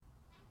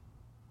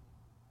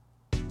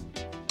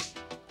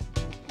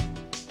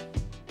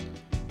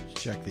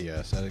check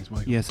the settings,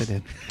 Michael? Yes, I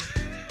did.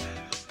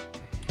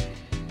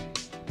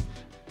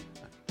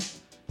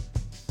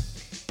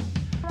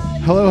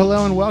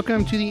 Hello, and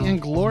welcome to the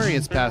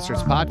Inglorious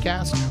Bastards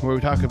podcast, where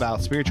we talk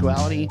about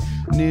spirituality,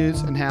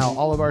 news, and how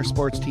all of our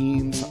sports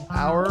teams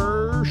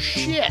are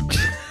shit.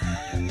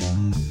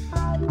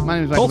 My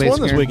name is Michael Colts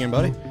won this Basinger. weekend,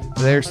 buddy.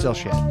 They're still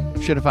shit.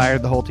 Should have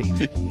fired the whole team.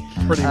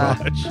 Pretty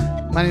much.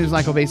 My name is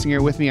Michael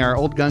Basinger. With me, our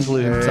old gun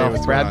glue himself,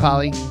 what's Brad going on?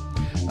 Polly,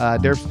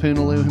 Derps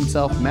Poonaloo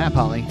himself, Matt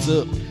Polly. What's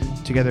up?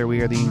 Together,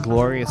 we are the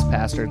Inglorious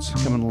Bastards,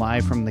 coming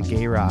live from the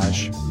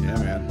garage. Yeah,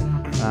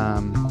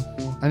 man.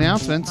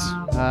 Announcements.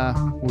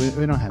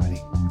 We don't have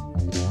any.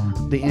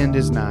 The end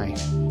is nigh.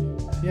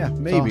 Yeah, It's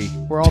maybe.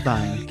 we're all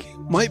dying.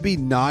 Might be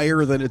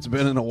nigher than it's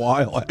been in a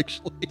while,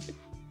 actually.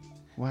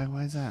 Why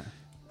is that?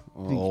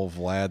 Old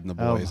Vlad and the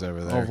boys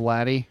over there. Oh,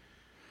 Vladdy.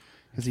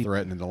 Is he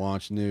threatening to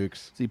launch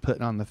nukes.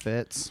 putting on the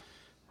fits?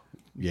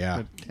 Yeah.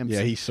 The Timson-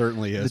 Yeah, he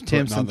certainly is. the putting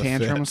Timson on the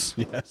tantrums?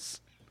 fits.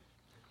 Yes.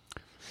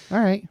 All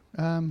right.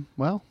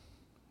 Well,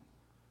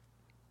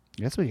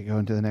 I guess we could go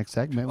into the next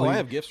segment. Oh, I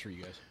have gifts for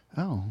you guys.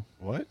 Oh,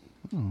 What?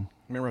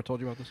 Remember I told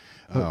you about this?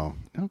 Oh.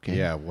 okay.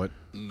 Yeah, what?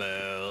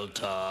 Mail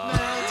time.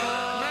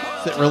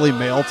 Is it really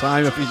mail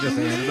time if he just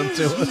handed them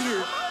to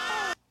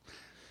us?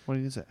 What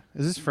is it?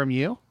 Is this from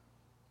you?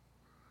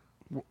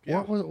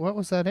 Yeah. What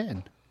was that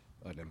in?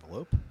 An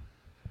envelope.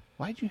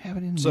 Why'd you have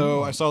it in? So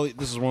mail? I saw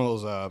this is one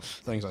of those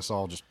things I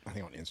saw just I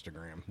think on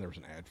Instagram. There was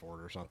an ad for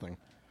it or something.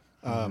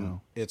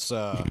 It's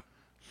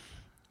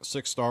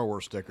 6 Star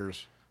Wars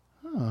stickers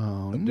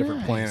Oh, of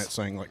different nice. planets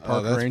saying like Oh,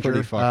 Park that's Ranger,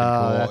 pretty fucking Oh,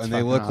 cool. that's And they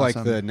fucking look like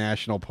awesome. the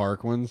national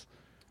park ones.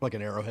 like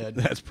an arrowhead.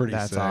 That's pretty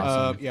That's sick.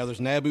 awesome. Yeah, there's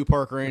Naboo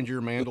Park Ranger,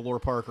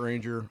 Mandalore Park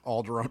Ranger,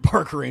 Alderaan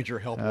Park Ranger,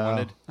 Help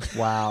Wanted,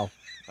 Wow.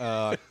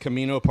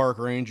 Camino Park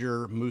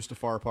Ranger,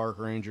 Mustafar Park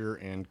Ranger,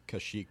 and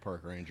Kashyyyk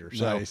Park Ranger.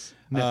 So, Nice.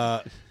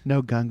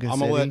 No Gunga I'm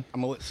City.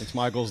 gonna let since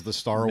Michael's the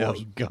Star No,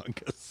 Wars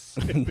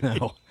Gungus.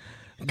 no,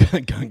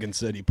 Gungan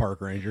City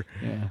Park Ranger.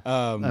 Yeah.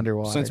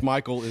 Underwater. Since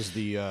Michael is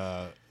the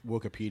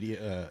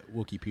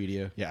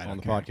Wikipedia Yeah, I on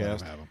the don't care. Let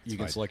podcast, him have 'em. you It's can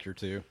fine. select your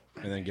two,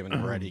 and then given to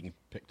Brad, he can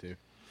pick two.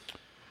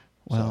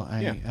 Well, So, I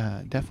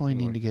yeah. definitely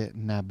need to get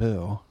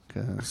Naboo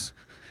because,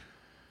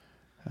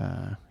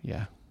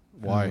 yeah.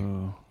 Why?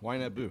 Why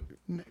Naboo?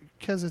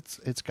 Because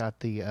it's got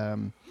the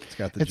It's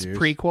got the it's juice.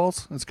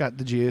 prequels. It's got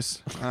the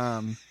juice.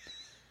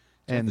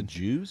 And the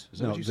Jews? Is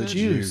that No, what you the said?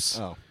 Jews.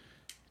 Oh,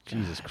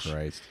 Jesus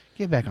Christ.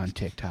 get back on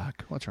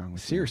TikTok. What's wrong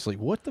with Seriously,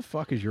 what the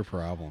fuck is your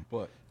problem?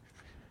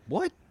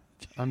 what?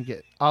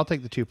 you? I'll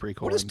take the two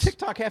prequel What does ones.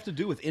 TikTok have to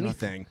do with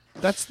anything?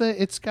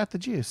 It's got the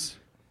juice.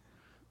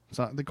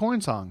 So the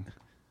corn song.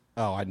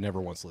 Oh, I'd never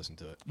once listened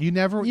to it. You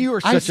never. You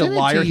are I such a sent it to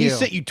liar. He you.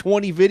 sent you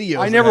 20 videos.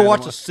 I of never that.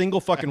 watched a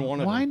single fucking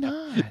one of Why them.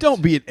 not?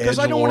 Don't be an edge 'Cause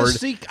I don't wanna lord.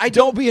 see-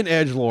 Don't be an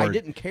edge lord. I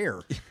didn't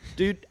care,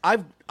 dude.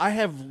 I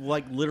have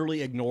like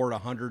literally ignored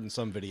 100 and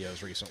some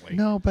videos recently.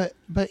 No, but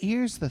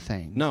here's the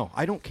thing. No,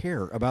 I don't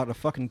care about a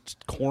fucking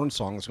corn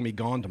song that's gonna be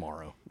gone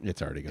tomorrow.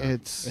 It's already gone.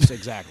 It's It's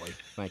exactly.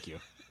 Thank you.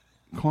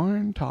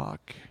 corn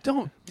talk.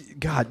 Don't.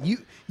 God,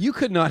 you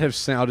could not have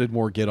sounded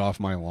more get off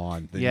my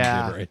lawn than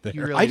Yeah, you did right there.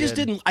 you really I just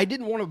did. didn't. I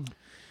didn't want to.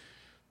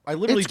 I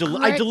literally It's I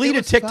great. It deleted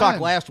was TikTok fun.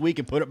 last week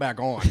and put it back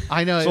on.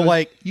 I know. So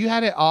like, you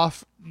had it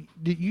off.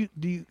 Did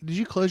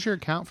you close your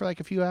account for like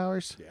a few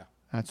hours? yeah.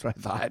 That's what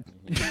I thought.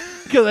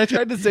 Because I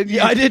tried to send you.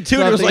 Yeah, I did too.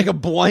 and It was something. like a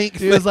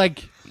blank. It was like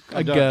a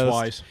I've done it ghost.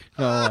 twice.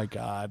 Oh my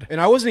god! And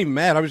I wasn't even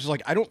mad. I was just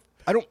like, I don't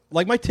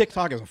like my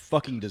TikTok is a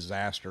fucking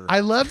disaster. I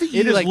love that you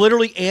It is like.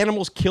 literally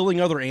animals killing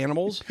other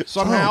animals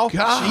somehow. Oh,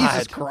 God.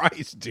 Jesus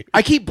Christ, dude.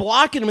 I keep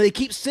blocking them and they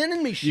keep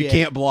sending me shit. You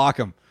can't block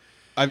them.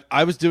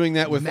 I was doing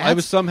that with. I Matt's-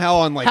 was somehow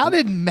on like. How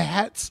did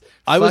Matt's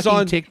I was fucking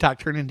on- TikTok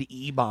turn into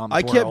E-bomb?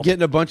 I kept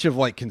getting a bunch of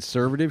like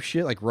conservative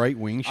shit, like right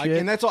wing shit.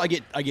 And that's all I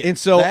get. I get and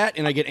so that,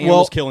 and I get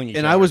animals killing each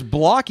and other. I was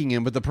blocking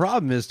him, but the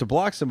problem is to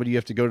block somebody, you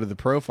have to go to the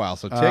profile.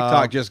 So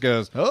TikTok just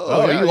goes,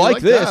 "Oh, yeah, you you like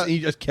like this," that. and you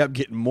just kept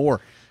getting more.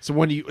 So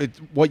when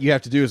what you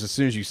have to do is as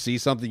soon as you see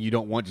something you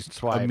don't want, just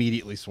Swipe.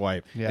 immediately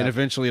swipe, Yeah. and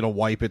eventually it'll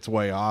wipe its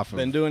way off.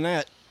 been doing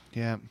that.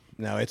 Yeah.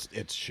 No, it's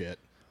shit.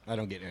 I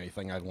don't get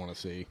anything I'd want to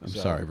see. I'm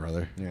sorry,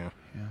 brother. Yeah.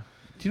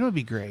 Do you know what'd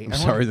be great? I'm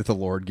sorry that the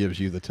Lord gives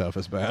you the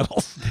toughest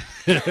battles.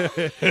 You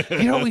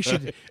know what we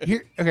should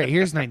here? Okay,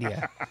 here's an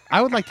idea.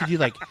 I would like to do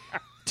like.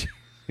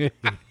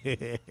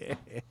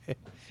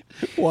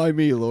 Why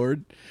me,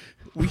 Lord?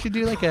 We should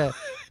do like a.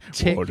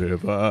 Tick, What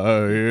have I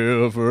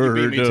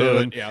ever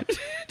done? Yeah.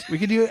 we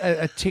could do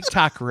a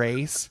TikTok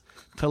race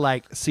to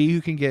like see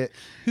who can get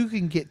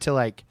to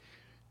like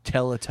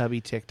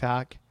Teletubby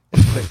TikTok,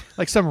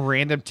 like some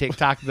random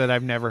TikTok that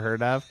I've never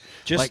heard of.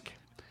 Just like,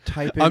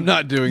 type in. I'm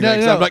not doing No, that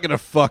 'cause no. I'm not going to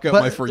fuck up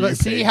my For You let's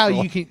see page. how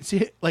you can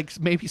see, like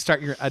maybe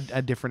start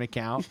a different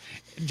account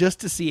just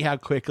to see how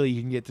quickly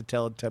you can get to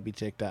Teletubby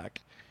TikTok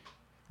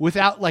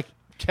without like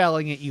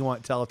telling it you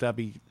want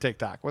Teletubby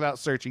TikTok without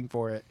searching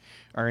for it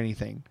or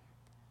anything.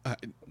 Nah,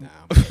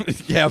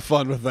 Yeah, have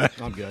fun with that.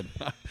 I'm good.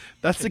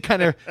 That's the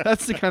kind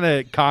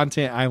of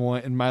content I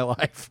want in my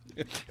life.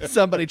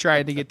 Somebody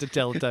trying to get to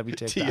Teletubby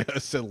TikTok. Tio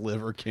said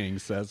Liver King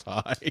says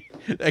hi.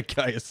 That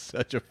guy is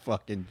such a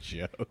fucking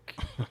joke.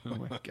 Oh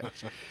my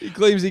gosh. He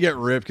claims he got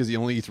ripped because he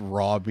only eats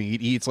raw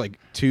meat. He eats like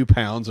 2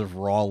 pounds of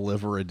raw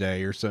liver a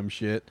day or some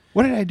shit.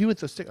 What did I do with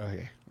those stickers?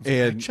 Okay. I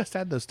And just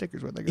had those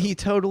stickers with they he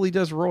totally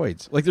does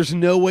roids. Like, there's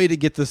no way to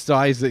get the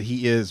size that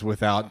he is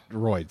without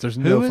roids. There's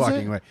no Who is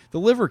fucking it? way. The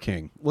Liver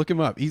King. Look him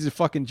up. He's a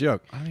fucking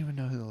joke. I don't even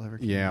know who the Liver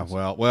King Yeah, is.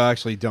 well,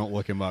 actually, don't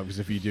look him up because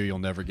if you do, you'll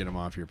never get him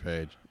off your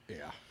page.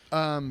 Yeah.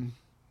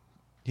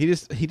 He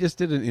just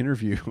did an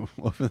interview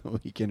over the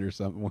weekend or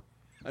something.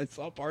 I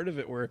saw part of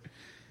it where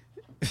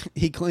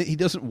he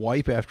doesn't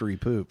wipe after he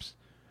poops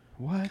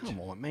What? Come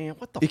on, man.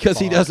 What the? because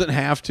he fuck? doesn't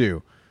have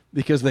to.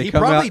 Because they He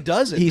come probably out,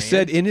 doesn't, He man.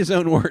 said in his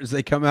own words,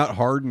 they come out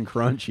hard and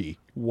crunchy.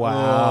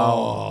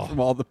 Wow. From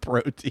all the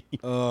protein.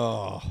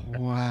 Oh.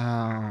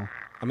 Wow.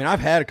 I mean,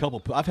 I've had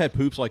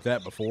poops like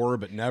that before,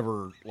 but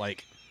never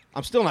like.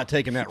 I'm still not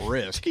taking that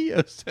risk.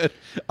 Tio said,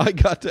 I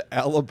got to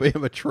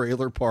Alabama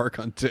Trailer Park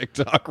on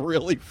TikTok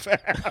really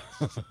fast.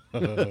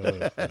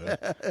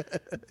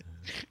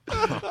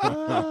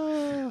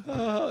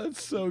 Oh,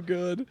 it's so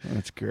good.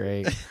 That's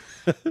great.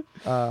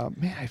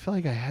 Man, I feel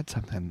like I had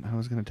something I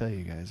was going to tell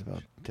you guys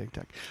about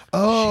TikTok.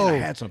 Oh, Shit,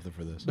 I had something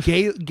for this.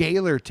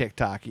 Gaylor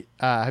TikTok.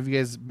 Have you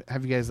guys?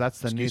 That's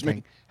the Excuse new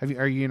me? thing.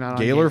 Are you not on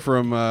Gaylor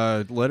from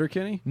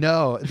Letterkenny?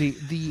 No,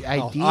 the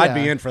idea. I'd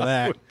be in for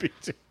that.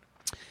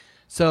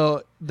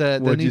 So the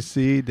What'd new, you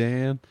see,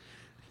 Dan?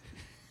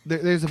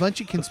 there's a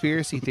bunch of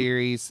conspiracy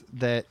theories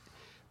that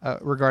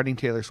regarding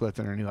Taylor Swift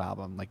and her new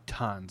album, like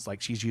tons. Like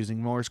she's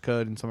using Morse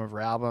code in some of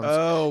her albums.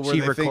 Oh, where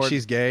they think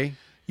she's gay?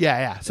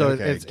 Yeah. So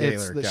Okay, it's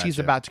Gaylor, that she's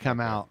gotcha. about to come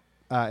out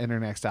in her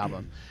next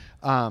album.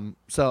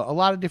 So a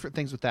lot of different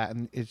things with that,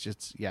 and it's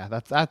just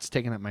that's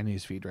taking up my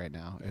news feed right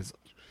now. Is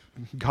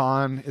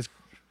gone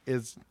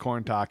is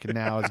corn talk, and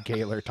now is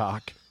Gaylor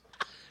talk.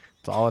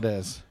 That's all it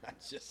is.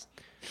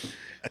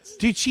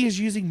 Dude, she is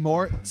using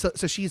more. So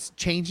she's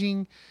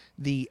changing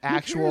the Who cares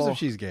actual. if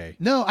she's gay?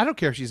 No, I don't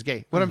care if she's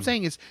gay. What I'm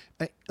saying is,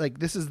 like,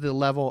 this is the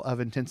level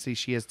of intensity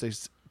she has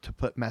to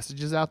put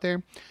messages out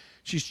there.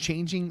 She's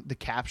changing the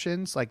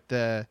captions, like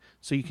so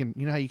you can,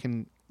 how you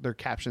can, there are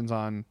captions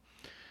on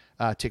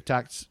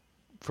TikToks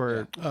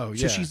for. Oh,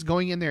 So yeah. she's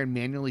going in there and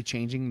manually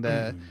changing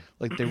the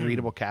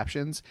readable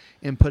captions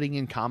and putting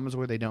in commas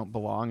where they don't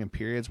belong and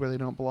periods where they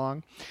don't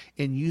belong,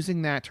 and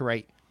using that to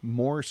write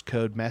Morse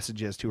code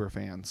messages to her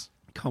fans.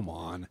 Come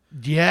on.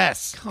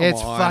 Yes, Come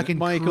it's on, fucking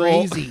Michael.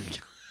 crazy.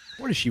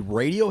 What is she,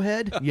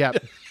 Radiohead?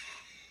 Yep.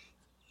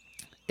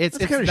 It's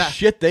That's the kind that- of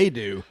shit they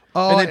do.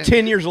 Oh, and then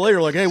 10 years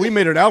later, like, hey, we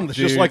made an album that's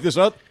just Dude. like this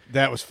up.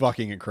 That was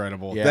fucking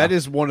incredible. Yeah. That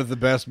is one of the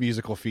best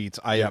musical feats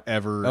I have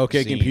ever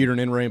Okay, seen. Computer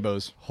and In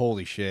Rainbows.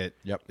 Holy shit.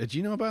 Yep. Did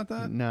you know about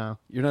that? No,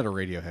 You're not a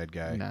Radiohead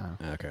guy. no.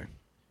 Okay.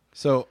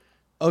 So,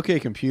 OK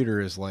Computer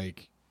is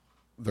like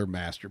their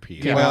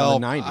masterpiece. Came out Well,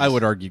 in the 90s. I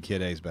would argue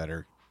Kid A's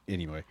better.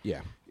 Anyway.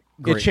 Yeah.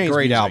 Great, It changed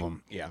great music.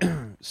 album. Yeah.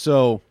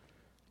 So,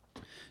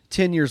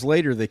 10 years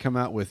later, they come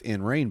out with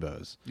In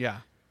Rainbows. Yeah.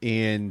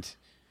 And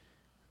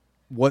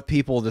what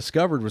people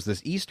discovered was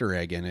this Easter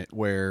egg in it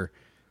where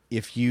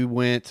if you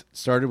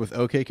started with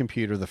OK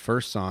Computer, the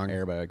first song,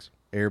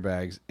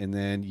 Airbags, and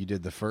then you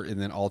did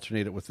and then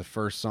alternate it with the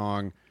first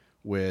song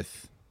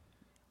with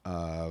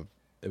It'd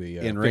be,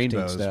 In 15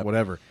 Rainbows, step.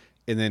 whatever,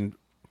 and then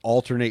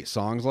alternate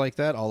songs like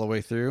that all the way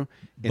through.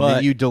 And But-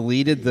 then you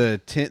deleted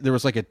there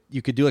was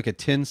you could do like a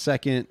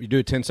 10-second You do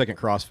a 10-second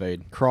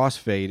crossfade.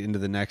 crossfade into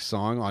the next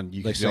song on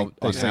They sync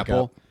on up.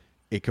 Apple.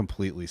 It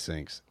completely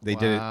syncs. They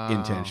did Wow. it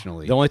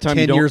intentionally. The only time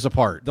 10 you don't, years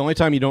apart. The only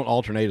time you don't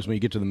alternate is when you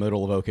get to the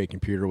middle of OK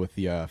Computer with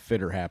the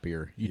Fit or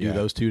Happier. You Yeah. do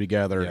those two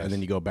together, Yes. and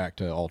then you go back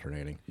to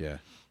alternating. Yeah.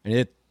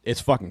 And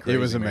it's fucking crazy. It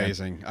was man.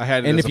 amazing. I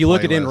had it And as if a you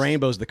look at In playlist.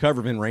 Rainbows, the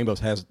cover of In Rainbows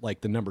has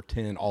like the number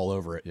 10 all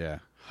over it. Yeah.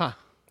 Huh.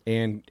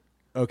 And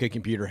OK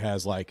Computer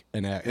has like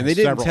And they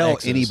didn't tell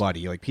X's.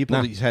 anybody. Like people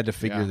No. just had to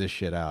figure Yeah. this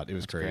shit out. It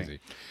was crazy. great.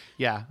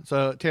 Yeah.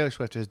 So Taylor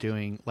Swift is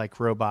doing like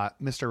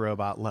Mr.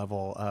 Robot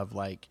level of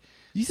like.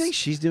 Do you think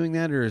she's doing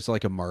that, or is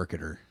like a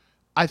marketer?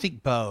 I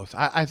think both.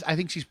 I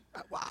think she's.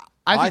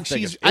 I think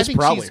think she's. it's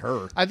probably she's,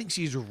 her. I think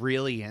she's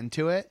really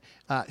into it.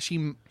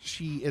 She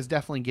is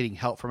definitely getting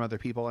help from other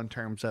people in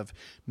terms of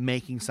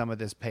making some of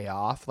this pay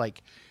off,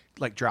 like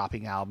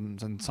dropping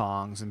albums and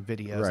songs and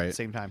videos at Right. the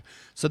same time.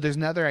 So there's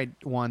another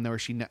one where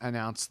she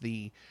announced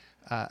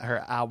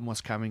her album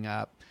was coming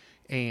up,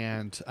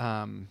 and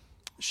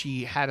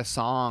she had a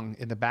song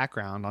in the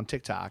background on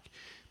TikTok,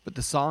 but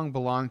the song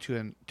belonged to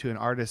an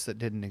artist that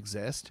didn't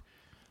exist.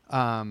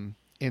 And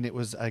it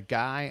was a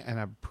guy and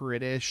a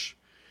British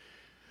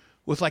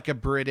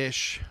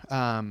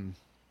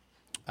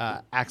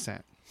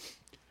accent.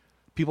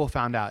 People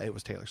found out it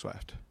was Taylor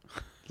Swift.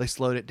 They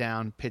slowed it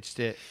down, pitched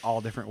it all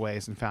different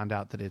ways, and found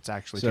out that it's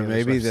actually So Taylor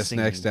maybe Swift this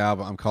singing. next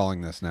album, I'm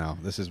calling this now.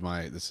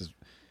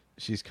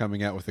 She's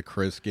coming out with a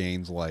Chris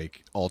Gaines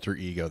like alter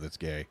ego that's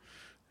gay.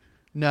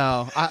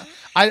 No,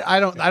 I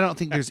don't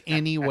think there's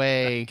any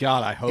way.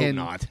 God, I hope in,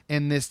 not.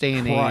 in this day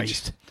and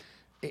Christ.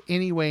 age.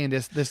 Any way in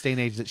this day and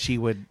age that she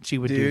would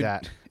do Dude.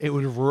 that, it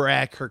would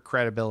wreck her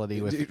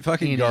credibility with Dude,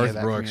 fucking any of Garth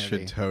that Brooks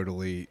community. should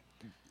totally.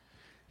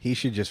 He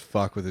should just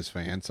fuck with his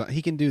fans.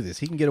 He can do this.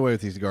 He can get away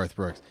with these Garth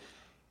Brooks.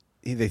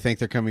 They think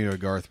they're coming to a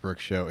Garth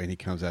Brooks show, and he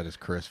comes out as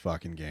Chris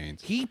fucking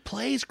Gaines. He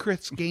plays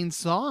Chris Gaines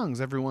songs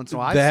every once in a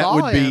while. That I saw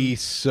would him. be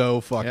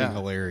so fucking Yeah.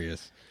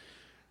 hilarious.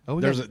 Oh,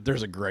 we There's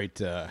got, a great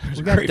there's we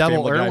a got great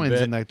double Family Guy Irwins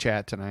bit. in the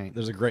chat tonight.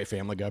 There's a great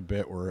Family Guy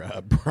bit where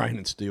Brian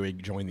and Stewie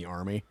join the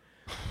army,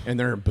 and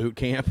they're in boot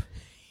camp.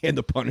 And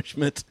the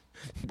punishment,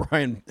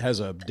 Brian has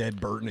a dead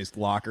bird in his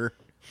locker,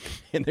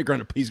 and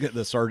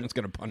the sergeant's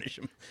gonna punish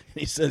him. And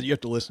he says you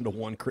have to listen to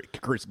one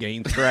Chris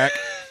Gaines track,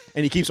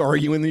 and he keeps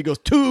arguing. And he goes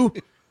 2,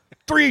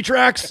 3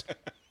 tracks,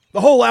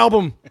 the whole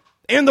album,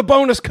 and the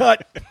bonus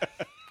cut.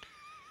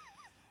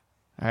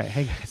 All right,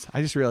 hey guys,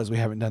 I just realized we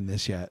haven't done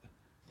this yet.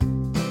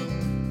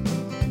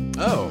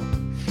 Oh.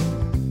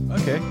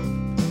 Okay.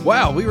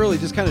 Wow, we really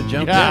just kind of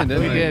jumped Yeah, in,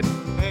 didn't we did.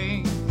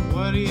 Hey,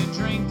 what are you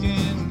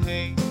drinking?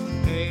 Hey,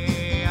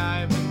 hey,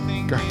 I've been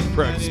thinking. Garth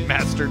Brooks, that if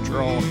Master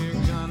Troll. we're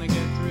gonna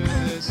get through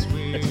this,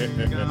 we're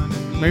gonna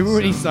need Remember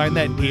when he some signed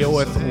that deal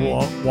with booze.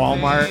 Hey,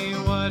 Walmart hey,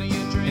 what are you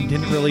and drinking?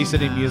 didn't release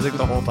any music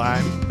the whole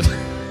time?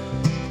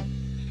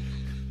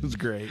 It was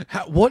great.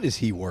 what is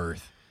he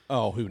worth?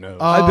 Oh, who knows?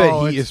 I bet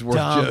Oh, he it's is worth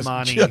dumb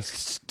money. just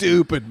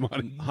stupid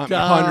money.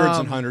 Hundreds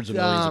and hundreds of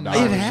millions of dumb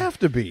dollars. It'd have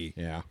to be.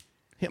 Yeah.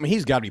 I mean,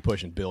 he's got to be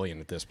pushing billion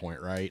at this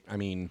point, right? I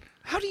mean,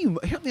 How do you?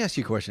 Let me ask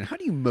you a question. How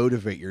do you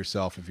motivate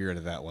yourself if you're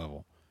at that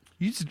level?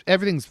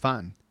 Everything's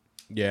fun.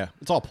 yeah,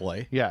 it's all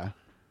play. Yeah.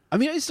 I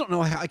mean, I just don't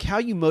know how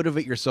you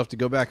motivate yourself to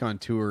go back on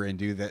tour and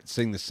do that,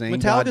 sing the same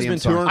Metallica's goddamn been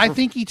song. touring I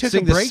think he took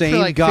sing a the break same for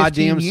like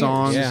goddamn 15 years.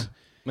 songs. Yeah.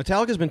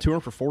 Metallica's been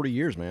touring for 40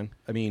 years, man.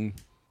 I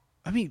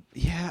mean,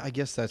 yeah, I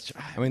guess that's.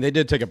 I mean, they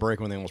did take a break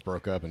when they almost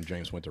broke up, and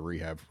James went to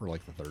rehab for like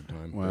the 3rd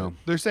time. Well,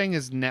 They're saying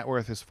his net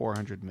worth is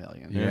 $400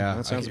 million. yeah,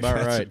 that sounds I- about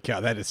that's- right.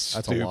 God, that is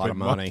That's a stupid lot of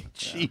money.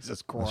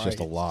 Jesus Christ, That's just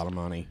a lot of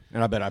money,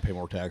 and I bet I pay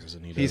more taxes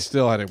than he does. He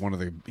still had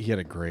he had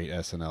a great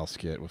SNL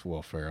skit with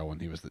Will Ferrell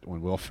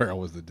when Will Ferrell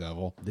was the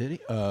devil. Did he?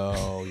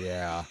 Oh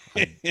yeah,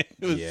 It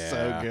was Yeah.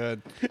 so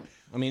good.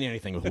 I mean,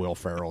 anything with Will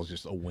Ferrell is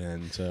just a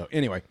win. So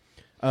anyway,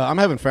 I'm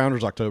having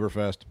Founders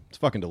Oktoberfest. It's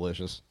fucking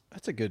delicious.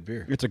 That's a good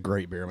beer. It's a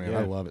great beer, man. Yeah.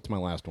 I love it. It's my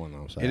last one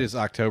though. So. It is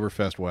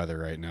Oktoberfest weather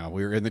right now.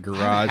 We were in the I haven't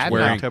garage had an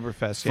wearing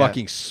Oktoberfest yet.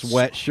 fucking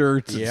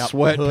sweatshirts and Yep.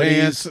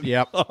 sweatpants. Hoodies.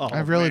 Yep.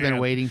 I've really been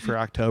waiting for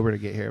October to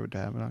get here to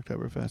have an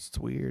Oktoberfest. It's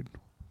weird.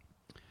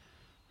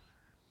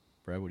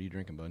 Brad, what are you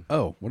drinking, bud?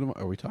 Oh,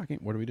 are we talking?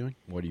 What are we doing?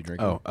 What are you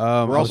drinking? Oh,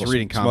 We're I was also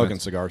reading smoking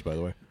comments. cigars, by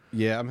the way.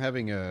 Yeah, I'm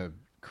having a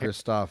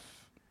Christoph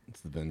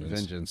It's the Vengeance.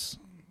 Vengeance.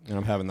 And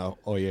I'm having the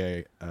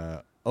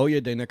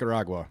Olla de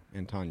Nicaragua,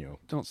 Antonio.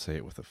 Don't say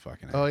it with a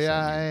fucking Oh, accent.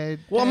 yeah.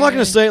 Well, I'm not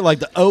going to say it like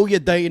the Olla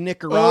de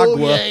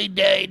Nicaragua.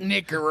 de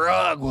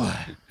Nicaragua.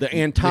 The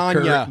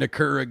Antonia.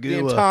 Nicaragua.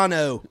 The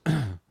Antano.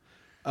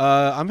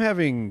 I'm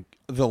having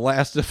the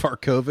last of our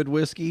COVID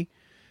whiskey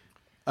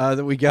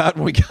that we got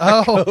when we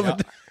got Oh,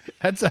 COVID.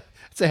 that's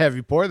a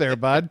heavy pour there,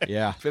 bud.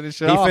 Yeah.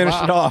 Finish it He off.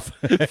 finished it off.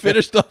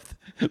 Finished off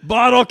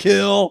bottle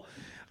kill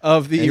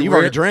of the And you rare,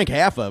 already drank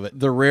half of it.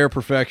 the Rare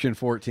Perfection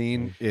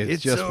 14.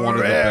 It's just one of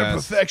the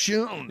best.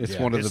 perfection. It's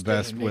Yeah, one of it's the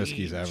best the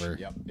whiskeys age. ever.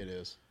 Yep, it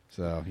is.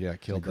 So yeah,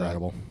 killed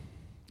Incredible.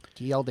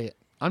 Killed it.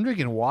 I'm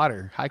drinking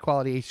water, high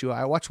quality H2O.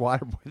 I watched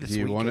Waterboy that. this Do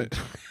you weekend. want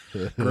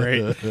it?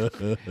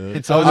 Great.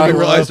 And so I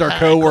realized our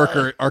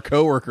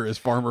coworker is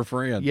Farmer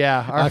Fran.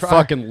 Yeah, I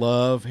fucking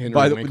love Henry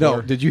By the Winkler.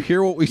 no, did you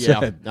hear what we Yeah,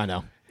 said? I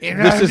know.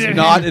 This is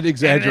not an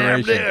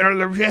exaggeration.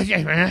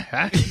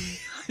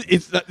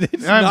 It's not.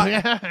 It's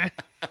not.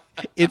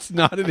 It's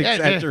not an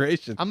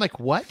exaggeration. I'm like,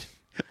 what?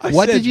 I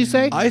What said- did you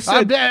say? I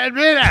said.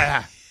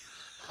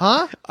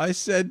 Huh? I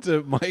said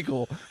to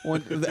Michael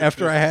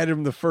after I had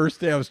him the first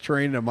day I was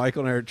training him.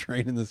 Michael and I were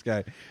training this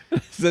guy. I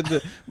said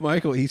to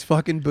Michael, "He's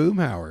fucking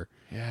Boomhauer."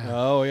 Yeah.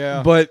 Oh,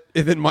 yeah. But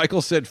and then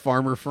Michael said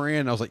Farmer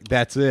Fran. I was like,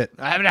 "That's it.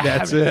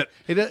 That's it."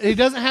 He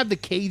doesn't have the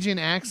Cajun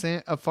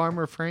accent of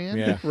Farmer Fran.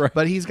 Yeah. Right.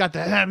 But he's got the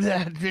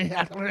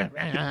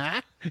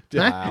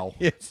Wow.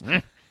 It's,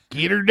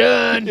 get her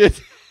done.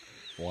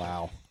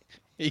 Wow.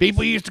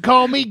 People used to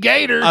call me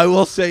Gator. I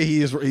will say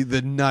he's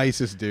the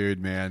nicest dude,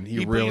 man. He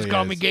People really used to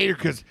call is. me Gator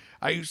because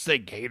I used to say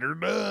Gator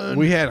done.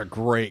 We had a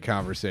great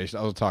conversation.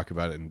 I'll talk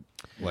about it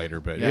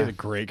later, but we Yeah. had a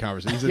great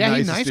conversation. He's the yeah, nicest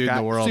he's a nice dude guy.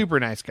 in the world. Super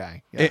nice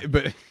guy. Yeah.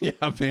 But yeah,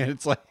 man,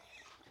 it's like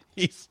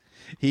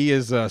he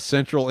is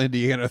Central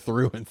Indiana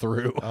through and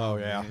through. Oh,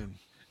 yeah.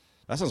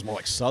 That sounds more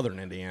like Southern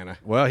Indiana.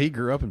 Well, he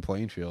grew up in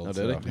Plainfield. Oh, did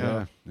so, he?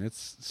 Yeah,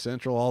 it's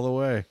Central all the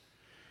way.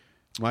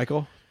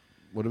 Michael,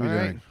 what are we All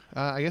right. doing?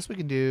 I guess we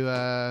can do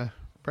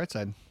Bright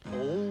Side.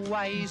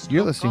 Always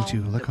You're look listening to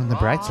on Look the on the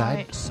Bright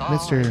Side, side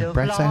Mr. of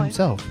Brightside life.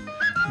 himself,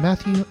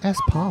 Matthew S.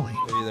 Polly,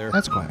 Hey there.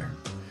 Esquire.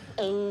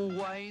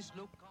 Always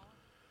look on.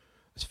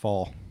 It's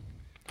fall.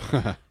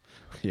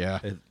 Yeah,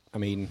 I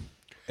mean,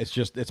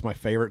 it's my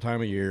favorite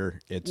time of year.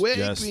 It's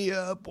just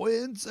up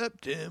when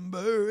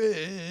September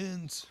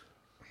ends.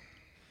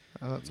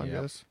 how that song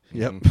Yep. goes.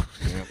 Yep.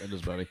 Yeah, it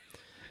is, buddy.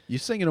 You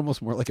sing it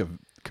almost more like a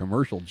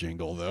commercial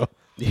jingle, though.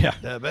 Yeah.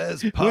 The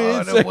best When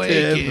part of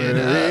waking September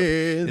up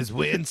ends. is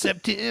when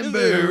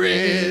September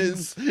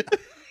ends.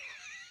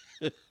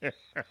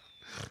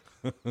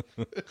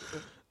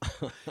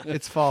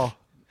 It's fall.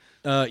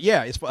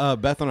 Yeah, it's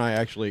Beth and I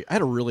actually. I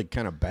had a really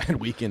kind of bad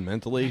weekend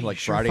mentally, You like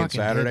sure Friday and fucking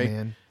did, Saturday,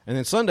 man. and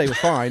then Sunday was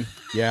fine.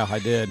 Yeah, I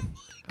did.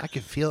 I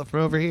can feel it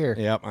from over here.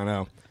 Yep, I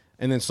know.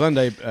 And then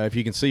Sunday, if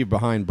you can see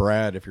behind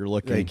Brad, if you're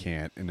looking, They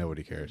can't, and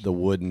nobody cares. the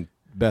wooden.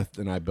 Beth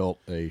and I built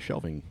a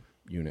shelving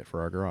unit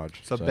for our garage.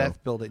 So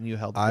Beth built it and you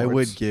held the I boards.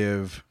 would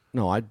give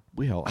I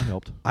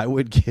helped. I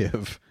would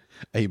give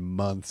a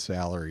month's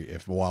salary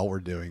if while we're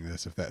doing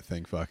this, if that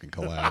thing fucking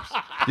collapsed.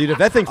 Dude, if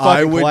that thing fucking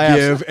I would collapsed,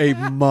 give a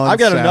month's I've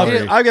got enough.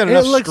 salary. I've got It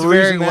enough looks screws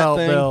very in that well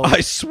thing. built. I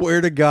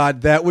swear to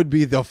God, that would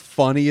be the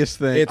funniest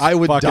thing. It's I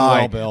would fucking die.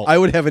 well built. I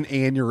would have an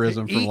aneurysm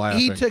from He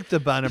laughing. took the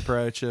bun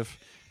approach of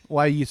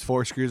why use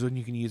 4 screws when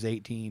you can use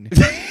 18.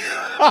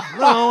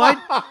 No,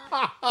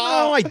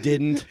 I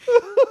didn't.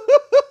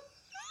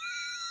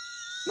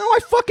 No, I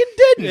fucking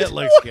didn't. It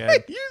looks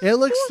good. It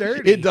looks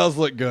sturdy. It does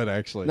look good,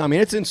 actually. No, I mean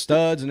it's in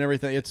studs and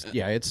everything. It's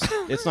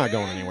not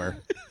going anywhere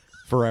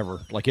forever.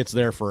 Like it's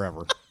there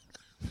forever.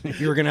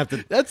 You're gonna have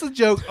to. That's a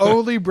joke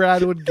only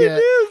Brad would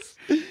get. It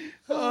is.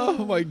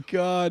 Oh my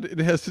God! It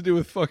has to do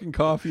with fucking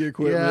coffee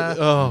equipment. Yeah.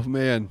 Oh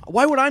man.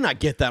 Why would I not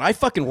get that? I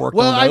fucking worked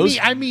Well, on those.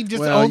 I mean, just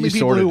Well, only you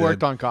people sorta who did.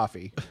 worked on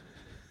coffee.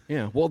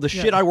 yeah. Well, the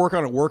shit I work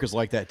on at work is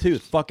like that too.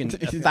 It's fucking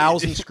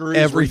 1,000 screws.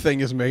 Everything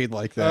is made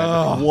like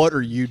that. What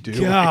are you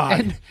doing?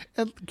 God.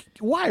 And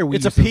why are we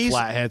It's a using piece-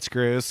 flathead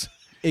screws?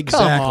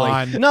 Exactly. Come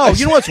on. No,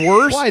 you know what's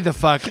worse? Why the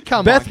fuck?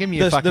 Come Beth, on, give me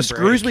a the fucking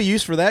screws break. we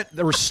use for that,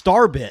 they were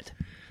Starbit.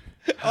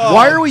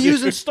 Why are we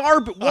using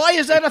Starbit? Why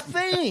is that a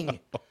thing?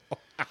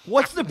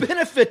 What's the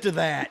benefit to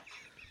that?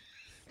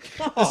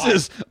 This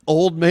is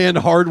old man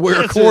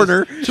hardware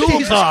corner. Tool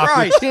Jesus talk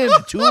Christ. with Tim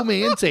the Tool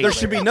Man Taylor. There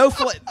should be no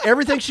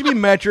everything should be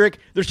metric.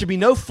 There should be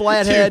no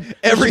flathead. Dude,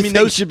 There should be everything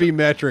no should be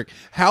metric.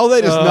 How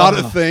that is not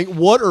a thing?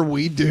 What are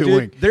we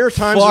doing? Dude, there are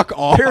times. Fuck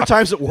off. There are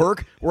times at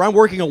work where I'm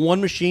working on one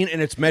machine and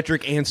it's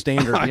metric and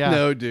standard. I Yeah.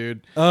 know,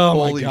 dude. Oh,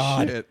 my Holy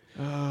God. shit.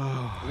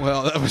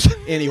 Well, that was.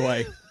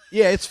 Anyway,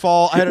 yeah, it's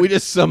fall. I had we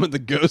just summoned the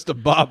ghost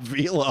of Bob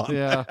Vila.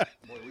 Yeah.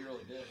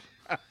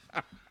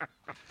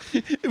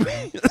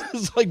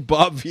 It's like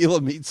Bob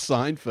Vila meets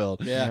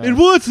Seinfeld. Yeah. And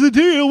what's the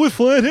deal with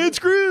flathead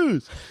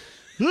screws?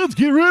 Let's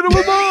get rid of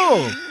them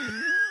all.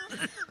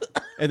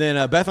 And then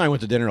Beth and I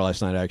went to dinner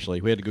last night.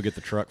 Actually, we had to go get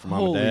the truck for mom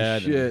Holy and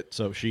dad. and shit.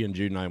 so she and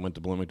Jude and I went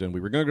to Bloomington. We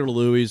were going to go to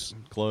Louis,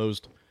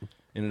 closed.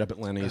 Ended up at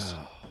Lenny's.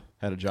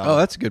 Had a job. Oh,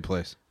 that's a good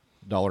place.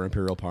 Dollar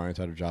Imperial Pints.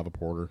 Had a Java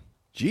Porter.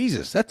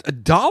 Jesus, that's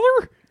 $1?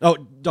 Oh,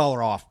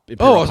 $1 off. Oh,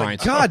 Imperial I was like,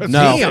 Pints. God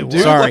no, damn,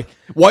 dude. Sorry. Like,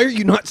 why are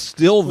you not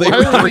still there?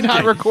 Why are we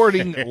not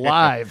recording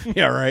live?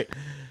 Yeah, right.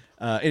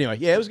 Anyway,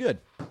 yeah, it was good.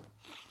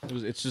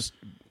 It's just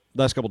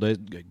last couple days.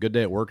 Good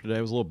day at work today.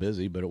 I was a little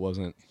busy, but it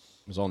wasn't.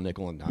 It was all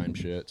nickel and dime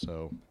shit.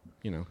 So,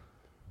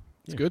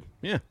 It's good.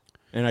 yeah.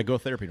 And I go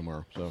therapy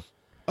tomorrow. So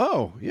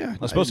Oh, yeah. I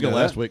was supposed to go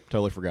last week.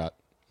 Totally forgot.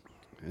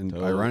 And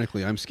Totally.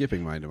 ironically, I'm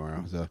skipping mine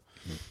tomorrow. So,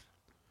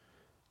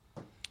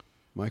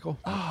 Michael?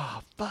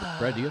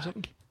 Brad, do you have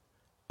something?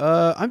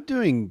 I'm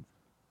doing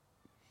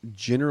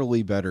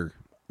generally better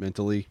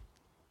mentally.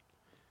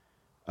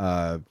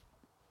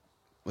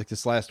 Like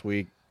this last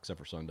week. Except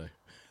for Sunday.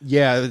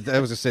 Yeah, I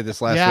was gonna say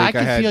this last Yeah, I week.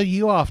 could had feel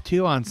you off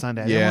too on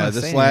Sunday. I didn't yeah. wanna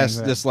This say last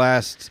anything, this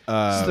last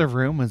but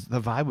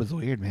the vibe was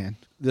weird, man.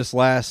 this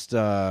last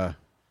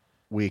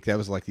week. That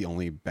was like the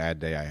only bad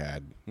day I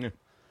had. Yeah.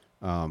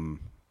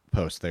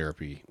 Post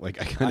therapy.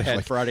 Like I kind I of had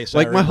like Friday, like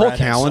Saturday, my whole Brad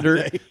had calendar.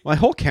 Sunday. My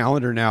whole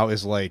calendar now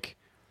is like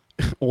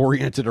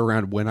oriented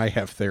around when I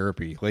have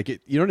therapy. Like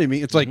it, you know what I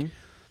mean? It's like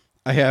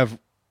I have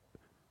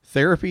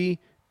therapy,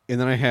 and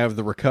then I have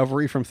the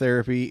recovery from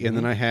therapy, and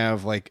then I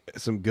have like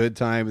some good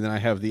time, and then I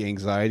have the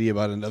anxiety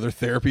about another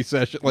therapy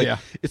session. Like Yeah.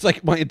 it's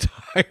like my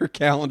entire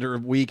calendar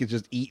of week is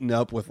just eaten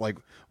up with like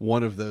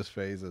one of those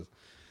phases.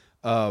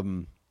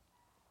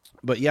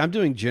 But yeah, I'm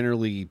doing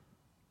generally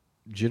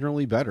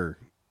better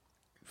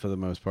for the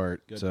most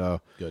part. Good.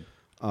 So Good.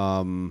 It's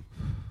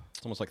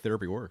almost like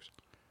therapy works.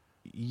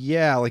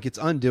 yeah, like it's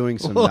undoing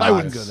some Well, knots. I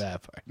wouldn't go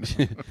that far.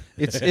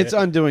 It's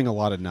undoing a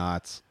lot of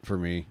knots for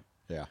me.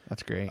 Yeah.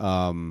 That's great.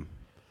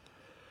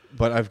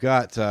 But I've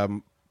got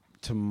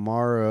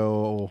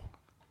tomorrow.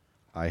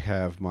 I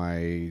have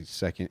my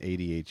second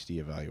ADHD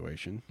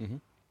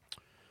evaluation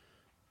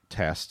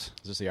test.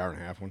 Is this the hour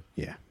and a half one?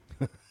 Yeah.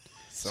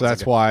 So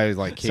that's like a- why I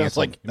like sounds canceled.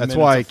 like That's minutes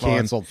why I of fun.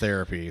 canceled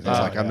therapy. It's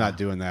like I'm not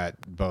doing that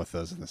both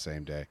those in the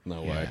same day.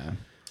 No way.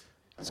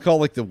 It's called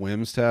like the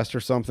WIMS test or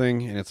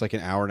something, and it's like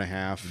an hour and a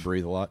half.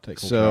 Breathe a lot. Take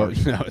cold So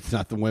showers. no, it's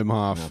not the Wim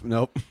Hof.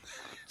 Nope,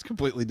 it's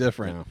completely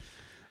different. No.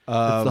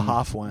 It's the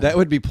Hoff one. That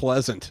would be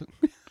pleasant.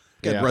 I'd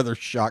Yeah. rather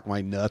shock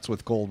my nuts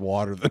with cold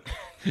water than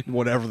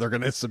whatever they're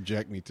going to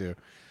subject me to.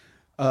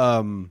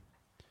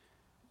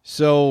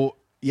 So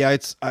yeah,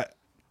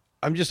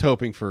 I'm just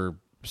hoping for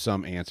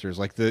some answers.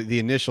 Like the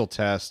initial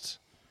test,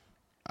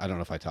 I don't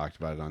know if I talked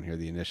about it on here.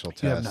 The initial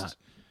You have test not.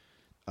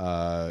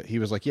 he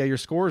was like, yeah, your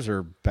scores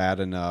are bad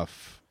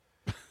enough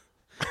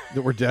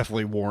that we're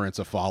definitely warrants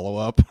a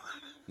follow-up.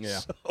 Yeah.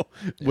 So,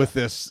 with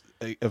this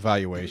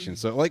evaluation.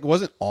 So like, it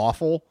wasn't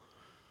awful.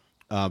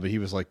 But he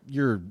was like,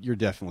 you're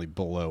definitely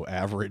below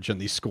average on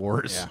these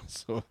scores. Yeah.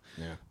 So,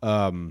 Yeah.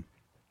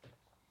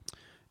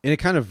 and it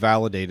kind of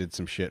validated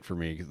some shit for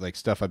me, like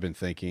stuff I've been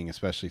thinking,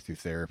 especially through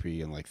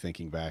therapy and like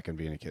thinking back and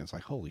being a kid. It's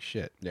like, holy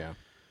shit. Yeah.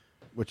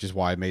 Which is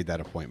why I made that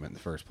appointment in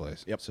the first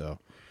place. Yep. So,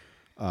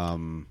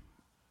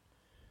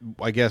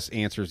 I guess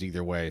answers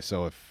either way.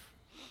 So if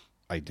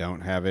I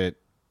don't have it,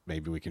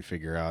 maybe we can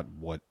figure out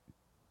what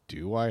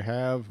do I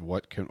have?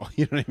 What can,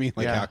 you know what I mean?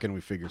 Like, Yeah. how can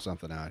we figure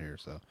something out here?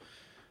 So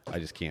I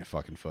just can't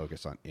fucking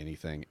focus on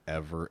anything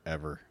ever.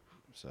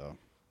 So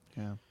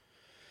Yeah.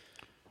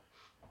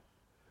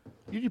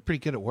 You do pretty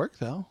good at work,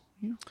 though.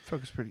 You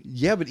focus pretty.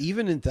 yeah, but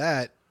even in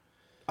that,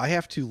 I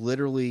have to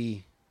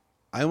literally,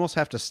 I almost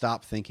have to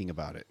stop thinking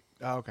about it.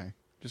 Oh, okay.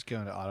 Just go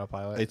into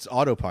autopilot. It's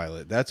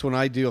autopilot. That's when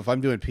I do, if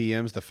I'm doing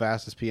PMs, the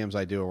fastest PMs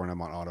I do are when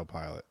I'm on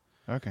autopilot.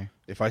 okay.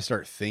 If I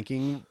start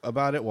thinking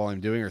about it while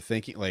I'm doing or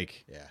thinking,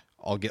 like, Yeah.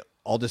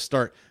 I'll just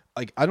start,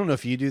 like, I don't know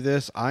if you do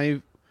this.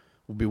 I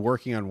will be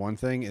working on one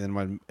thing, and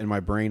then in my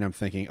brain, I'm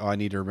thinking, oh, I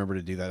need to remember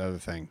to do that other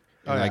thing.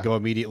 And I yeah. go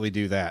immediately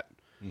do that.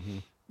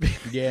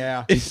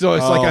 Yeah. So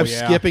it's like Oh, I'm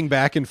yeah. skipping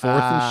back and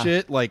forth Ah. and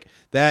shit. Like,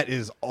 that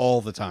is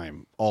all the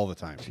time.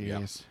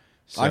 Jeez.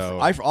 So,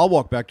 I'll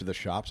walk back to the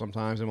shop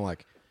sometimes and I'm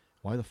like,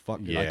 why the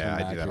fuck did I yeah, come I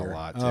back do that here? a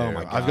lot too. Oh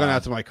my God. I've gone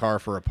out to my car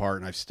for a part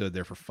and I've stood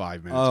there for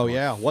 5 minutes. Oh, I'm like,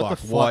 yeah. What the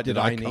fuck What did did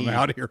I I come need?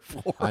 out here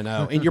for? I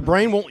know. And your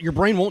brain won't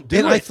do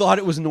And it. I thought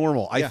it was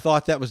normal. I Yeah.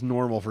 thought that was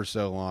normal for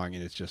so long,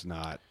 and it's just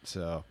not.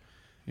 So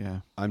Yeah.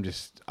 I'm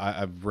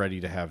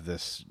ready to have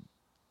this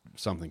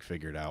something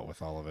figured out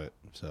with all of it.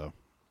 So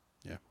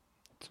yeah.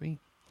 Sweet.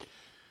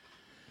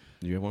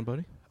 You have one,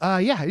 buddy?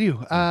 Yeah, I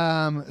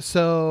do.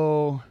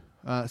 So,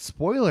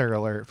 spoiler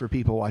alert for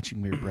people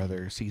watching Big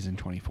Brother season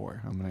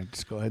 24. I'm gonna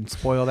just go ahead and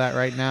spoil that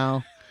right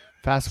now.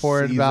 Fast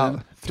forward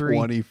about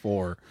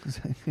 24. Fast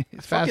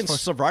Fucking forward.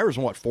 Survivor's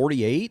what,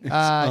 48?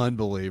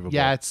 Unbelievable.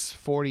 Yeah, it's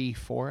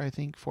 44. I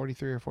think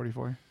 43 or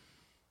 44.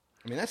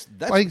 I mean, that's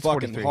I think it's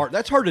fucking 43. hard.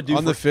 That's hard to do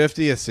On for the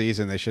 50th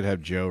season, they should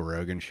have Joe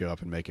Rogan show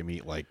up and make him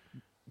eat like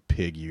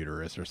pig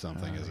uterus or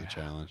something as a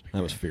challenge.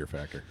 That was Fear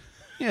Factor.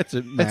 Yeah, it's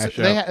a mashup.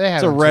 they had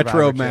it's it a on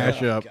retro Survivor,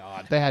 too.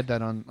 mashup. They had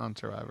that on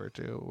Survivor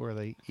too, where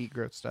they eat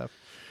gross stuff.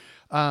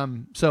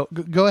 So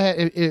go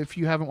ahead if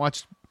you haven't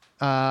watched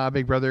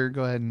Big Brother,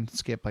 go ahead and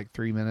skip like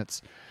 3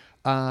 minutes.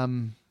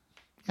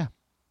 Yeah.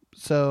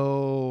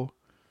 So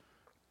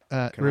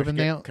Ruben,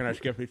 Can I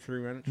skip these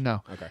 3 minutes?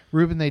 no. Okay.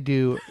 Ruben, they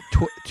do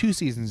 2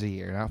 seasons a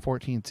year, not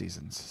 14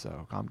 seasons.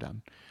 So calm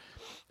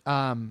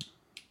down.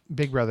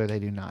 Big Brother, they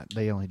do not.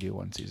 They only do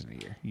 1 season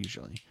a year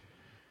usually.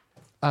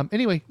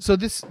 Anyway, so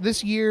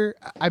this year,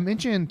 I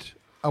mentioned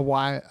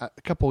a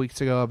couple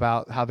weeks ago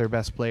about how their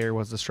best player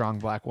was a strong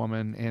black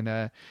woman and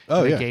a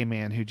gay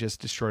man who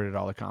just destroyed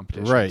all the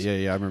competitions. Right.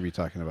 Yeah. I remember you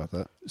talking about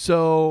that.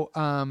 So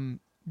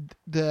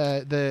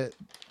the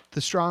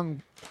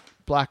strong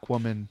black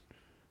woman,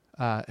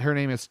 her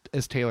name is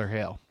Taylor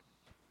Hale,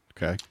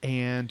 Okay.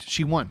 and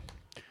she won,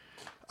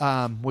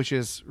 which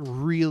is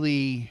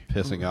really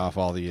Pissing off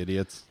all the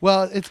idiots.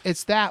 well.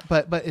 It's that,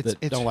 but it's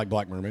That don't like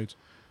black mermaids.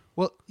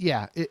 Well,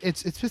 yeah,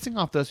 it's pissing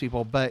off those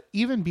people, but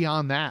even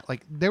beyond that,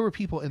 like there were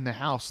people in the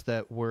house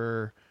that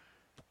were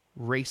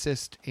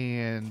racist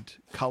and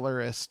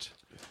colorist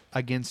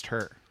against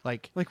her.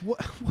 Like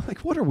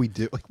What are we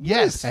doing? Like, what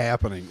Yes. is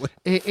happening? Like,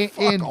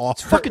 and off.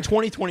 It's fucking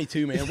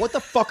 2022, man. What the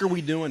fuck are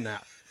we doing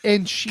now?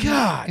 and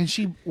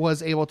she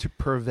was able to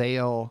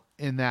prevail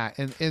in that,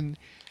 and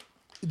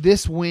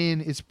this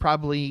win is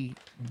probably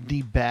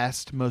the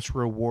best, most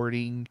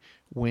rewarding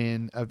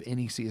win of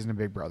any season of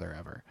Big Brother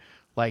ever.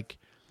 Like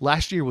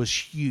last year was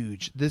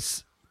huge.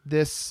 This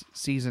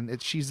season,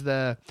 she's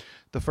the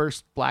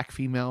first black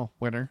female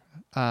winner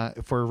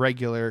for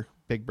regular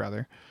Big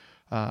Brother,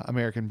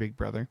 American Big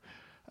Brother,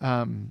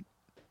 and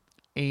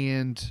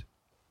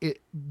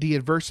the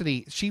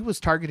adversity. She was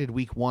targeted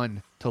week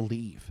 1 to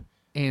leave,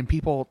 and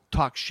people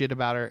talked shit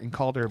about her and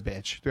called her a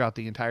bitch throughout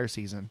the entire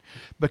season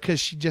because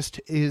she just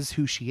is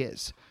who she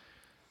is.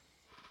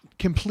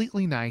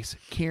 Completely nice,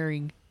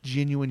 caring,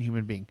 genuine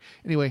human being.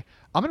 Anyway,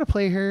 I'm going to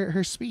play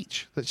her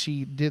speech that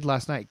she did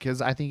last night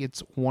because I think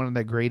it's one of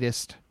the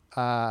greatest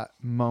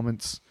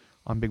moments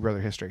on Big Brother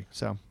history.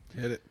 So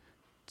Hit it.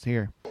 it's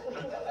here.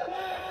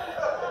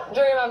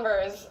 Jury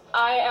members,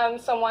 I am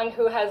someone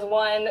who has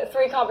won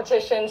 3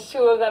 competitions, 2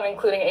 of them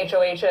including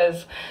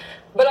HOHs.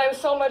 But I'm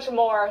so much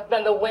more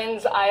than the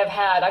wins I have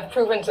had. I've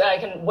proven that I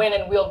can win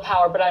and wield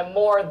power, but I'm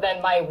more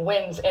than my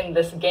wins in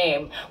this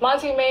game.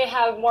 Monty may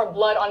have more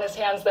blood on his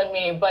hands than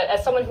me, but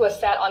as someone who has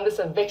sat on this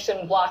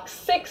eviction block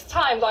 6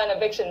 times on an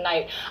eviction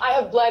night, I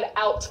have bled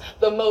out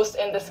the most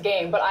in this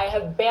game. But I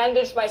have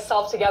bandaged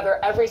myself together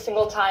every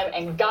single time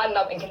and gotten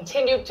up and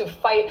continued to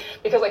fight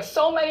because like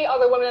so many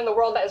other women in the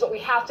world, that is what we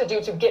have to do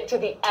to get to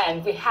the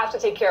end. We have to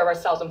take care of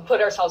ourselves and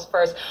put ourselves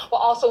first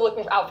while also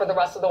looking out for the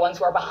rest of the ones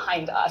who are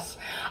behind us.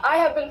 I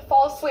have been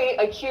falsely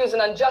accused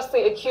and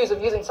unjustly accused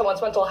of using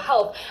someone's mental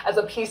health as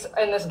a piece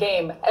in this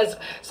game, as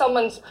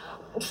someone's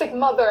sick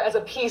mother as a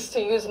piece to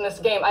use in this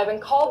game. I've been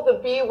called the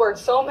B word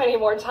so many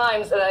more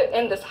times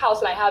in this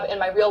house than I have in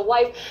my real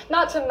life.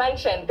 Not to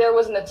mention, there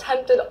was an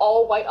attempted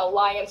all-white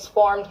alliance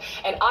formed,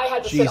 and I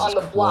had to sit on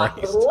the block,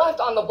 was left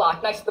on the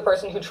block next to the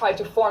person who tried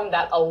to form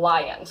that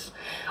alliance.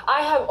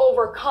 I have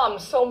overcome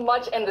so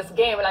much in this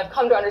game, and I've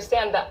come to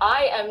understand that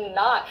I am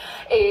not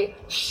a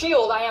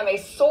shield, I am a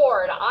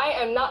sword. I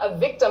am not a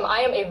victim, I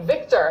am a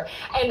victor.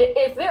 And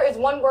if there is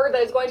one word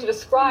that is going to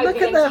describe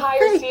the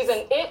entire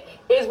season, it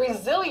is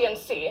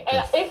resiliency.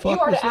 And if you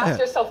are to ask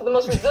yourself who the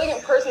most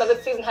resilient person of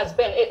this season has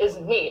been, it is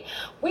me.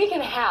 We can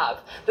have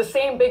the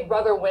same Big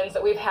Brother wins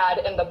that we've had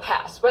in the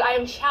past, but I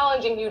am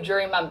challenging you,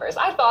 jury members.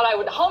 I thought I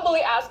would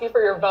humbly ask you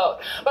for your vote,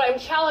 but I'm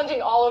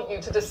challenging all of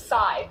you to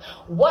decide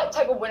what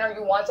type of winner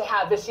you want to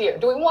have this year.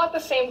 Do we want the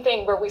same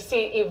thing where we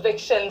see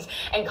evictions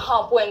and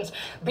comp wins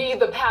be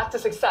the path to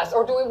success,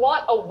 or do we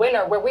want a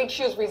winner where we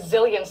choose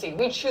resiliency,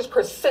 we choose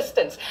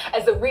persistence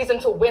as the reason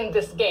to win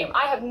this game?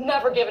 I have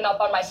never given up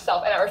on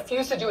myself, and I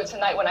refuse to do it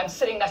tonight when I'm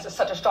sitting next to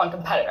such a strong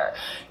competitor.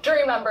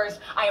 Jury members,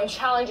 I am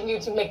challenging you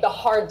to make the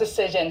hard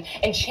decision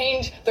and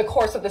change the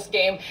course of this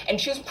game and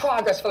choose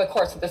progress for the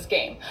course of this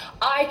game.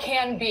 I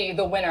can be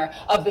the winner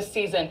of this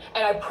season,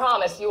 and I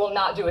promise you will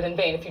not do it in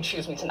vain if you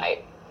choose me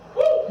tonight.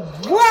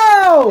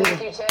 Whoa!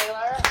 Thank you,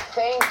 Taylor.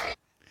 Thank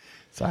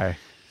Sorry.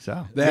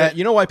 So That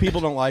you know why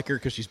people don't like her?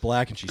 Because she's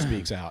black and she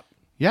speaks out.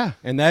 yeah,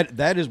 And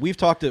that is we've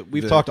talked to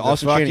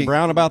Austin Channing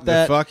Brown about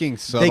that. The fucking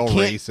subtle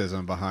can't-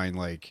 racism behind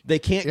They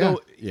can't Yeah.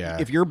 go. Yeah.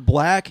 If you're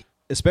black,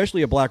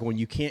 especially a black one,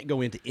 you can't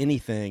go into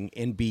anything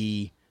and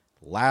be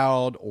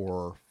loud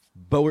or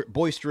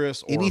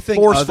boisterous or Anything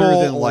forceful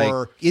other than, like,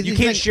 or you anything-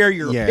 can't share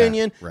your Yeah,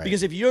 opinion right.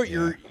 because if you're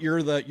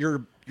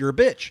you're a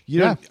bitch. You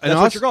know, Yeah. and That's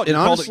what you're called. and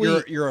You're called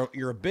honestly,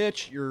 you're a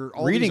bitch. You're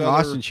all reading these other-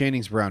 Austin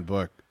Channing's Brown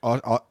book,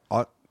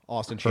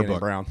 Austin her Channing book.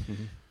 Brown.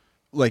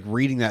 like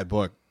reading that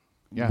book,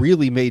 Yeah.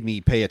 really made me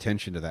pay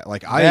attention to that.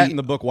 Like That in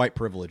the book White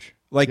Privilege.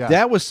 like Yeah.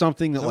 that was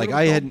something that that like what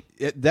I it was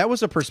had. That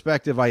was a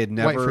perspective I had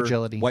never. white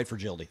fragility. White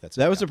fragility. That's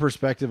That was a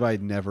perspective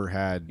I'd never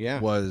had. Yeah.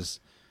 Was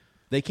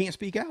they can't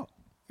speak out.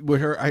 with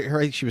her. I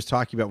heard she was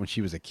talking about when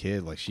she was a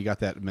kid. Like she got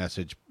that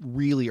message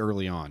really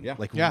early on. Yeah.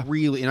 Like Yeah.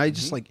 really, and I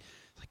just like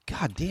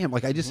God damn.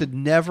 Like I just had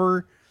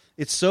never.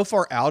 It's so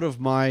far out of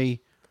my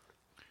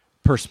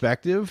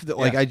perspective that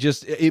like Yeah. I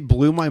just it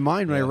blew my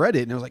mind when I read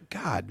it, and I was like,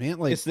 God, man,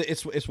 like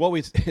It's what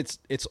we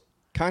it's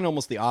kind of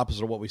almost the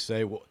opposite of what we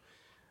say. Well,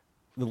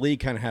 the league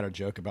kind of had a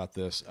joke about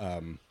this.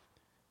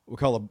 We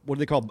call what do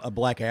they call a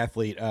black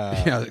athlete?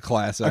 yeah,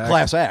 class a act.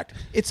 class act.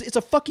 It's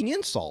a fucking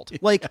insult.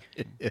 Like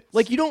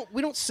we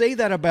don't say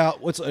that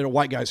about what's a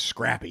white guy's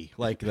scrappy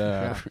like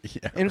the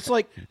Yeah. and it's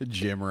like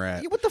gym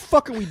rat. what the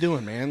fuck are we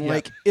doing, man?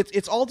 Like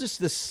it's all just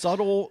this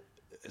subtle,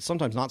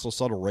 sometimes not so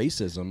subtle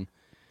racism.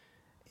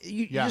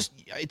 You Yeah.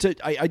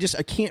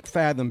 I can't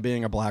fathom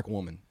being a black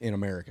woman in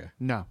America.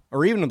 No.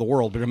 Or even in the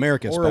world, but in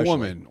America Or especially. a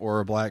woman,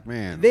 or a black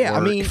man. Yeah, I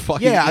or mean,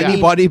 fucking yeah, I mean-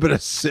 anybody but a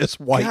cis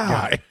white God.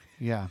 guy.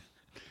 Yeah.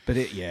 But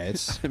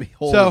it's I mean,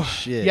 holy So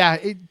shit. yeah,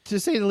 to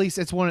say the least,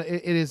 it's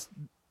it is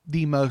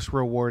the most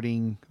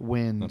rewarding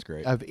win That's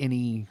great. of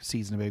any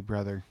season of Big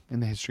Brother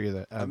in the history of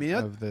the. I mean,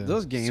 of the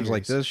those games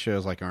like series. those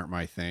shows like aren't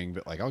my thing,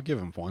 but like I'll give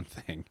them one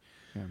thing,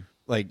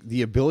 like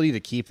the ability to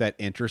keep that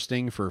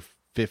interesting for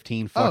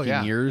 15 fucking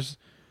yeah. years.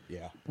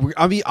 yeah.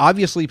 I mean,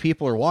 obviously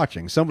people are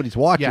watching. Somebody's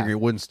watching. Yeah. It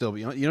wouldn't still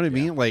be. You know what I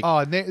mean? Like, Oh,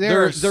 and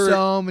there are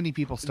so many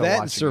people still that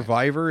watching. and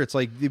Survivor. It's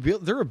like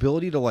their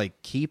ability to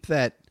like keep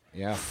that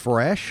Yeah. it.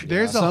 fresh.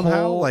 There's a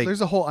somehow whole like there's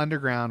a whole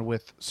underground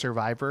with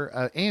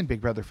Survivor and Big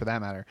Brother for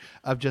that matter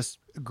of just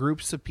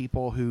groups of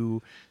people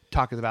who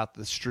talk about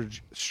the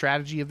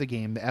strategy of the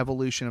game, the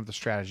evolution of the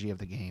strategy of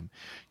the game,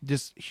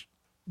 just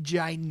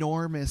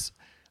ginormous.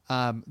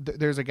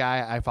 There's a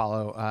guy I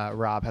follow.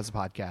 Rob has a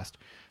podcast.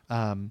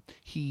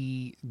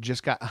 He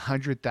just got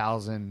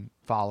 100,000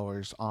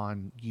 followers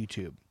on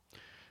YouTube.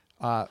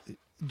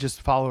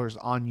 Just followers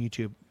on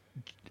YouTube.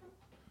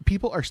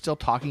 People are still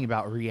talking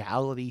about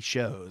reality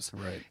shows,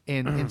 Right.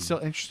 and still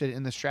interested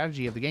in the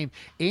strategy of the game.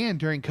 And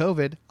during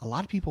COVID, a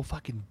lot of people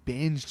fucking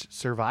binged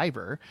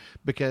Survivor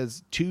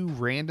because 2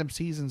 random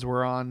seasons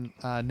were on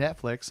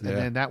Netflix, and Yeah.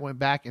 then that went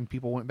back, and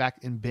people went back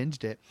and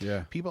binged it.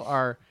 Yeah. People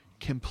are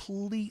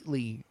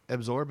completely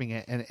absorbing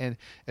it, and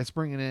it's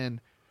bringing in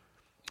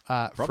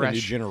Probably fresh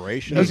new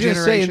generation. I was going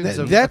to say generations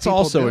of that's people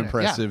also doing it.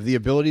 impressive. The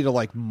ability to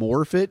like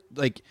morph it,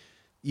 like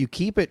you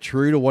keep it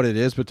true to what it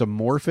is, but to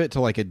morph it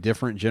to like a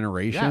different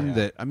generation. Yeah.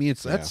 That I mean,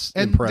 that's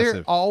And impressive.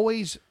 they're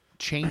always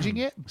changing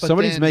it. But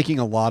Somebody's then making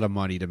a lot of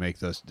money to make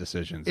those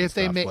decisions. and if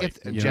they stuff, make like,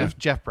 if you know?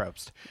 Jeff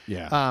Probst,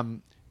 Yeah.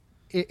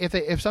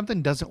 if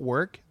something doesn't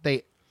work,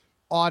 they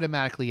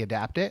automatically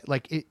adapt it.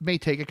 Like it may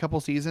take a couple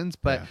seasons,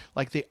 but Yeah.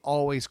 like they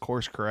always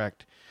course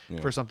correct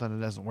for something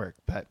that doesn't work.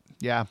 But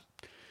yeah,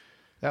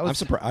 that was. I'm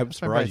surprised. I'm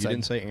that's my bright surprised you side.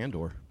 didn't say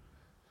Andor.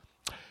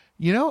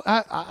 You know,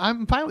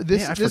 I'm fine with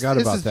this. Yeah, I this, forgot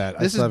this about is, that.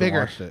 I This still is haven't bigger.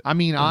 watched it. I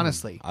mean,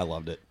 honestly, I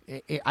loved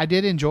it. I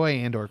did enjoy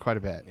Andor quite a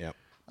bit. Yep.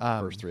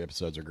 First 3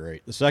 episodes are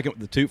great.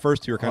 The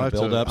first two are kind of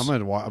I'll have to-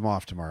 build-ups. I'm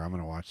off tomorrow. I'm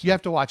gonna watch. You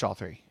have to watch all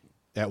 3.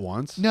 at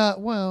once. No,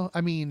 well,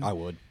 I mean, I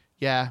would.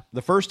 yeah,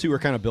 The first 2 are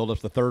kind of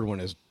build-ups. The third one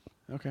is,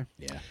 Okay.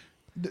 yeah.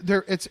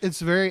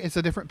 it's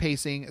a different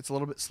pacing. It's a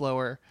little bit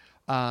slower,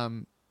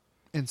 and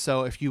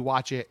so if you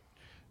watch it,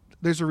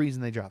 there's a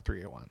reason they drop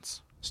 3 at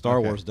once. Star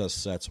Okay. Wars does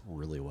sets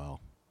really well.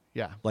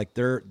 Yeah, Like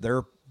they're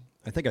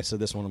I think I said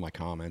this in one of my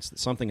comments, that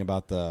something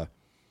about the,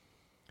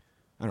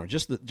 I don't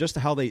know, just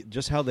how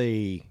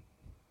they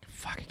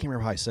fuck, I can't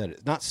remember how I said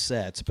it. Not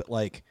sets, but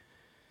like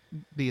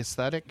the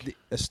aesthetic. the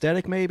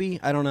aesthetic maybe.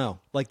 I don't know.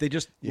 Like they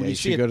just Yeah, when you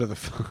see should it, go to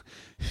the.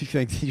 You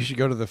think you should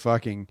go to the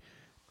fucking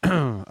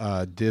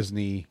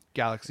Disney?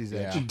 Galaxy's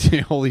Yeah. Edge.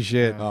 Holy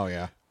shit! Oh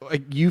yeah.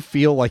 Like you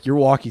feel like you're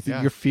walking through.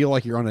 Yeah. You feel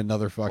like you're on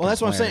another fucking. Well,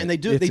 that's what I'm saying.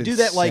 And planet. they do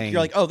that like insane.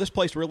 you're like, oh, this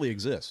place really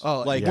exists. Oh,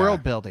 like like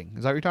world building.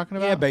 Is that what you're talking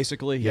about? yeah,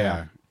 basically.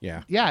 Yeah.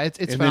 Yeah. Yeah, it's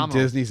and phenomenal.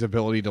 then Disney's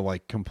ability to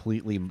like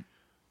completely,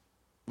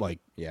 like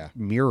Yeah.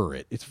 mirror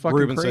it. It's fucking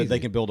Ruben crazy. said they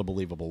can build a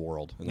believable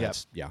world, and Yep.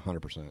 that's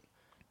 100%.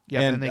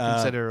 Yeah, and they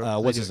consider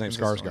what's they his do name?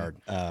 consistently.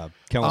 Skarsgård.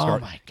 Kellen Oh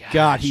Skarsgård. my gosh.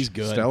 God, he's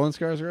good. Stellan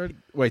Skarsgård.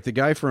 Wait, the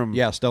guy from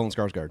Yeah, Stellan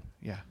Skarsgård.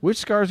 Yeah, which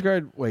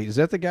Skarsgård? Wait, is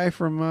that the guy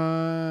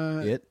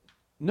from It.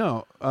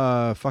 No,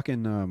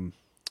 fucking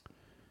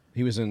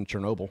He was in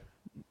Chernobyl.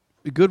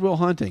 Goodwill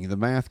Hunting, the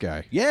math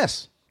guy.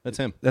 Yes, that's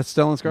him. That's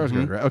Stellan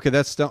Skarsgård, right? Okay,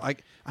 that's Stellan.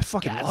 I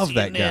fucking love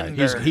that guy.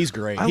 He's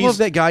great. I love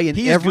that guy in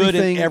he's everything.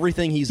 good in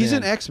everything he's He's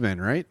in. in X-Men,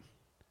 right?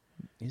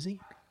 Is he?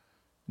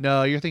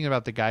 no, you're thinking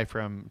about the guy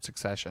from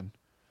Succession.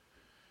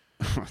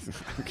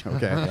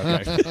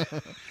 Okay.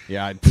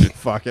 Yeah.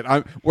 Fuck it.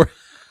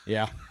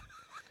 Yeah.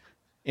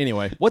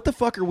 Anyway, what the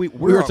fuck are we?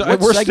 We're What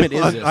segment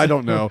still, is this? I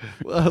don't know.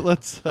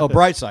 Let's. Oh,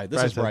 Brightside.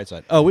 This is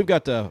Brightside. Brightside. Oh, we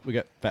got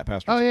Fat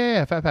Pastors. Oh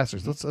yeah, Fat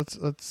Pastors.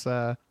 Let's.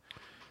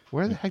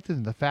 Where the heck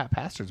did the Fat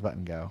Pastors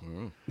button go?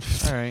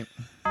 All right.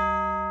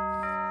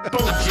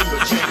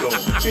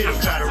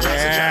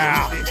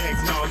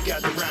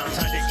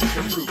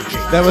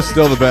 That was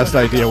still the best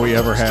idea we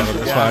ever had on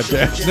this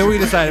podcast. Then we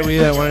decided we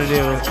didn't want to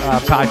do a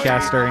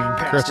podcast during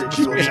Christmas.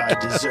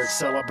 Dessert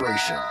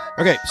celebration.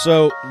 Okay,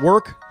 so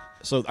work.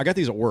 So I got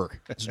these at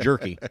work. It's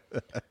jerky.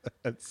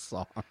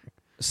 Song.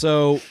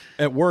 So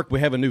at work we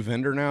have a new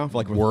vendor now.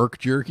 Like Work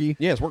jerky.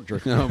 Yeah, it's work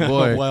jerky. Oh,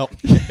 boy. well,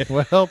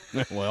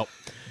 Well,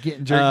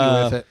 getting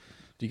jerky with it.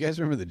 Do you guys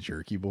remember the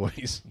Jerky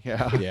Boys?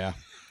 Yeah. yeah.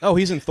 Oh,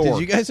 he's in Thor. Did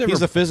you guys ever?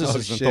 He's a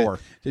physicist Oh, in shit. Thor.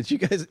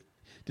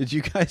 Did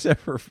you guys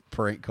ever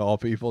prank call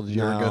people? Did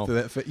you ever go No.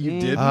 through that? You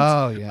didn't.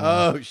 Oh, yeah.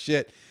 Oh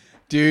shit,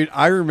 dude!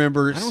 I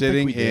remember don't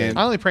sitting think we did. in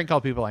I only prank call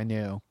people I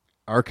knew.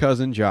 our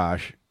cousin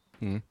Josh.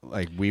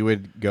 Like we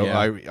would go. Yeah.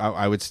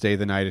 I would stay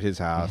the night at his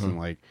house, and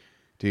like,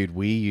 dude,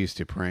 we used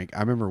to prank. I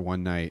remember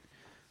one night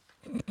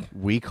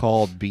we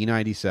called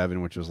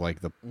B97, which was like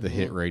the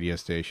hit radio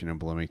station in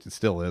Bloomington,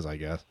 still is, I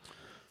guess.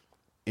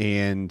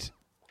 And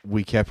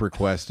we kept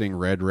requesting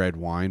Red Red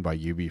Wine by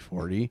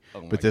UB40,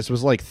 but this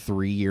was like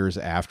 3 years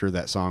after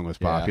that song was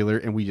popular,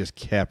 and we just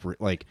kept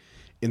like.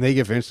 And they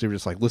eventually were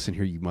just like, "Listen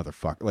here, you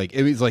motherfucker!" Like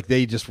it was like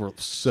they just were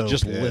so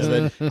Just pissed.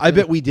 livid. I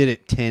bet we did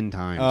it 10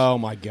 times. Oh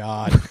my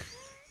god.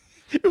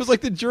 It was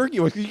like the jerky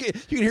one. You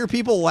can hear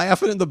people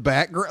laughing in the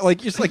background. Like,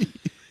 just like,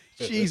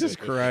 Jesus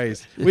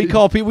Christ. We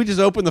call people, we just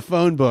open the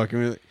phone book.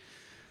 And we're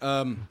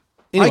like,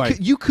 Anyway,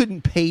 you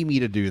couldn't pay me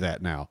to do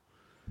that now.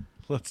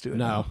 Let's do it.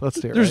 No. now. Let's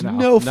do it. There's right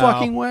no now.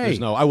 fucking way. There's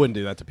no. I wouldn't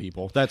do that to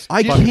people. That's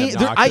I fucking can't.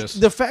 obnoxious.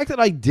 The fact that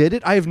I did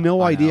it, I have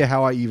no idea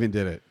how I even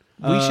did it.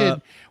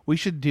 We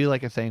should do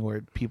like a thing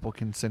where people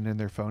can send in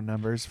their phone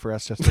numbers for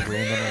us just to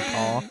randomly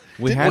call.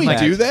 we Didn't we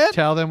do that?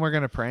 Tell them we're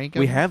gonna prank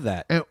them. We have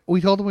that. And we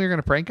told them we were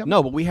gonna prank them.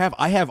 No, but we have.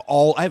 I have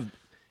all. I bet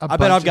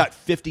bunch I've of- got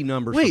 50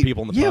 numbers Wait, for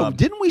people in the yeah, pub.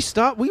 didn't we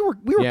stop? We were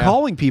Yeah.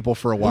 calling people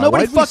for a while.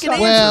 nobody Why did we fucking stop?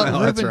 answered. Well,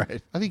 No, that's Ruben,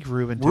 right. I think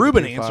Ruben. Took it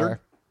Ruben too answered. far.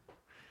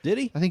 Did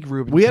he? I think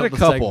Ruben. We had a killed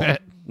the couple.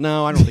 segment.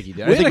 No, I don't think he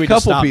did. We I think had we a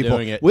just couple stopped people.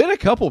 doing it. We had a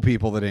couple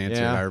people that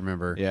answered. Yeah. I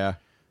remember. Yeah.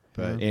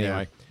 But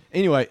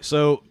Anyway,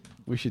 so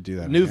we should do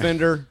that. new again.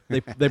 vendor.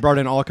 They brought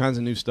in all kinds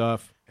of new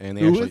stuff, and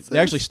Who they is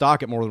actually this?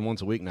 stock it more than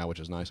once a week now, which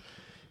is nice.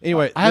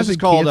 Anyway, I this is haven't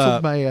called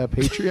canceled my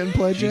Patreon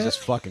pledge Jesus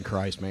yet. fucking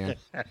Christ, man.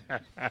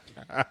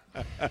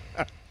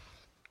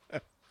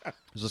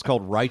 This is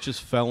called Righteous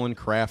Felon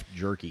Craft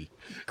Jerky.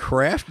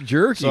 Craft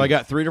jerky. So I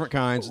got 3 different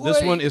kinds. This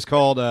Wait. one is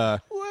called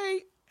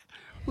Wait,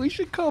 we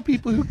should call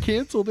people who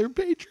cancel their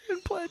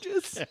Patreon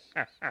pledges.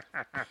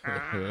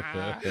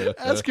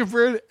 Ask them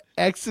for an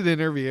exit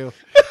interview.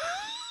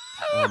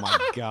 oh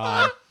my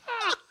god.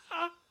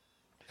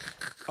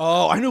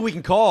 Oh, I know who we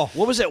can call.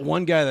 What was that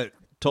one guy that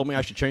told me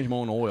I should change my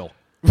own oil?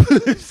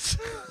 Let's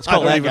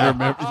call that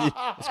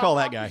guy. Let's call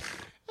that guy.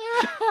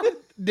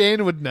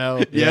 Dan would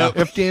know. Yeah.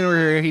 If Dan were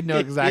here, he'd know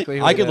exactly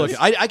who I it can look. is.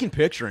 I can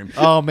picture him.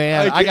 Oh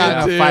man, I got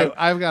can in a too. fight.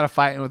 I've got a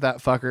fighting with that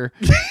fucker.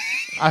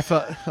 I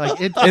felt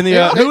like it. And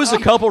the who was the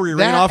couple we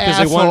ran that off because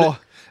they wanted? asshole-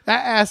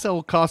 That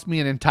asshole cost me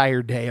an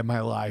entire day of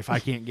my life. I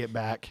can't get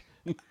back.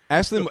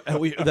 Ask them.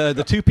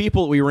 The 2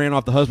 people we ran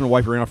off. The husband and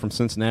wife we ran off from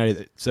Cincinnati.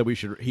 That said we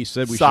should. He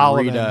said we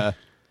Solomon. should read.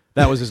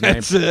 That was his name.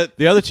 That's it.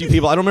 The other 2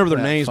 people, I don't remember their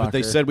That names, but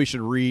they fucker. said we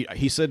should read.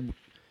 He said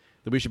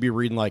that we should be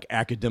reading like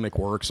academic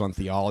works on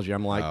theology.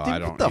 I'm like, Oh, dude, I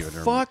don't what the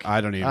even fuck?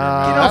 I don't even Get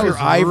remember. off that your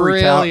was ivory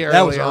really tower.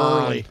 That was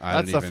on. early. I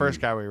That's don't the even-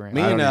 first guy we ran.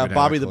 Me I and don't even have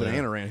Bobby a the clue.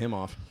 Banana ran him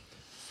off.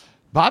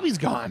 Bobby's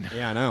gone.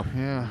 Yeah, I know.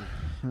 Yeah.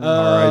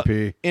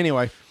 R.I.P.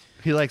 Anyway,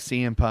 He likes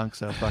CM Punk,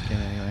 so fucking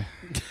anyway.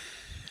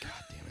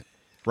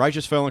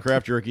 Righteous Felon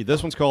Craft Jerky.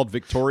 This one's called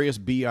Victorious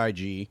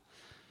B.I.G.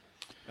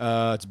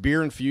 It's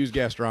beer infused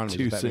gastronomy.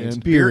 is what that means.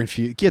 Beer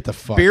infused. Get the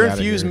fuck Beer out of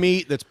infused here.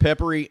 meat that's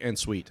peppery and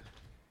sweet.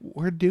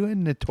 We're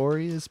doing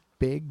Notorious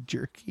Big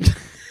Jerky.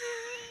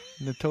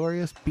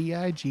 Notorious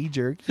B.I.G.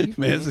 Jerky.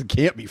 Man, this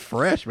can't be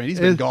fresh, man. He's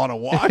been gone a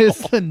while. Is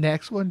the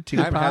next one I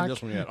Tupac? haven't had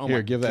this one yet. Oh Here,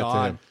 my give that to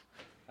God.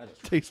 him.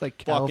 Tastes like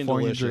Fucking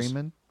California delicious.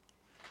 Dreamin'.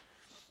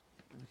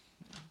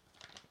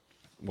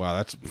 Wow,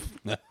 that's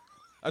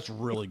That's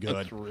really good.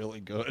 that's really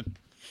good.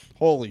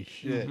 Holy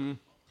shit!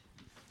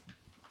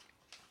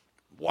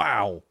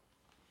 Wow.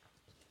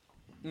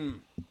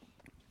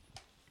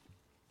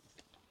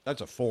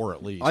 That's a 4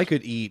 at least. I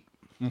could eat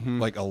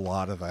like a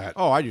lot of that.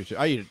 Oh, I do too.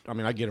 I eat it. I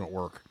mean, I get it at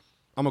work.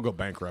 I'm gonna go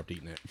bankrupt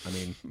eating it. I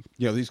mean,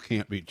 Yeah, these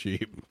can't be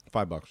cheap.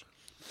 $5.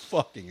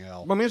 Fucking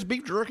hell. I mean, it's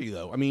beef jerky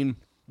though. I mean,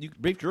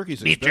 beef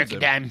jerky's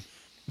expensive. time.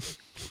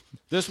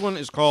 This one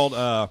is called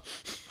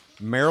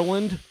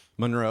Maryland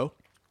Monroe.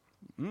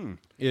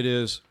 It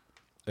is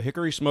a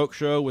hickory smoke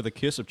show with a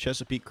kiss of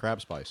Chesapeake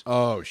crab spice.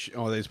 Oh,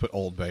 they just put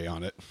Old Bay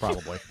on it.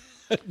 Probably.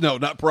 No,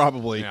 not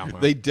probably. Yeah,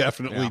 well, they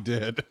definitely yeah.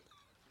 did.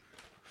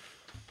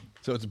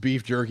 So it's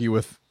beef jerky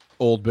with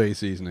Old Bay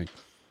seasoning.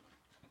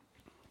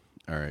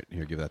 All right,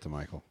 here, give that to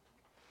Michael.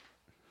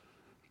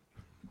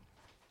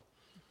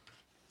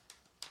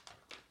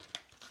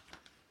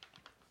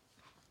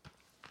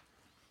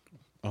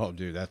 Oh,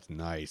 dude, that's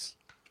nice.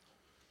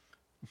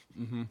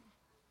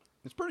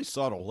 It's pretty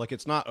subtle. Like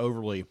it's not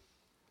overly.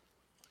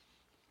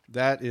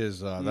 That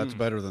is that's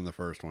better than the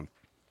first one.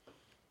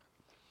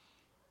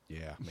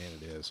 Yeah, man,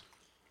 it is.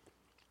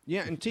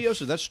 Yeah, and T.O.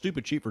 says that's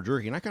stupid cheap for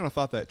jerky, and I kind of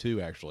thought that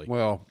too. Actually,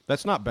 Well,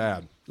 that's not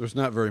bad. there's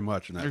not very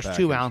much in that. There's package.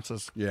 2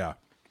 ounces. Yeah,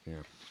 Yeah,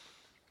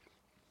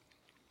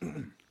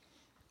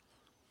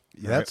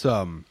 that's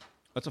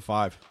that's a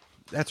 5.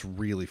 that's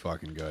really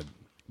fucking good.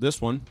 This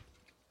one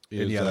And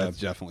is yeah, that's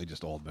definitely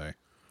just Old Bay.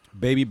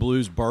 Baby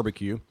Blues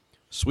Barbecue,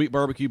 sweet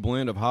barbecue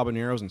blend of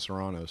habaneros and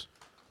serranos.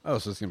 Oh,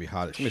 so it's gonna be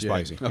hot as It's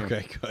gonna shit. be spicy. Yeah.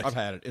 Okay, good. I've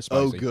had it. It's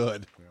Oh, spicy.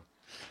 good.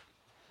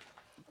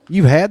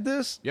 You've had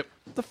this? Yep.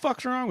 What the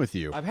fuck's wrong with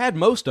you? I've had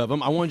most of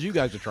them. I wanted you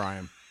guys to try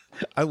them.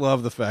 I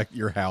love the fact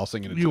you're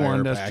housing an You entire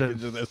wanted us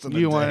package of this in to. a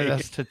You wanted day.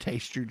 us to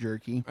taste your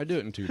jerky. I do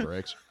it in 2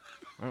 breaks.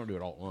 I don't do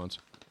it all at once.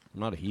 I'm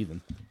not a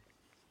heathen.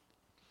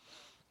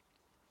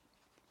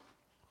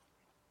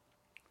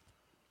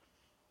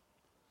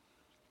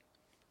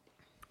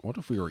 What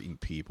if we were eating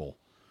people?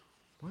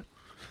 What?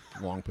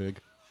 Long pig.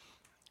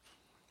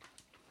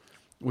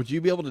 Would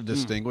you be able to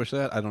distinguish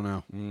that? I don't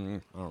know.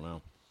 I don't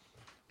know.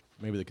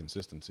 Maybe the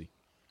consistency.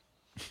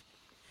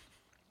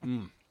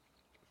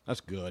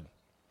 That's good.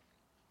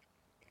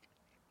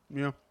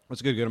 Yeah.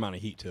 That's a good amount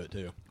of heat to it,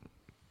 too.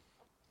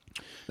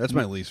 That's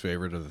my least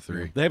favorite of the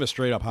 3. They have a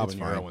straight up It's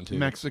habanero fine. one, too.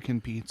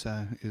 Mexican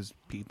pizza is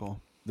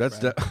people. That's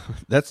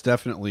that's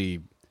definitely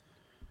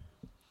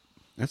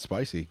that's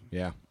spicy.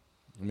 Yeah.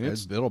 I mean,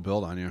 it's, It'll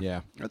build on you.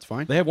 yeah. That's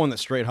fine. They have one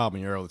that's straight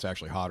habanero that's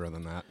actually hotter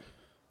than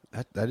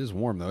that. That is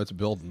warm though. It's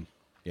building.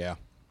 Yeah.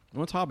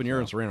 Well, it's habanero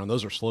and serrano.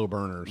 Those are slow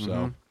burners,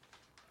 so.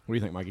 What do you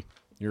think, Mikey?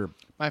 You're,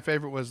 My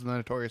favorite was the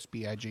Notorious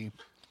B.I.G.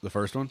 The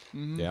first one?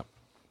 yeah.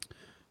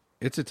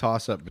 It's a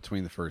toss up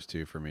between the first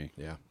 2 for me.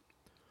 Yeah.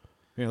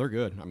 Yeah, they're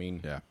good. I mean,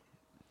 Yeah.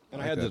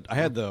 and I I had like the I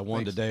had the that. one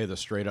Thanks. today. The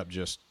straight up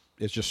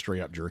it's just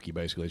straight up jerky.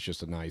 Basically, it's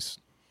just a nice,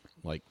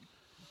 like,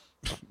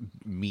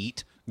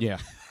 Meat. yeah,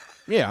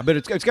 yeah. But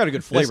it's got a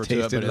good flavor to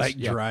it. tasted But like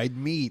it's, yeah. dried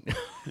meat.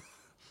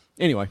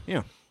 Anyway,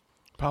 yeah.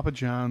 Papa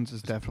John's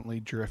is definitely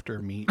drifter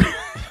meat.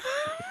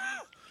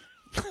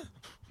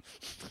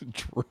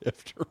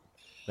 Drifter.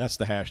 That's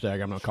the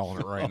hashtag. I'm not calling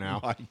it right now.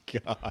 My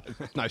God.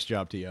 Nice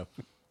job, Tio.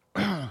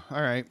 All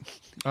right.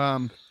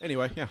 All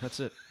Anyway, yeah, that's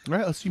it.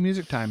 right, let's do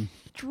music time.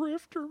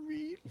 Drifter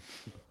meat.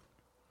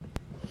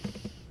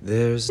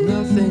 There's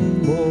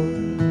nothing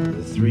more.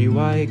 The 3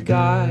 white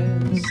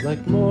guys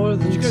like more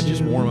than You guys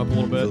just two warm up a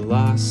little bit.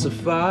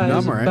 philosophize No,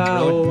 I'm all right, about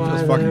Charlie. why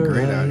Feels fucking they're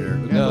great out right, here.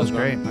 Yeah, that's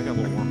great. I got a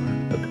little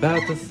warm there.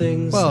 about the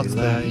things Well, they it's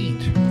the like.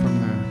 heat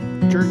from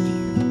the jerky.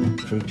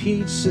 From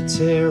peach to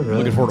terra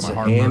Looking forward to my to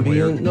heartburn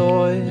ambient later.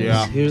 noise.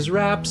 Yeah. Here's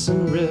raps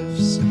and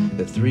riffs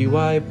that 3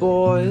 white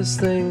boys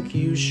think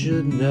you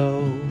should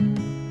know.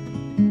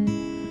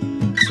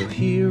 So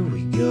here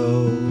we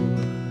go.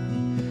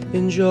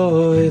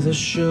 Enjoy the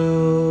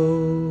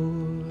show.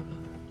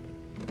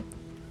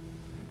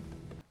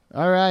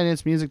 All right,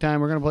 it's music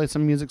time. We're going to play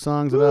some music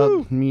songs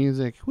about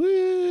music.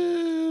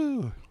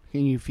 Woo!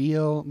 Can you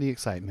feel the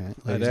excitement,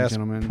 I'd ladies and ask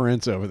gentlemen?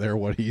 Prince over there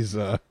what he's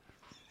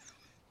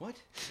What?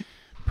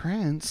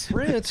 Prince.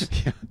 Prince.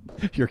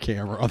 your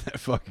camera on that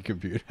fucking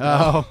computer.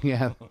 Oh,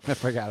 yeah. I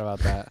forgot about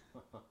that.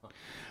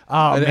 Oh,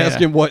 I'd man. ask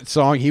him what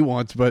song he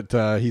wants, but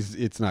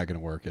it's not going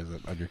to work, is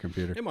it, on your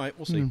computer? It might.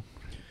 We'll see.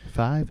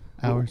 5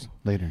 hours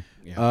later.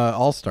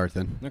 I'll start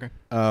then. Okay.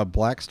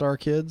 Black Star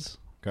Kids.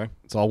 Okay.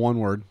 It's all one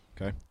word.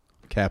 Okay.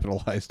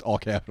 Capitalized, all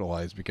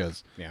capitalized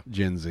because Yeah.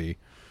 Gen Z.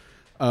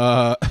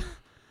 The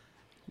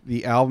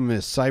album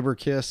is Cyber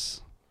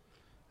Kiss.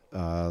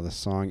 The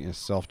song is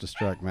Self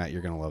Destruct. Matt,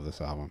 you're gonna love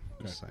this album.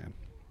 Just saying.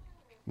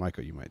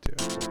 Michael, you might too.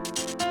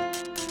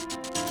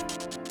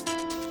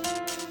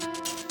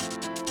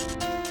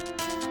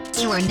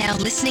 You are now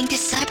listening to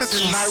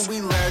Cyberkiss. Tonight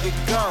we let it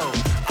go.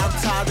 I'm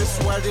tired of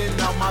sweating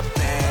on my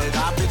bed.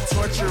 I've been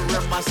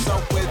torturing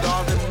myself with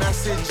all the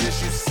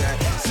messages you sent.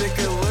 Sick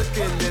of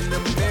looking in the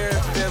mirror,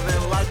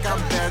 feeling like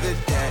I'm better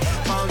dead.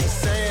 Finally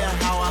saying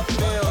how I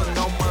feel.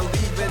 No more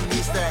leaving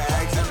Easter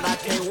eggs, and I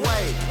can't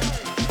wait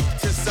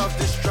to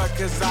self-destruct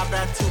because I've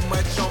had too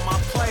much on my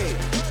plate.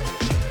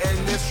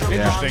 And this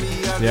reminds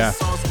me of the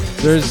songs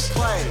we used to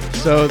play.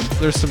 So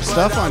there's some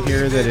stuff on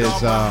here that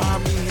is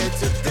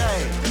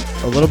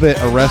a little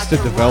bit Arrested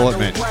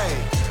Development.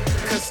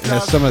 It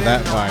has some of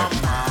that vibe.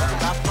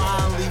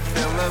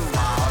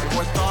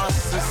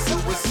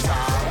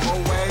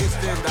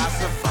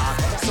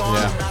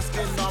 Yeah.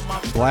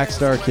 Black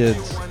Star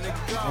Kids.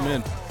 I'm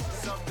in.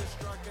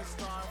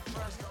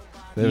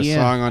 There's a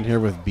song on here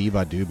with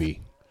Biba Doobie.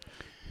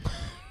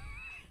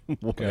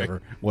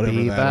 Whatever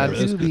that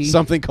is.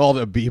 Something called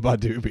a Biba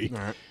Doobie. All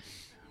right.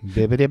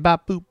 Bibbidi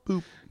bop boop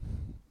boop.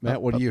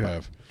 Matt, what do you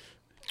have?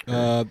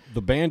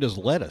 The band is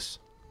Lettuce.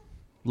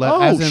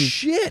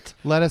 Shit!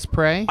 Let Us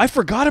Pray. I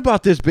forgot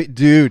about this,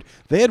 dude.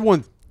 They had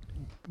one,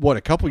 what,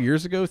 a couple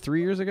years ago,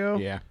 3 years ago?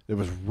 Yeah. It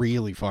was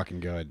really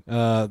fucking good.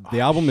 The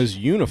album is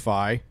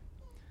Unify.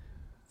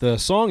 The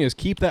song is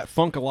Keep That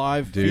Funk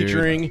Alive, Dude.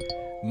 featuring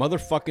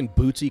motherfucking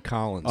Bootsy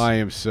Collins. I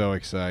am so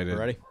excited.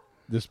 Ready?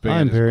 This band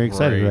I'm is very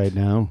excited great. right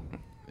now.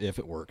 If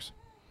it works.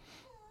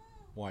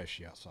 Why is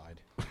she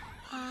outside?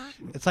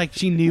 It's like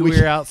she knew we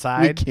were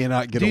outside. We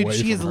cannot get Dude, away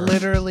she is from her.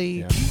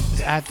 literally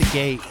at the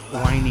gate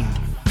whining.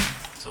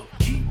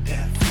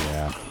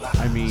 Yeah.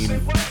 I mean,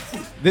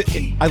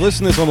 I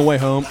listened to this on the way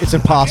home. It's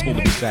impossible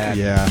to be sad.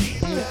 yeah.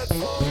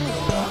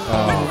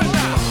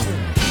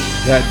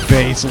 That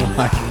bass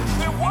line.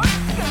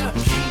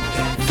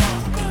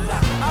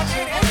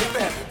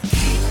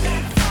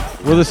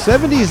 Were the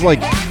 70s like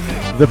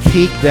the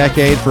peak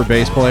decade for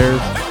bass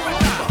players?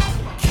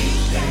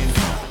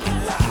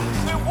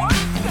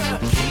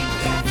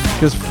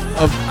 Because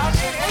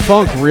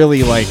funk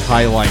really like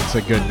highlights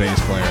a good bass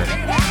player.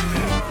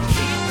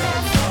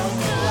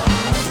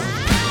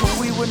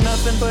 We were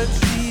nothing but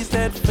seas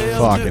that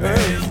fell Fucking to A.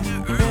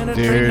 earth.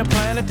 Penetrating Dude. the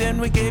planet, then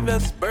we gave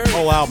us birth.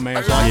 Whole album,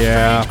 man.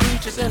 Yeah.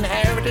 Creatures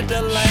inherited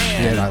the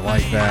land. Shit, I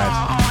like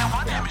that.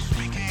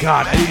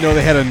 God, I didn't know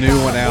they had a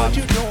new one out.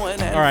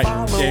 All right.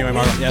 Yeah, anyway,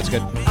 Mark, that's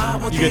good.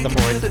 You get the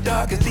point.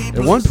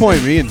 At one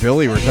point, me and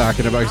Billy were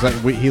talking about,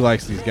 because he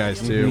likes these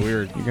guys too. We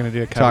were You're gonna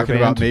do a cover talking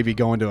about band? maybe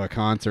going to a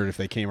concert if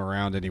they came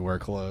around anywhere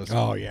close.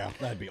 Oh, yeah.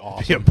 That'd be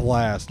awesome. Be a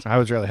blast. I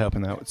was really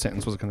hoping that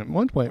sentence was gonna. At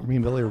one point, me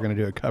and Billy were gonna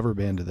do a cover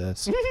band to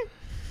this.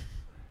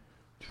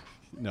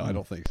 No, I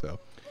don't think so.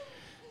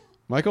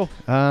 Michael?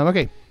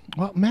 Okay.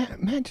 Well,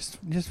 Matt just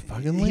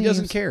fucking leaves. He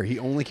doesn't care. He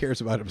only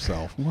cares about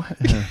himself. What?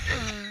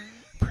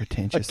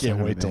 Pretentious. I can't son of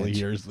a wait till he bitch.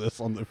 hears this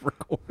on the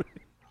recording.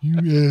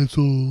 You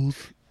assholes.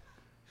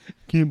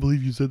 Can't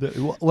believe you said that.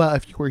 Well,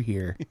 if you were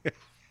here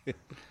to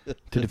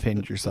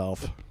defend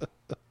yourself,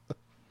 I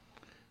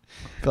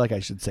feel like I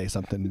should say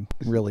something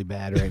really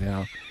bad right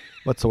now.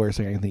 What's the worst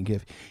thing I can think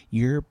of?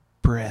 Your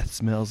breath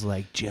smells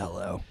like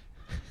Jell-O.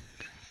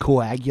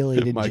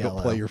 Coagulated Michael,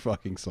 Jell-O. play your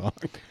fucking song.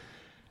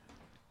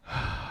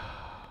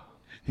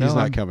 No, He's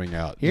not I'm- coming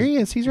out. Here he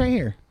is. He's right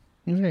here.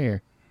 He's right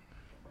here.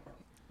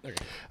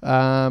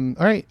 All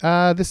right.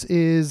 This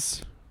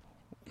is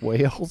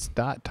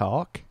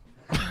Whales.talk.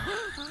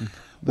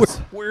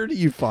 Where do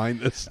you find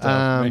this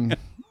stuff, man?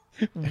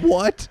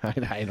 What?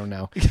 I don't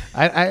know.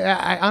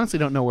 I honestly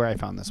don't know where I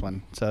found this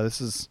one. So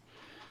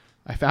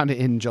I found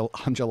it on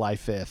July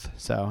 5th.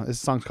 So this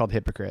song's called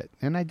Hypocrite,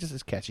 and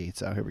it's catchy.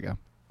 So here we go.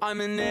 I'm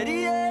an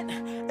idiot.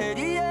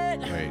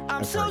 Wait,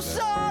 I'm so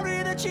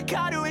sorry that you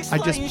got to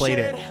explain I just played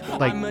it shit.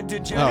 like I'm a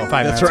degenerate.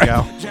 5 minutes right.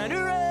 ago.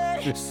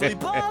 Degenerate.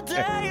 Sleep all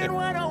day, and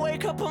when I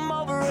wake up, I'm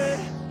over it.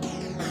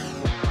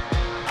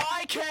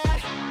 I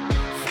can't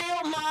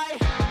feel my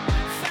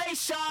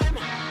face. I'm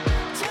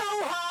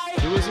too high.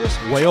 Who is this?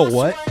 Whale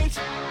what? Wait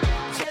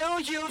till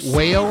you see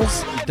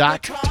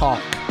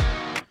Whales.talk.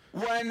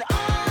 when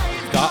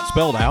I Dot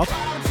spelled out?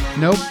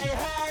 Nope.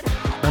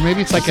 Or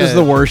maybe it's like This is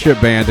the worship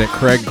band at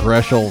Craig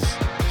Greshel's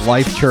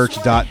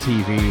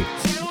lifechurch.tv.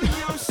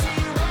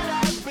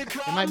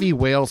 It might be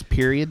Whales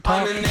period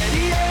talk. I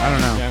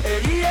don't know.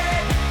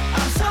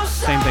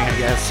 Same thing, I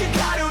guess.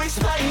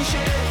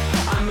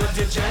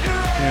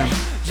 Yeah.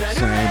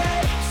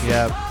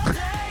 Yep.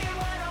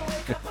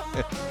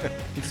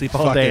 You sleep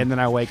all day and then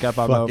I wake up,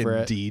 I'm Fucking over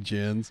it.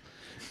 D-gens.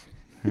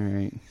 All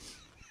right.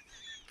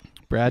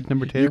 Brad,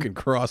 number 2. You can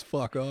cross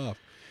fuck off.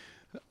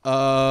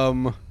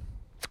 I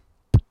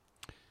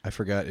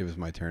forgot it was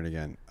my turn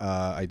again.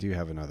 I do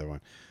have another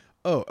one.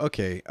 Oh,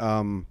 okay.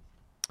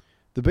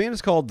 The band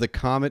is called The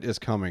Comet Is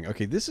Coming.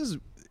 Okay, it's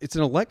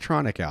an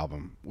electronic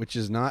album, which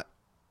is not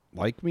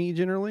like me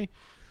generally.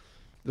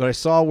 But I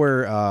saw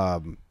where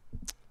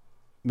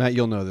Matt,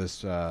 you'll know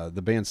this.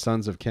 The band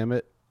Sons of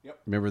Kemet. Yep.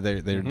 Remember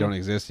they don't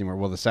exist anymore.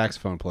 Well, the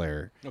saxophone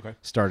player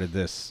started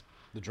this.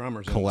 The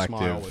drummers collective. in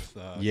Smile with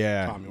Tom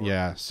York.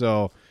 Yeah.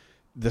 So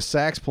the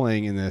sax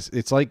playing in this,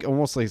 it's like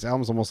almost like this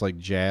album's almost like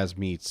jazz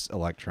meets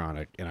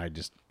electronic, and I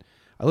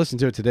listened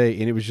to it today,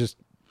 and it was just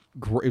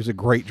it was a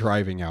great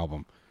driving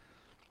album.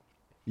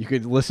 You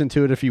could listen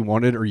to it if you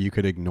wanted, or you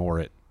could ignore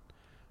it.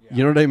 Yeah.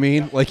 You know what I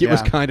mean? Like it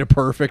was kind of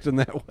perfect in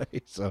that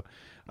way. So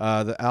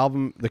the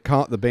album,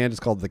 the band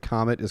is called The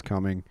Comet Is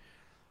Coming.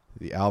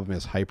 The album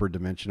is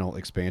Hyperdimensional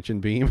Expansion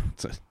Beam.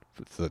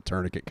 It's the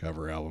Tourniquet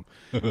cover album.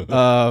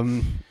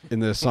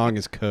 And the song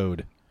is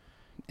Code.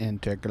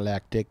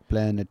 Intergalactic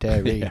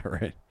Planetary. Yeah,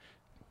 right.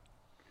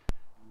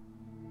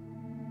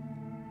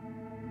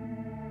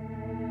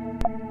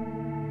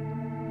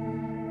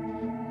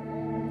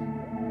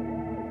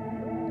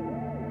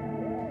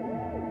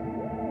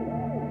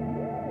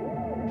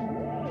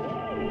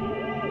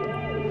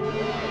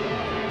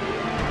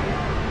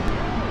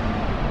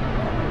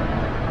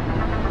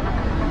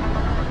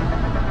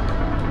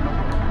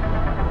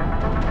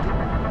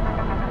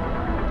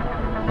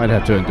 Might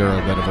have to endure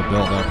a bit of a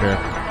build-up here.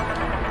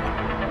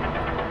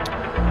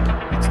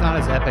 It's not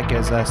as epic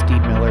as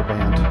Steve Miller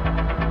Band.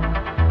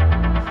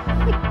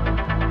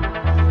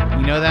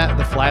 You know that?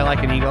 The Fly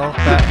Like an Eagle?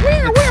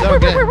 It's so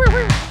good.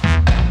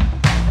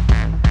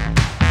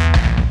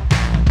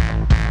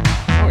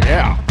 Oh,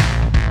 yeah.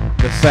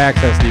 The sax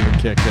hasn't even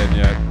kicked in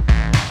yet.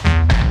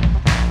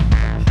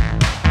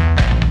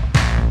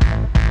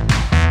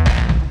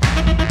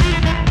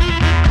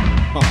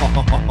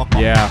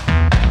 Yeah.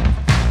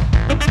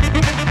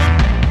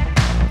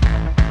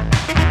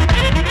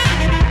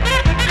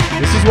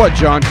 This is what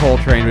John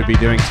Coltrane would be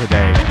doing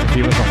today if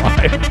he was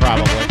alive,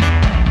 probably.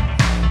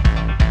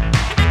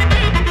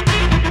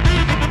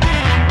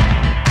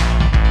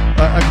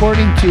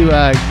 According to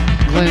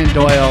Glennon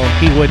Doyle,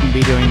 he wouldn't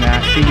be doing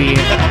that. He'd be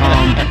at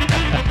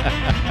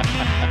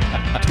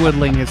home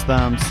twiddling his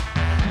thumbs.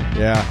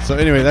 Yeah. So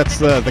anyway, that's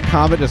the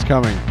Comet Is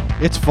Coming.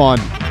 It's fun.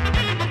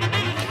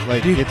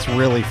 Like, dude, it's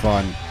really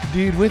fun.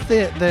 Dude, with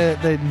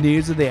the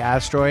news of the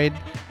asteroid,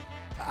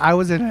 I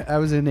was in a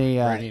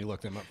Brady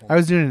looked them up for me. I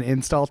was doing an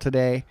install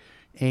today,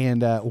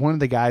 and one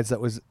of the guys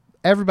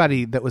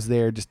everybody that was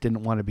there just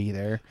didn't want to be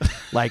there.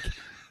 Like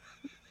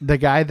the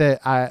guy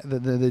that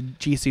the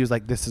GC was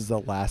like, "This is the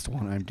last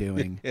one I'm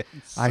doing."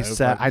 I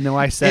said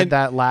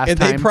that last time. And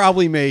they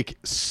probably make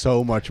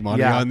so much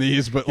money on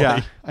these, but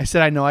like, I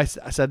said I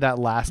said that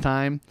last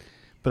time,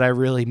 but I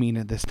really mean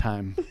it this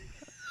time.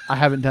 I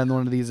haven't done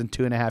one of these in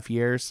 2.5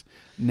 years.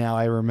 Now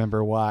I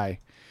remember why.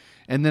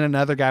 And then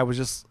another guy was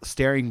just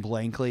staring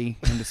blankly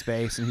into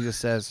space, and he just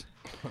says,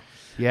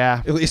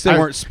 "Yeah." At least they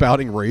weren't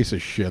spouting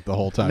racist shit the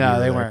whole time. No,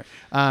 they weren't.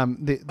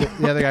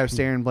 The other guy was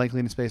staring blankly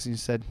into space, and he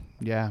said,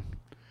 "Yeah,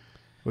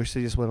 wish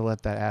they just would have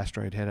let that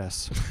asteroid hit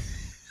us."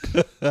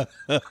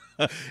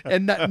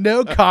 And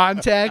no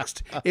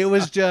context. It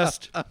was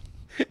just.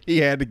 He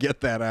had to get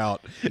that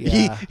out.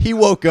 Yeah. He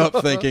woke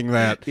up thinking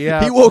that.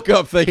 Yeah. He woke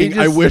up thinking,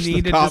 I wish the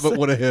needed comet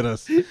would have hit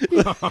us.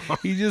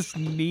 He just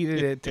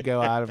needed it to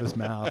go out of his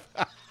mouth.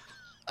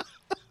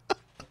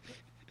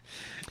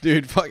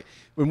 Dude, fuck.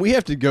 When we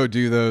have to go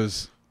do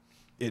those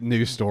at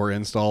new store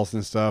installs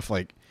and stuff,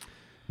 like,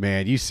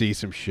 man, you see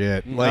some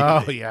shit. Like,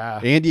 oh, yeah.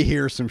 And you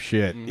hear some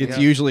shit. It's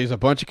usually a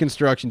bunch of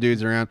construction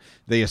dudes around.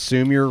 They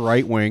assume you're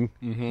right wing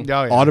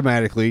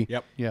automatically.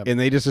 Yep. And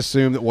they just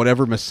assume that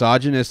whatever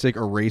misogynistic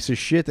or racist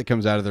shit that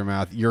comes out of their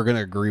mouth, you're going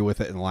to agree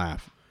with it and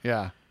laugh.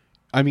 Yeah.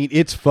 I mean,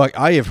 it's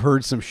I have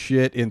heard some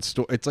shit in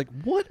store. It's like,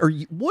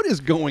 what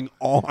is going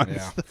on?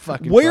 Yeah.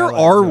 Where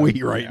are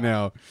we right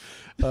now?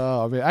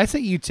 Oh, man. I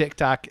sent you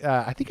TikTok.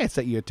 I think I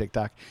sent you a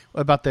TikTok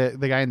about the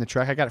guy in the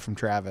truck. I got it from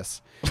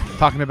Travis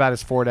talking about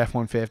his Ford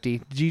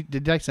F-150.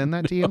 Did I send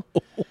that to you?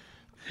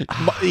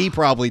 He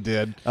probably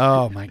did.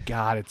 Oh my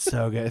God, it's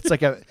so good. It's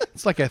like a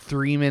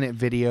 3-minute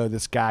video of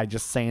this guy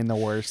just saying the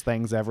worst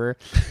things ever,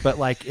 but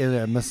like in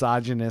a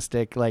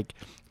misogynistic, like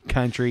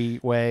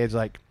country way. It's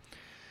like,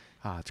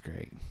 oh, it's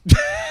great.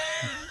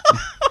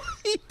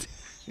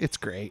 It's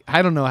great.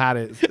 I don't know how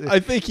to. I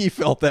think he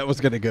felt that was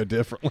going to go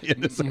differently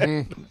in his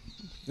head.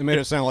 It made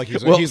it sound like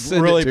he's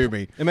send really. it to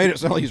me. It made it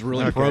sound like he's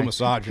really pro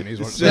misogyny. He's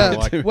what it Yeah,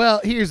 sounded like.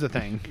 well, here's the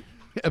thing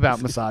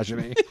about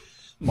misogyny.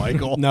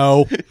 Michael,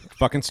 No,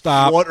 fucking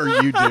stop. what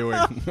are you doing?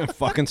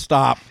 Fucking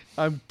stop.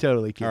 I'm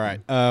totally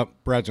kidding. All right,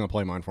 Brad's gonna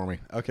play mine for me.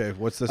 Okay,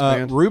 what's this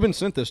band? Ruben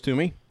sent this to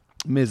me.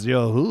 Ms.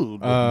 Yahoo.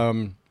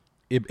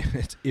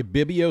 It's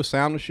Ibibio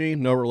Sound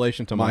Machine. No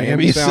relation to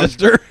Miami Sound.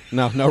 Sister?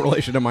 No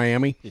relation to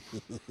Miami.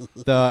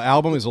 The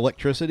album is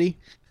Electricity.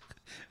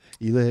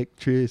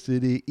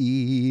 Electricity.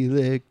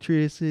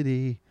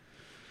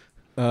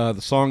 The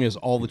song is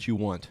All That You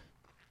Want.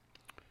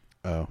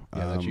 Oh,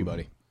 Yeah, that's you,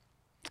 buddy.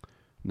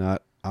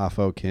 Not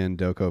Afo Ken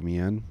Doko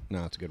Mien.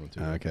 No, that's a good one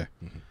too. Okay.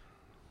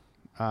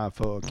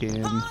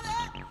 Fucking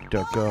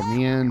Doko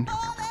Mien.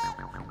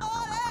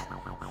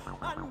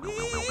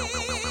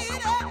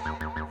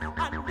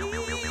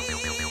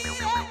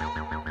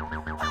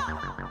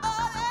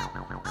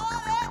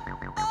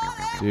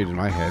 Dude, in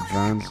my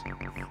headphones,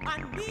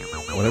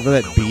 whatever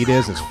that beat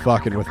is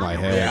fucking with my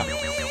head.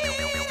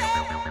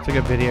 It's like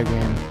a video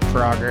game.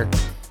 Frogger.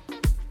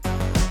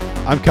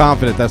 I'm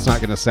confident that's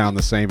not going to sound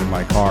the same in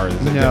my car as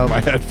it did in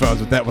my headphones,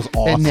 but that was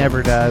awesome. It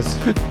never does.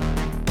 It's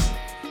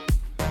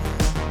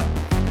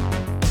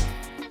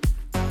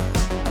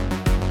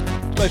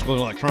basically an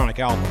electronic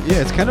album. Yeah,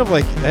 it's kind of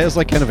like, it has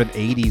like kind of an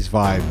 80s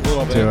vibe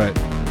to it.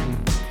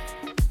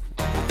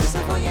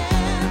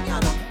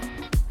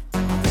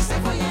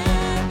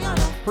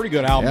 Pretty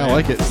good album. Yeah, I man.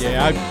 like it.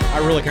 Yeah, I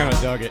really kind of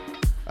dug it.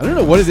 I don't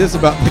know what it is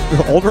about, like,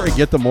 the older I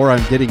get, the more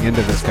I'm getting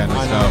into this kind of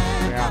stuff.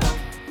 Yeah.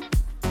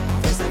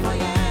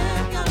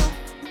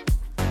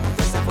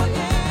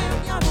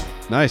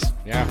 Nice.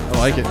 Yeah. I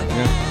like it.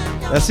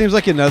 That seems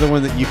like another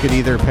one that you could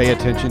either pay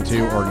attention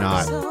to or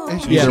not.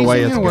 Either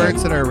way, it's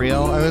words good. that are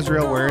real. Are those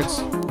real words?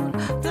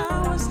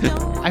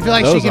 I feel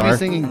like she Those could are. be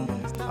singing,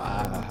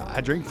 I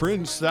drink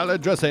French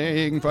salad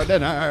dressing for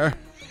dinner.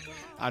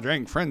 I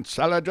drink French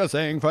salad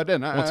dressing for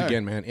dinner. Once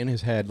again, man, in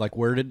his head, like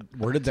where did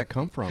that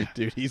come from?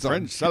 Dude, he's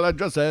French salad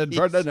dressing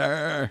for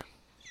dinner.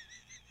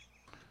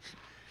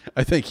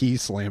 I think he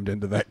slammed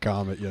into that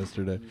comment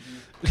yesterday.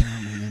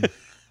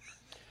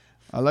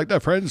 I like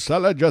the French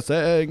salad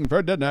dressing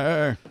for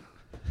dinner.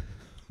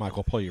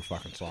 Michael, play your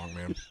fucking song,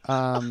 man.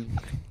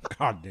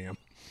 God damn.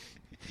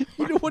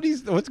 You know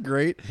what's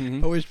great?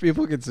 I wish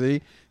people could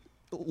see.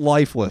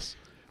 Lifeless.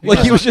 Like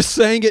he was just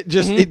saying it,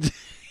 just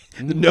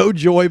no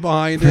joy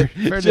behind it.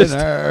 For Just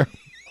dinner.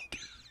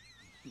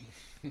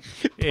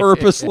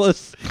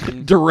 purposeless,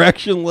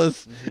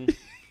 directionless.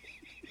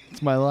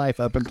 It's my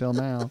life up until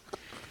now.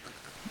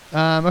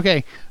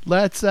 Okay,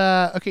 let's.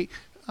 Okay,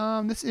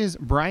 this is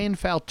Brian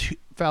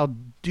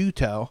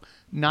Falduto.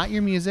 Not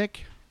your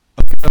music.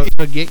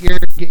 So get your.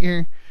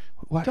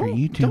 What are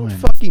you doing? Don't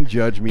fucking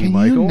judge me, Can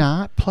Michael. you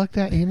not plug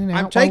that in and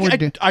out? I'm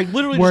taking. I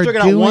literally just we're took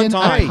it out one doing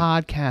time. a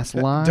podcast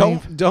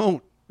live.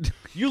 Don't.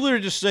 You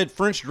literally just said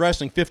French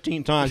dressing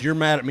 15 times. You're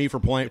mad at me for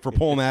pulling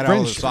that out of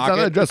French the salad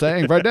socket.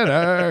 dressing for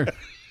dinner.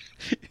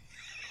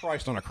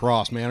 Christ on a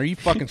cross, man. Are you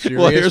fucking serious?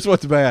 Well, here's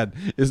what's bad: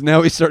 is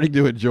now he's starting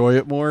to enjoy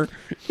it more.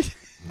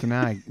 So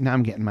now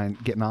I'm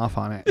getting off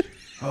on it.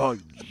 Oh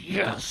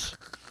yes,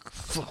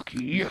 fuck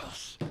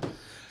yes.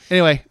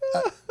 Anyway,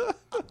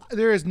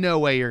 there is no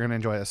way you're going to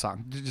enjoy this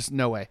song. There's just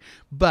no way.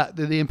 But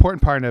the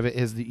important part of it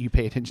is that you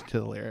pay attention to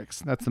the lyrics.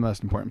 That's the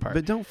most important part.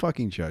 But don't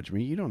fucking judge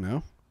me. You don't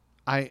know.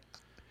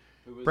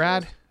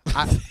 Brad,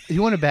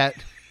 you want to bet?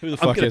 Who the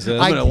fuck is this?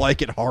 I'm going to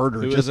like it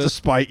harder Who just is to this?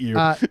 spite you.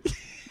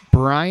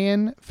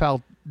 Brian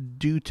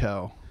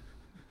Falduto.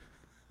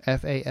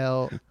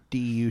 Falduto.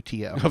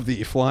 Of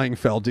the Flying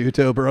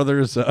Falduto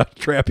Brothers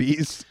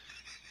Trapeze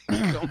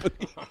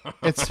Company.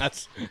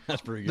 That's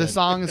pretty good. The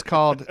song is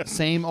called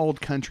Same Old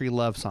Country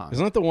Love Song.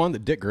 Isn't that the one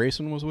that Dick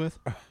Grayson was with?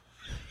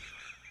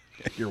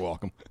 You're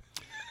welcome.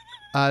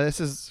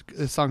 This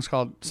song's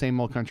called Same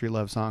Old Country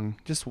Love Song.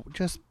 Just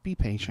be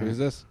patient. Who is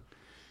this?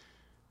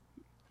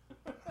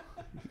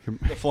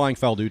 The Flying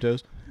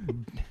Faldutos.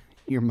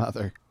 Your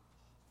mother.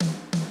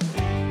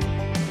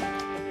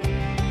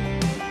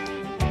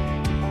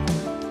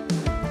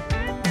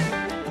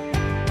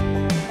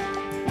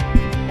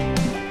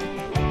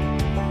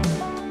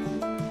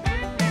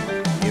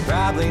 You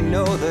probably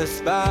know the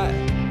spot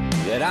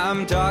that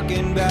I'm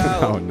talking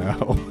about. Oh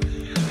no.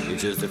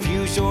 It's just a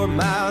few short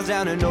miles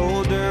down an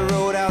older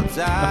road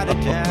outside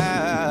of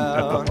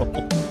town.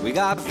 No. We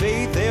got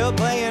Faith Hill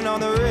playing on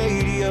the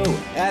radio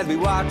as we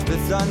watch the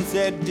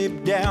sunset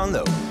dip down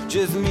low.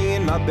 Just me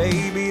and my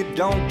baby, it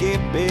don't get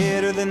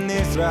better than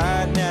this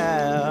right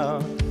now.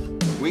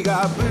 We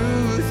got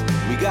booze,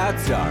 we got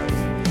stars,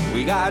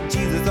 we got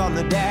Jesus on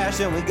the dash,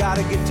 and we got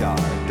a guitar.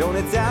 Don't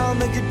it sound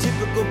like a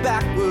typical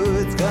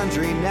backwoods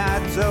country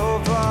night so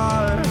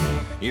far?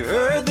 You've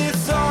heard this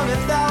song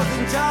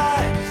 1,000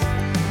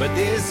 times, but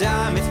this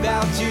time it's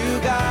about you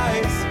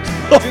guys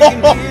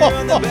drinking beer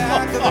on the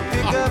back of a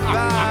pickup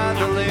by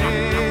the lake.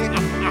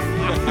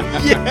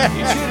 Yes.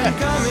 You shouldn't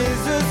come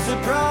as a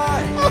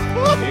surprise.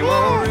 It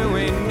won't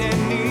ruin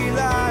any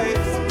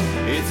lives.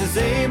 It's the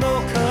same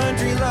old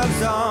country love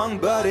song,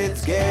 but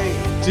it's gay.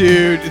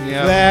 Dude,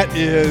 that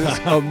is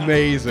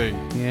amazing.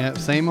 Yeah,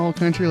 same old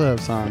country love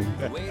song.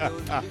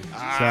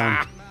 So,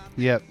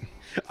 yep.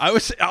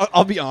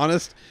 I'll be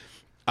honest.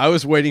 I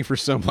was waiting for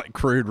some like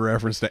crude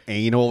reference to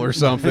anal or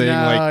something.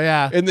 No, like,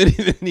 yeah. And then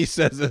he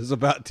says it's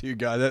about two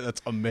guys.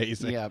 That's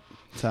amazing. Yep.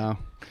 So,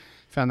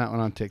 found that one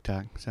on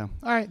TikTok. So,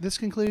 all right, this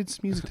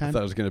concludes music I time. thought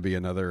it was going to be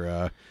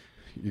another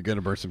you're going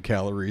to burn some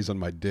calories on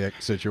my dick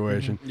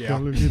situation. Yeah.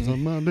 Calories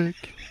on my dick.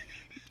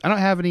 I don't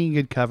have any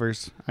good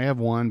covers. I have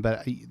one,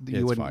 but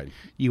you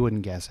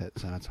wouldn't guess it,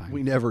 so that's fine.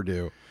 We never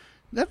do.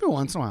 Every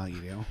once in a while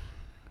you do.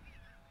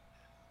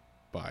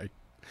 Bye.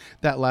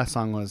 That last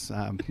song was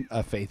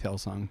a Faith Hill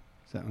song,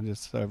 so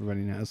just so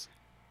everybody knows.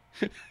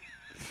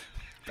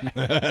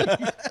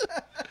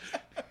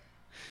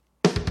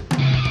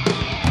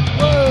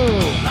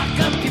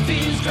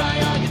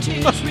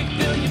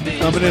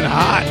 Coming in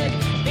hot.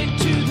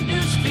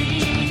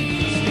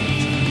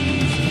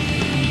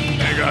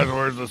 Mega Guys,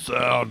 where's the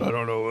sound? I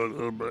don't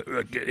know.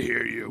 I can't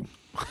hear you.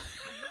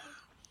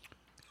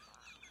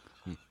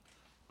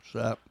 What's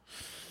up?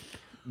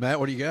 Matt,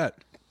 what do you got?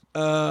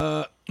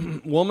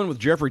 Woman with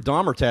Jeffrey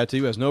Dahmer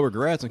tattoo has no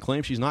regrets and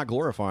claims she's not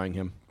glorifying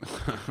him.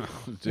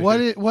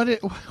 What?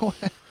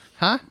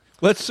 Huh?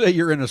 Let's say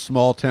you're in a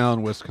small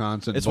town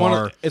Wisconsin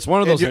bar. It's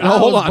one of those. I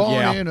Hold was on. born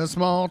Yeah. in a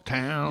small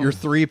town. You're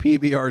 3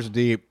 PBRs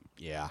deep.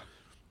 Yeah.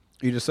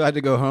 You decide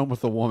to go home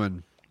with a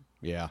woman.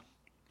 Yeah.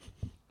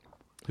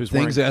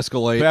 Things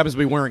escalate. Who happens to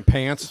be wearing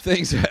pants?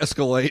 Things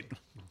escalate.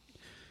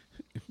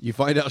 You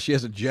find out she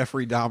has a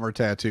Jeffrey Dahmer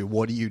tattoo.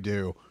 What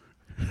do?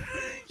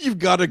 You've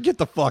got to get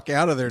the fuck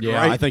out of there, Yeah,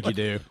 right? I think you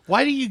do.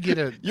 Why do you get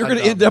a? You're going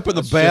to end up in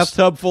the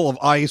bathtub full of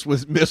ice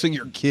with missing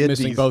your kidneys.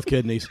 Missing both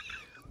kidneys.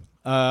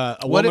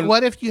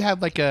 What if you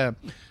had like a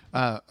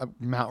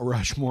Mount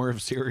Rushmore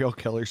of serial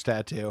killers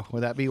tattoo?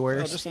 Would that be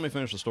worse? Just let me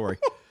finish the story.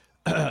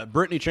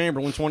 Brittany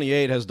Chamberlain,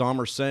 28, has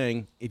Dahmer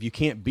saying, "If you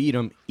can't beat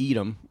him, eat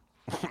him."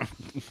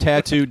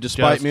 Tattooed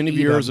despite Just many eat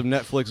viewers 'em.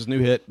 of Netflix's new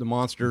hit, The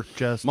Monster.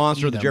 Just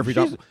Monster, eat the 'em. Jeffrey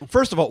Dahmer.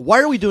 First of all,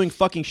 why are we doing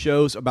fucking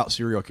shows about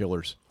serial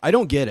killers? I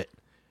don't get it.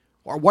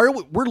 Why are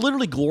we're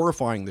literally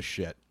glorifying this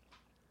shit?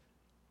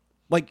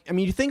 Like, I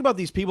mean, you think about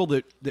these people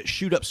that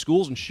shoot up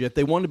schools and shit.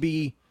 They want to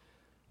be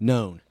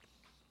known,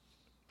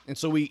 and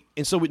so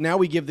now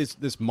we give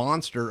this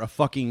monster a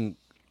fucking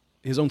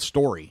his own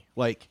story.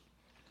 Like,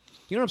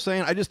 you know what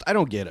I'm saying? I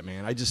don't get it,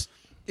 man.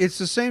 It's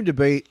the same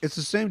debate. It's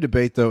the same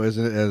debate, though,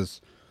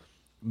 as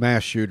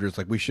mass shooters.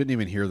 Like, we shouldn't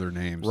even hear their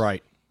names.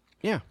 Right.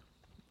 Yeah.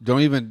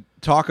 Don't even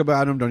talk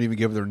about them. Don't even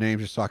give their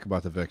names. Just talk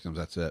about the victims.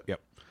 That's it. Yep.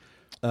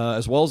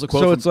 As well as the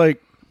quote. So from, it's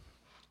like,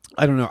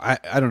 I don't know.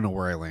 I don't know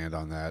where I land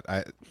on that.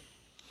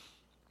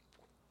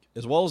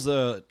 As well as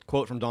the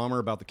quote from Dahmer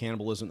about the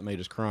cannibalism that made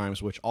his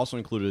crimes, which also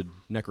included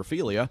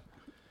necrophilia.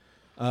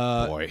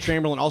 Boy.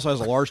 Chamberlain also has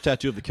a large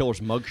tattoo of the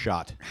killer's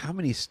mugshot. How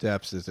many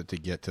steps is it to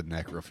get to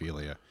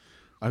necrophilia?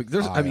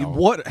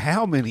 What?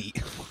 How many?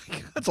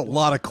 That's a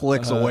lot of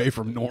clicks away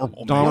from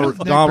normal.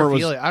 Dahmer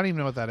was. I don't even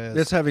know what that is.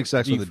 It's having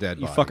sex with a dead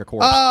You body. fuck a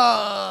corpse.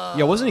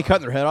 Yeah, wasn't he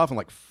cutting their head off and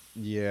like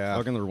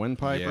fucking their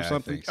windpipe or I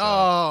something? think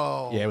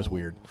so. Yeah, it was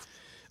weird.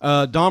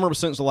 Dahmer was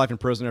sentenced to life in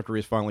prison after he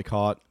was finally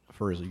caught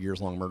for his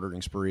years-long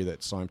murdering spree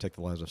that saw him take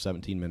the lives of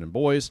 17 men and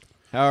boys.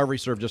 However, he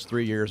served just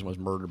 3 years and was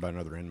murdered by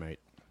another inmate.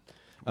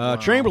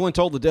 Chamberlain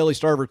told the Daily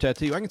Star of her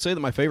tattoo, "I can say that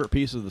my favorite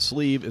piece of the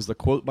sleeve is the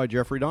quote by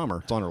Jeffrey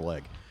Dahmer. It's on her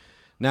leg.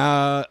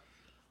 Now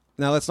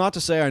that's not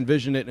to say I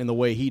envisioned it in the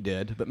way he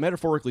did, but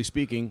metaphorically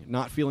speaking,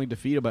 not feeling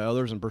defeated by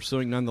others and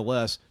pursuing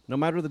nonetheless, no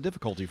matter the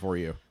difficulty for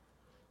you.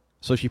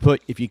 So she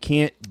put, if you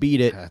can't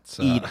beat it,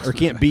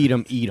 can't beat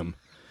him, eat him.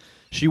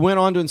 She went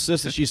on to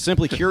insist that she's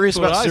simply curious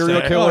about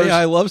serial killers. Oh, yeah,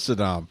 I love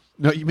Saddam.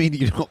 No, you mean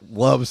you don't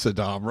love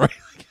Saddam, right?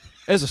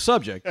 As a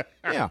subject,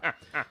 yeah.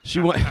 She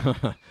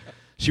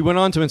went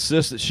on to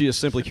insist that she is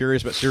simply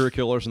curious about serial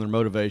killers and their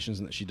motivations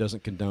and that she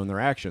doesn't condone their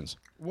actions.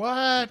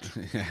 What?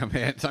 Yeah,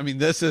 man. I mean,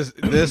 this.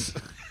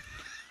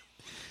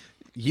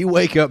 You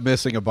wake up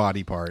missing a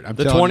body part. I'm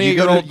telling you,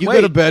 you go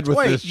to bed with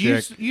this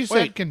chick. You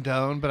said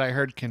condone, but I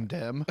heard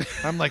condemn.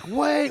 I'm like,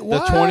 wait,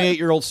 what? The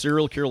 28-year-old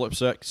serial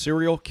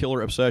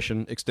killer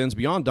obsession extends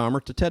beyond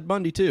Dahmer to Ted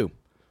Bundy, too,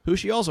 who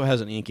she also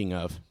has an inking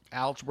of.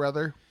 Al's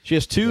brother. She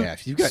has two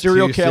you've got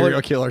serial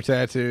killer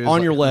tattoos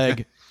on your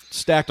leg,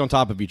 stacked on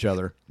top of each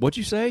other. What'd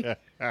you say?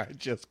 I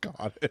just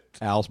got it.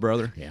 Al's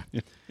brother? Yeah.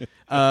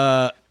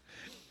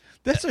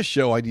 That's a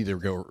show I need to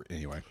go...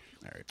 Anyway.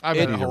 All right. I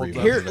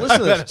Listen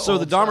to this. So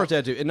the Dahmer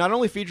tattoo, it not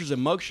only features a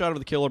mugshot of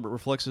the killer, but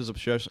reflects his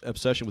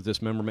obsession with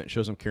dismemberment and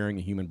shows him carrying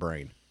a human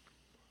brain.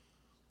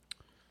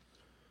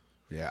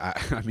 Yeah,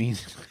 I mean...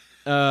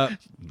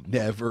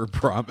 never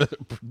promise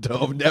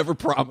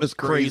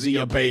crazy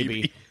a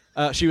baby.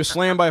 She was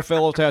slammed by a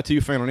fellow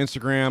tattoo fan on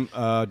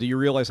Instagram. Do you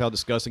realize how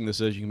disgusting this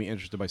is? You can be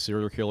interested by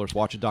serial killers.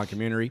 Watch a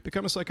documentary.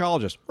 Become a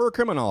psychologist or a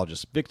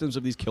criminologist. Victims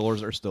of these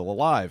killers are still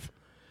alive.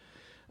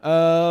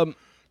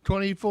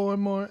 24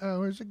 more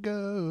hours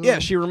ago. Yeah,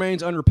 she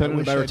remains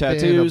unrepentant about her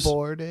tattoos.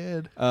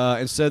 Aborted.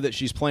 And said that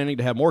she's planning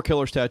to have more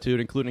killers tattooed,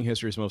 including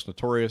history's most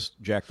notorious,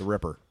 Jack the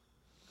Ripper.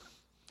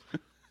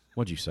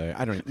 What'd you say?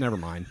 Never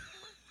mind.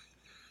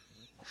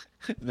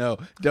 No,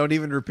 don't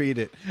even repeat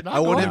it. Not I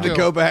want him to going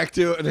go back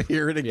to it and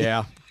hear it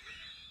again.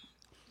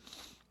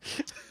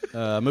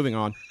 Yeah. Moving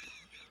on.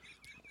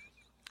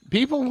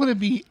 People want to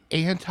be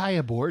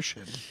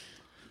anti-abortion.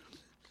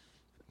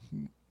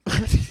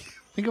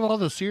 Think of all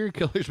the serial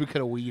killers we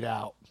could have weed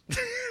out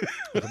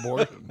with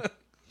abortion.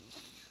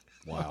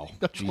 Wow.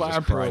 That's Jesus why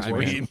I'm Christ.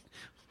 pro-abortion. I mean,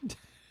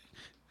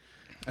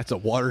 that's a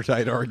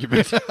watertight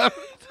argument. I'm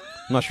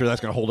not sure that's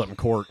going to hold up in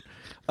court.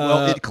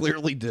 Well, it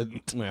clearly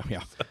didn't. Well,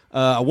 yeah.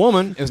 A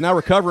woman is now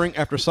recovering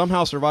after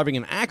somehow surviving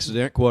an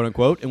accident, quote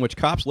unquote, in which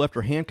cops left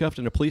her handcuffed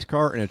in a police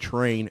car and a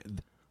train,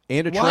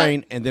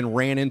 and then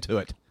ran into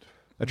it.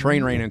 A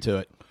train ran into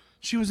it.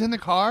 She was in the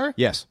car?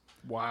 Yes.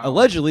 Wow.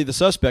 Allegedly, the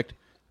suspect,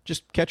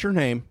 just catch her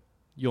name,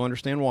 you'll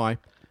understand why,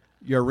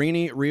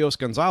 Yarini Rios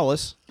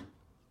Gonzalez.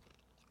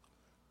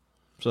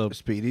 So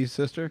Speedy's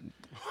sister?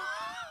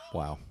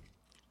 Wow.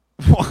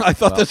 I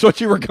thought that's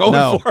what you were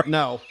going for.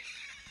 No.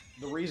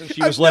 The reason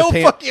she I was have no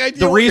fucking idea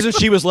the what reason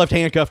she was left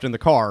handcuffed in the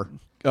car,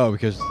 Oh,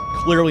 because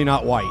clearly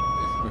not white,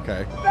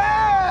 okay.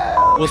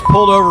 was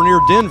pulled over near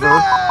Denver.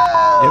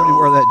 Everybody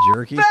wear that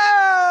jerky.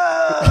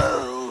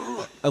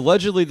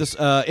 Allegedly,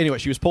 anyway,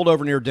 she was pulled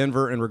over near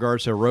Denver in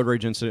regards to a road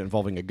rage incident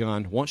involving a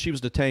gun. Once she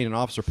was detained, an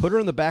officer put her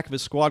in the back of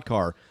his squad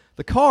car.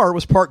 The car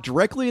was parked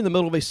directly in the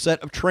middle of a set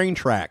of train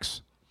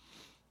tracks.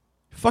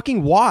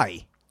 Fucking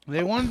why?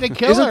 They wanted to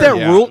kill Isn't her.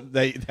 that rule?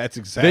 That's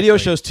exactly. Video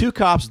shows two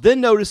cops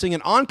then noticing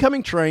an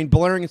oncoming train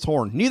blaring its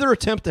horn. Neither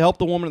attempt to help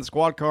the woman in the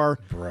squad car.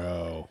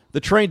 Bro. The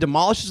train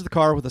demolishes the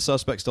car with the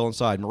suspect still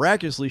inside.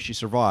 Miraculously, she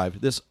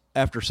survived. This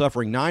after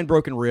suffering 9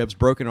 broken ribs,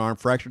 broken arm,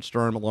 fractured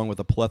sternum, along with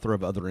a plethora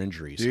of other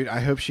injuries. Dude,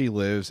 I hope she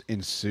lives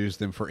and sues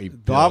them for $1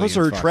 billion. The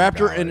officer who trapped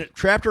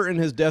 $1 her in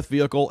his death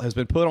vehicle has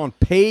been put on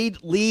paid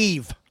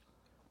leave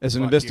as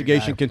an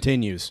investigation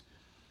continues.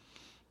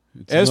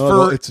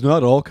 It's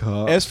not all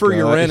cops. As for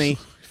guys. Ureni,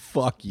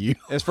 fuck you.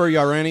 As for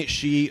Ureni,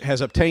 she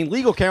has obtained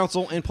legal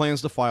counsel and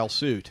plans to file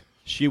suit.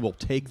 She will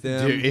take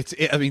them. Dude,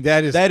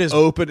 that is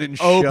open and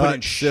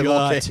shut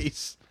civil shut.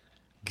 case.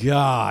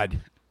 God.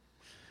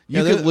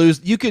 You could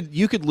lose. You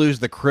could lose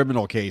the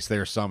criminal case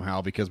there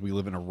somehow because we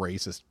live in a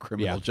racist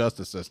criminal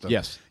justice system.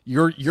 Yes,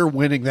 you're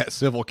winning that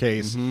civil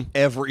case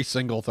every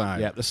single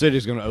time. Yeah, the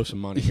city's going to owe some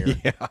money here.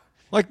 Yeah,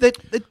 like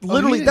that.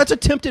 Literally, that's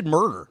attempted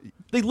murder.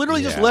 They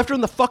literally just left her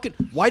in the fucking.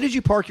 Why did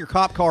you park your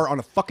cop car on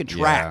a fucking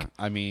track?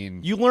 Yeah, I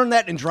mean, you learned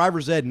that in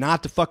driver's ed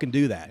not to fucking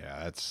do that.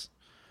 Yeah, that's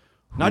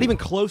not even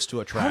close to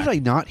a track. How did I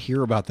not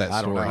hear about that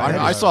I don't story? know.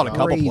 I saw it a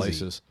couple crazy.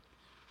 places.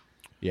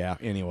 Yeah.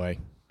 Anyway,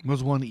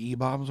 Was one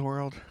E-Bombs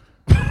World?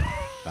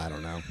 I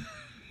don't know.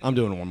 I'm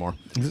doing one more.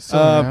 Is it still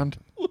around?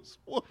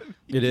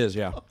 It is,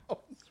 yeah.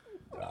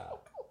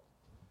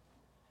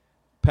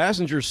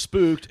 Passengers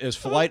spooked as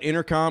flight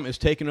intercom is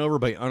taken over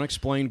by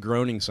unexplained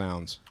groaning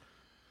sounds.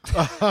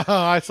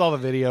 I saw the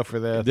video for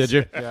this. Did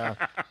you?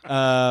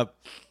 Yeah.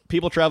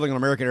 People traveling on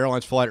American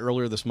Airlines flight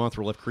earlier this month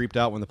were left creeped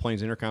out when the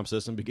plane's intercom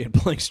system began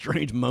playing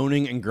strange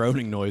moaning and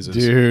groaning noises.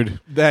 Dude,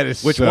 that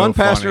is Which so one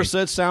passenger funny.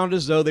 said sounded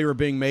as though they were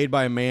being made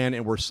by a man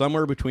and were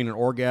somewhere between an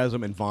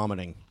orgasm and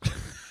vomiting.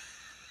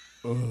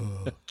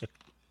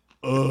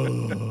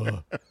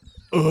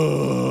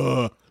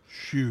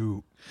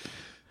 Shoot.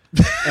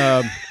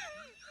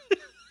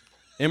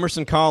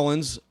 Emerson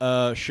Collins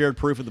shared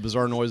proof of the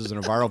bizarre noises in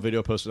a viral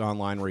video posted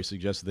online where he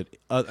suggested that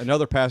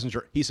another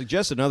passenger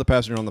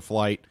on the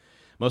flight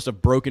must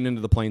have broken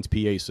into the plane's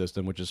PA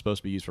system, which is supposed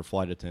to be used for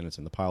flight attendants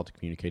and the pilot to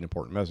communicate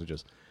important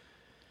messages.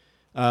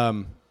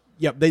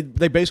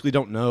 They basically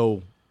don't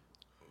know.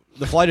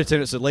 The flight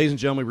attendant said, "Ladies and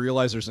gentlemen, we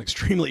realize there's an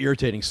extremely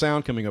irritating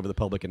sound coming over the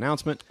public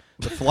announcement.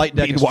 The flight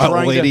deck is Meanwhile,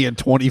 trying a lady to..." in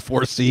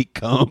 24 seat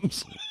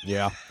comes.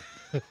 Yeah.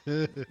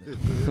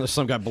 There's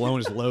some guy blowing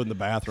his load in the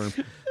bathroom.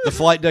 The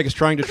flight deck is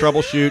trying to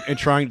troubleshoot and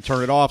trying to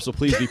turn it off, so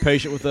please be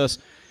patient with us.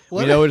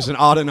 We know it is an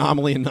odd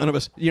anomaly, and none of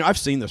us... I've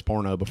seen this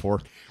porno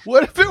before.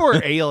 What if it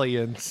were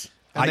aliens?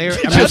 And they were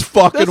just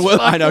fucking with.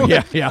 I know,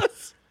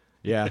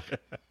 yeah.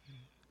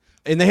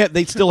 And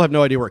they still have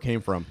no idea where it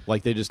came from.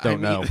 Like, they just don't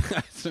know.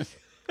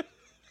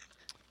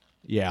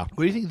 Yeah.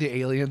 What do you think the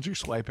aliens are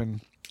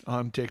swiping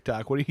on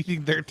TikTok? What do you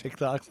think their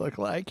TikToks look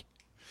like?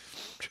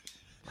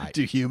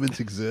 Do humans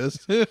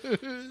exist? Anyway,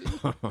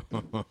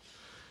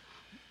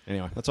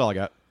 that's all I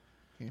got.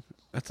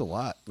 That's a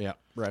lot. Yeah.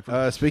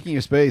 Right. Speaking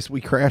of space,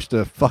 we crashed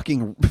a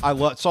fucking...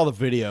 I saw the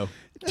video.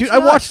 Dude, I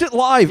watched it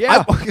live.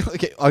 Yeah.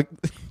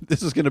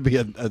 This is going to be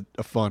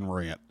a fun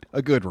rant.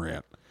 A good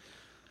rant.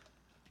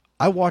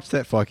 I watched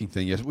that fucking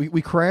thing. Yes,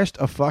 we crashed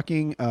a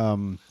fucking...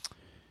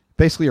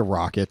 basically a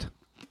rocket.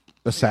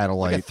 A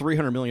satellite. Like a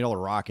 $300 million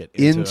rocket.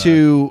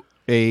 Into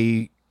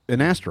an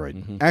asteroid.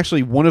 Mm-hmm.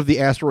 Actually, one of the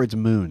asteroid's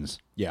moons.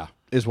 Yeah.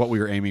 Is what we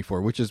were aiming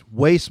for, which is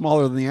way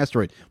smaller than the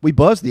asteroid. We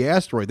buzzed the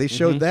asteroid. They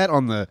showed that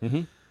on the...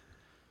 Mm-hmm.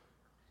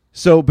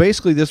 So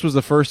basically, this was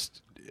the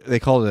first... They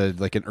call it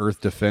like an Earth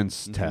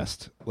defense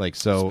test. Like,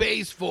 so...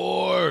 Space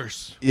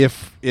Force!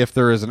 If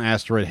there is an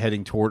asteroid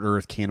heading toward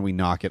Earth, can we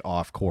knock it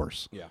off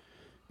course? Yeah.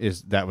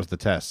 That was the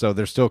test. So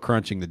they're still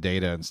crunching the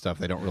data and stuff.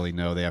 They don't really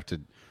know. They have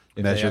to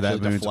measure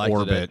that moon's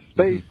orbit.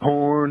 Space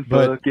porn,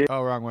 but, fuck it.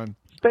 Oh, wrong one.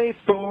 Space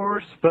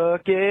Force,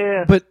 fuck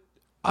yeah. But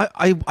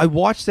I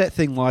watched that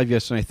thing live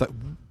yesterday and I thought,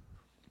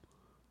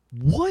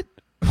 what?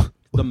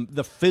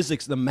 The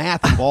physics, the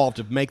math involved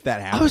to make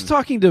that happen. I was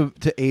talking to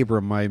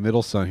Abram, my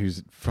middle son,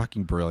 who's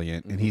fucking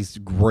brilliant, and he's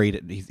great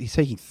at... He's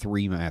taking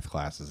 3 math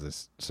classes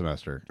this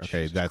semester.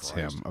 Okay, Jesus that's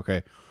Christ. him.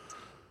 Okay.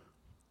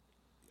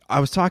 I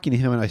was talking to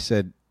him and I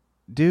said,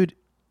 dude,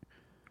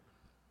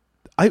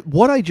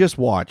 what I just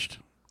watched,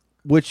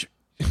 which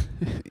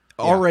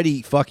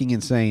already fucking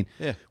insane.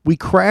 Yeah. We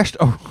crashed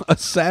a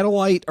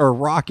satellite or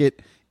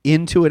rocket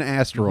into an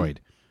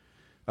asteroid.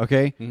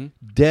 Okay? Mm-hmm.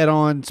 Dead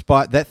on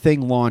spot. That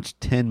thing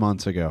launched 10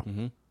 months ago.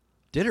 Mm-hmm.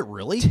 Did it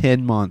really?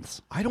 10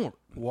 months. I don't...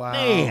 Wow.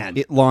 Man.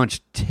 It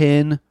launched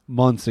 10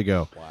 months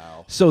ago.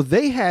 Wow. So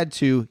they had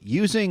to,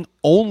 using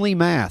only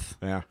math.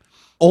 Yeah.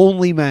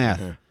 Only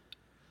math.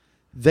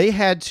 they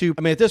had to.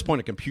 I mean, at this point,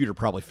 a computer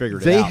probably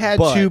figured it They out. had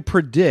but, to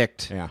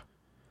predict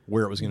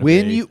where it was going to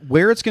be.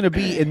 where it's going to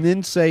be, and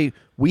then say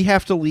we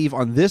have to leave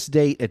on this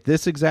date at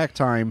this exact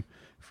time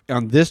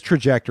on this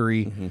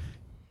trajectory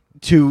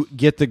to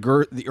get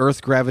the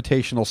Earth's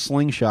gravitational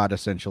slingshot,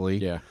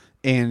 essentially,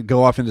 and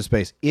go off into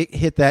space. It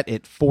hit that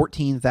at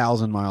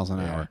 14,000 miles an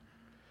hour.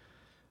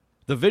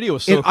 The video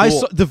was so And cool. I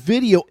saw the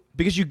video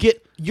because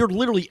you're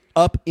literally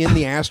up in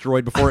the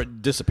asteroid before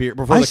it disappeared,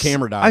 before the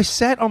camera died. I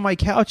sat on my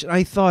couch and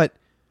I thought,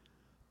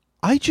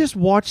 I just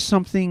watched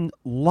something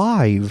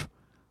live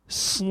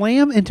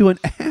slam into an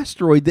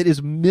asteroid that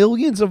is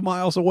millions of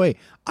miles away.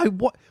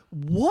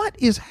 What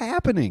is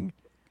happening?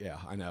 Yeah,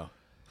 I know.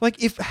 Like,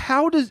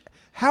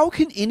 how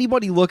can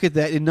anybody look at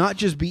that and not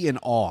just be in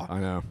awe? I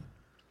know.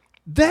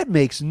 That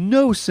makes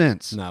no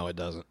sense. No, it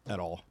doesn't at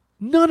all.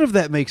 None of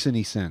that makes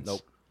any sense.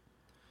 Nope.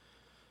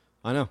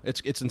 I know.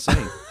 It's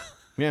insane.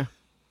 Yeah.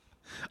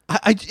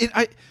 I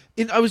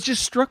was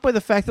just struck by the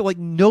fact that like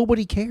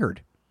nobody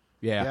cared.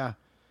 Yeah.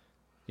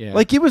 Yeah.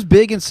 Like it was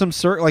big in some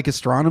like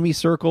astronomy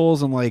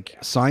circles and like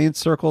science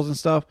circles and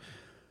stuff.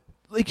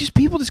 Like just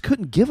people just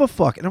couldn't give a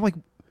fuck. And I'm like,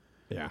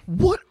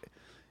 what?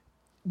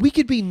 We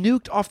could be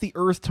nuked off the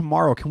Earth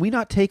tomorrow. Can we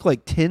not take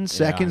like 10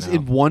 seconds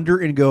and wonder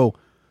and go,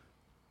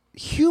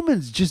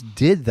 humans just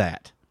did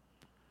that.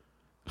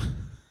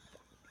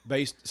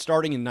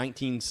 Starting in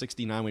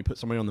 1969, we put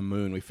somebody on the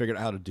moon. We figured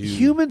out how to do.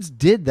 Humans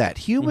did that.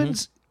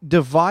 Humans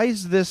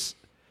devised this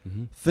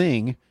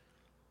thing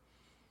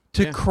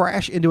to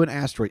crash into an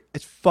asteroid.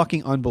 It's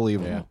fucking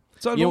unbelievable. Yeah.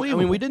 It's unbelievable.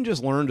 I mean, we didn't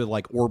just learn to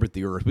like orbit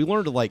the Earth. We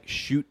learned to like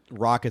shoot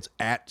rockets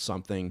at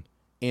something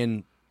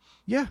and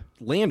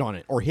land on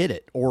it or hit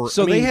it. Or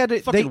so they had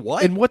it.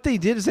 What? And what they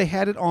did is they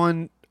had it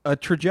on a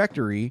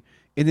trajectory,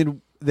 and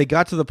then they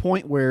got to the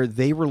point where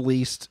they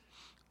released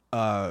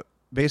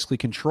basically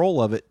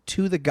control of it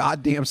to the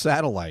goddamn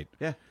satellite.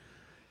 Yeah.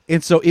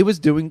 And so it was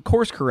doing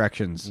course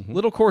corrections,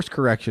 little course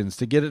corrections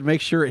to get it, make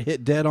sure it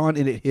hit dead on,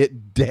 and it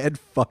hit dead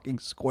fucking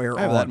square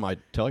I have on. that in my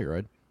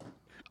Telluride.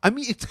 I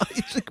mean, it's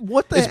like,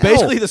 what the It's hell?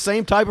 basically the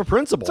same type of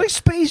principle. It's like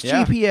space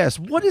GPS.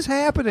 What is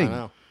happening?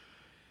 I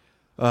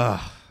know.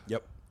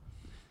 Yep.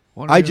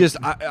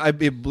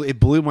 It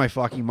blew my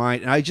fucking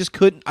mind, and I just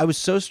couldn't. I was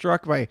so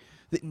struck by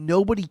that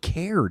nobody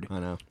cared. I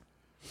know.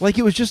 Like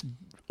it was just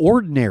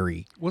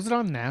ordinary. Was it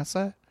on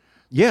NASA?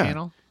 Yeah.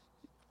 Channel?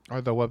 Or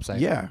the website?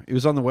 Yeah, it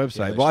was on the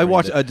website. they Well, I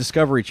watched streamed it. a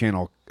Discovery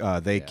Channel.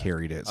 They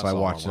carried it, so I saw it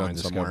watched it on online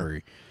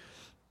Discovery.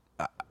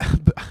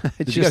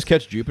 Did you guys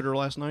catch Jupiter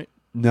last night?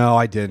 No,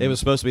 I didn't. It was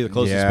supposed to be the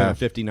closest it's Yeah. been in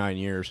 59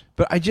 years.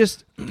 But I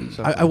just,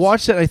 I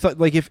watched it. And I thought,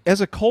 like, if as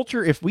a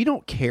culture, if we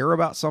don't care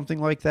about something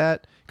like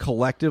that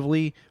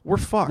collectively, we're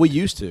fucked. We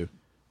used to.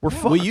 We're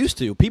fucked. We used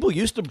to. People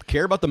used to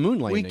care about the moon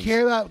We landings.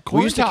 care about We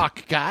corn used to-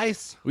 talk,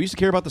 guys. We used to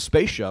care about the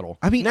space shuttle.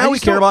 I mean, now I we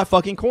just care don't- about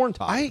fucking corn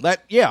talk. I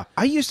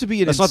used to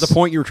be an That's not the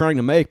point you were trying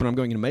to make, but I'm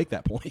going to make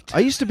that point. I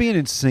used to be an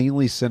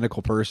insanely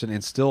cynical person,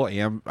 and still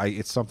am.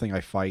 It's something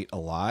I fight a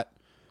lot.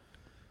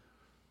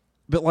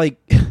 But like,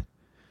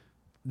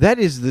 that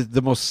is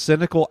the most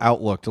cynical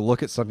outlook to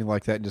look at something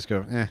like that and just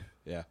go, eh.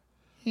 Yeah.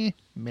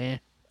 Meh.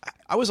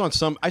 I was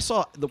on I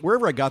saw,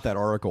 wherever I got that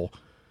article, I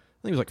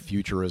think it was like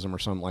Futurism or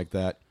something like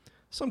that.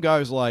 Some guy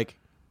was like,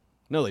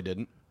 no, they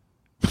didn't.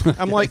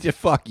 I'm like,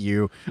 fuck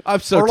you. I'm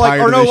so or like,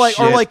 tired or of no, this like,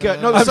 shit. or like,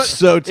 no, I'm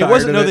so tired It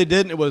wasn't of no, it. they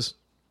didn't. It was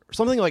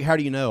something like, how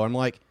do you know? I'm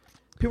like,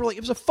 people are like,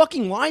 it was a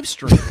fucking live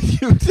stream.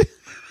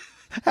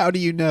 How do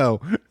you know?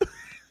 And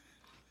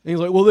he's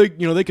like, well, they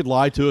could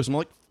lie to us. I'm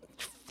like,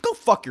 go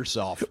fuck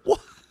yourself.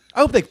 I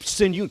hope they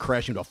send you and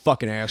crash into a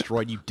fucking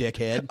asteroid, you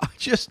dickhead.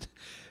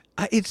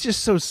 It's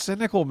just so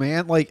cynical,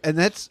 man. Like, and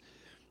it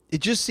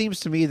just seems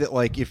to me that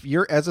like if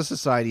you're as a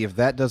society, if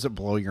that doesn't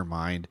blow your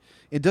mind,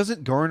 it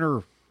doesn't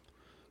garner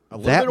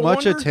that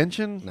much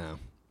attention. No.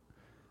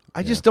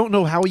 I just don't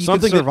know how you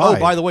Something can survive.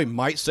 that, by the way,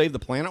 might save the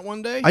planet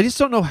one day. I just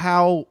don't know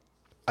how.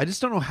 I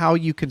just don't know how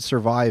you can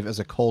survive as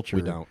a culture.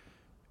 We don't.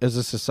 As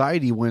a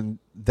society when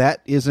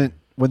that isn't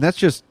when that's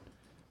just,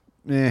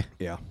 eh.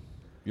 Yeah.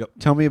 Yep.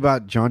 Tell me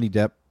about Johnny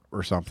Depp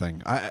or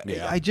something.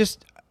 Yeah.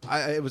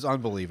 It was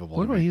unbelievable.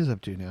 What to about me. he's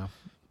up to now?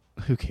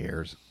 Who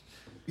cares?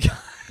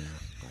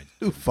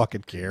 Who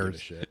fucking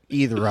cares?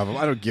 Either of them.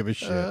 I don't give a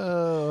shit.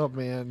 Oh,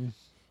 man.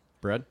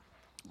 Brad?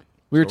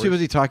 We were too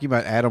busy talking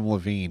about Adam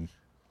Levine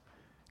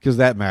because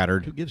that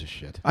mattered. Who gives a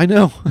shit? I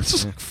know. It's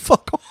just like,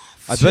 fuck off.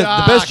 The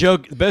best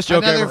joke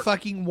Another ever.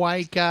 fucking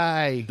white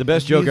guy. The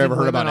best joke I ever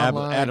heard Using about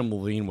women online. Adam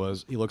Levine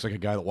was he looks like a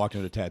guy that walked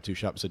into a tattoo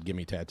shop and said, "Give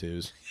me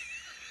tattoos."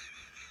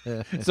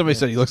 Somebody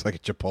said he looks like a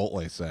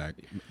Chipotle sack.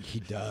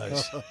 He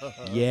does.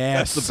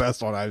 Yes, That's the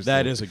best one I've seen.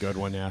 That is a good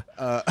one. Yeah.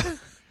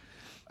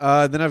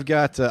 Then I've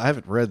got. I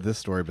haven't read this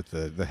story, but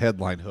the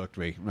headline hooked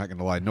me. I'm not going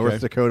to lie. North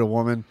Dakota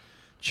woman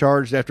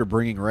charged after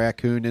bringing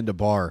raccoon into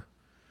bar.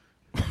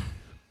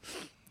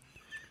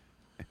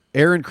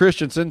 Erin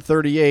Christensen,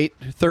 38,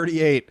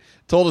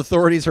 told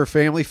authorities her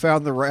family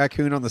found the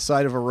raccoon on the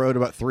side of a road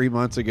about 3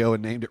 months ago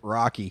and named it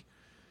Rocky.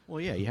 Well,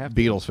 yeah, you have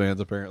Beatles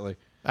fans apparently.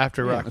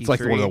 After Rocky It's like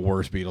 3. one of the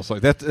worst Beatles.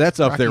 Like that's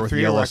up Rocky there with 3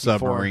 or Yellow Rocky 4?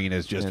 Submarine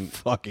is just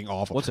fucking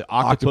awful. What's it?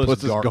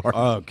 Octopus Garden.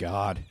 Garden. Oh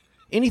God.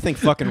 Anything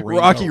fucking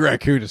Ringo. Rocky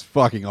Raccoon is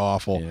fucking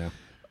awful. Yeah.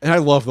 And I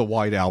love the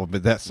White Album,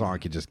 but that song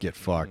can just get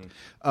fucked.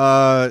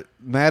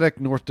 Maddock,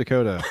 North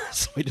Dakota.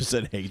 Somebody just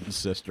said Hayden's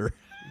sister.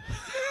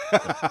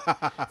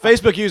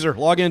 Facebook user,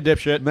 log in,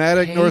 dipshit.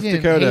 Maddock, North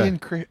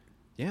Dakota.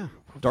 Yeah.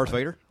 Darth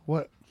Vader.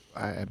 What?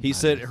 He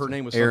said her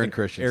name was Aaron something-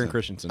 Christensen. Aaron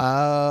Christensen.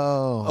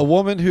 Oh. A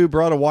woman who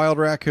brought a wild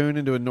raccoon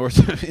into a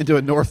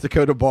North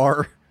Dakota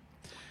bar.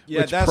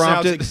 yeah, which that sounds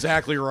prompted-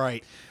 exactly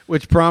right.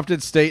 Which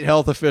prompted state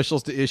health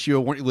officials to issue a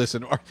warning.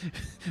 Listen,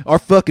 our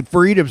fucking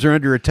freedoms are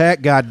under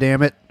attack,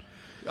 goddammit.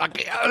 I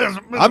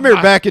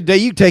remember back in the day,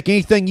 you could take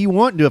anything you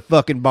want into a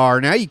fucking bar.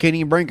 Now you can't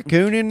even bring a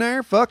coon in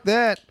there. Fuck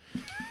that.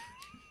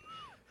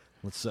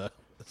 Let's never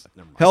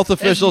mind. Health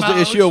officials to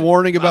issue a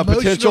warning about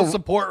potential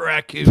support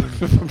raccoon.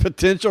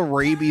 potential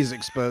rabies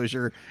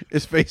exposure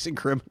is facing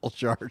criminal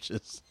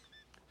charges.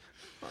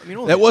 I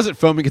mean, That wasn't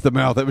foaming at the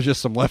mouth. That was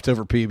just some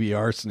leftover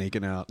PBR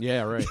sneaking out.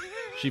 Yeah, right.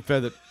 She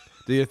fed it.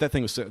 Dude, if that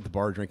thing was sitting at the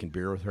bar drinking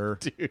beer with her.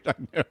 Dude, I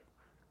know.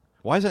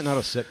 Why is that not a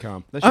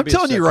sitcom? That should I'm be a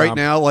telling you right sitcom.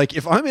 now, like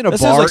if I'm in a That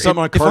sounds bar, like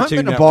something on if I'm Cartoon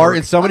in a bar Network.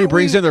 and somebody Why don't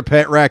brings we- in their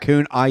pet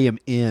raccoon, I am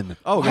in.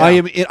 Oh, yeah. I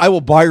am in. I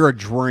will buy her a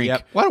drink.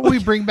 Yep. Why don't we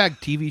bring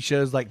back TV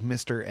shows like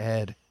Mr.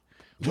 Ed?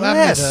 What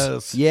happened to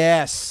those?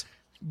 Yes.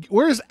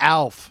 Where's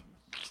Alf?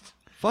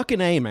 Fucking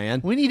A,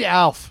 man. We need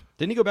Alf.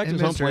 Didn't he go back to And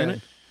his home Mr. planet?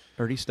 Ed.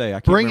 Or did he stay? I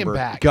can't Bring remember. him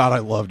back. God, I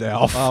loved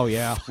Alf. Oh,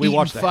 yeah. We Eating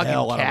watched the fucking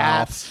hell out of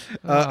cats.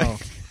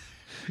 Alf.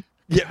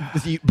 Yeah,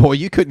 boy,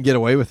 you couldn't get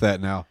away with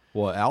that now.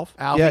 What, Alf?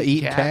 Alf Yeah, eating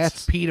eating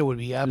cats. PETA would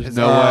be up his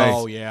No ass. way.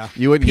 Oh, yeah.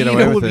 You wouldn't get PETA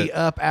away would with be it.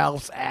 up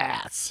Alf's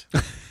ass.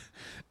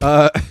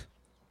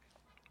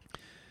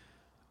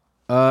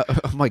 Oh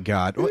my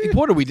God,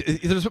 what are we?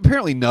 There's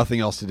apparently nothing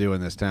else to do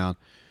in this town.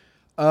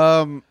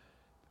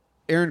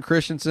 Aaron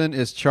Christensen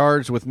is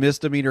charged with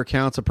misdemeanor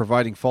counts of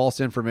providing false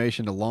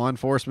information to law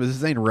enforcement.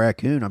 This ain't a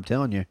raccoon, I'm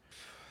telling you.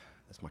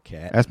 That's my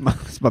cat.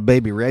 That's my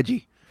baby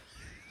Reggie.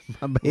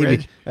 My baby.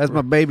 Reg. That's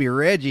my baby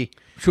Reggie.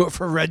 Short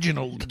for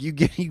Reginald. You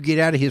get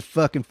out of his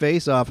fucking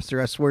face, officer.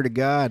 I swear to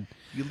God.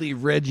 You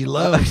leave Reggie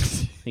alone.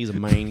 He's a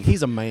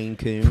main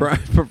coon.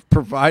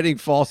 Providing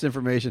false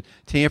information,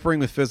 tampering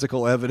with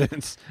physical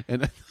evidence,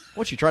 and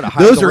What, you try to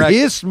hide those the are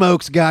his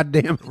smokes.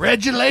 Goddamn.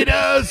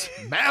 Regulators,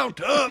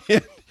 mount up.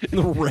 the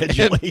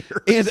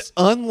regulators. And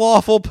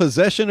unlawful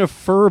possession of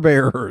fur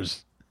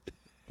bearers.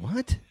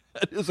 What?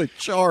 That is a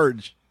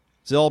charge.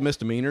 Is it all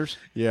misdemeanors?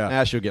 Yeah.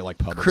 Nah, she'll get like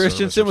public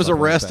Christensen service or was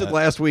something like arrested that.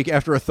 last week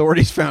after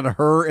authorities found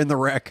her and the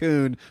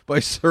raccoon by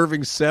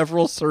serving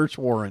several search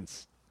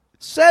warrants.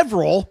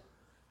 Several?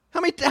 How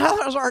hard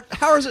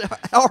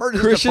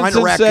is it to find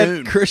a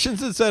raccoon?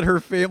 Christensen said her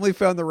family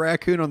found the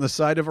raccoon on the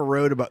side of a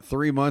road about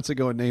 3 months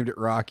ago and named it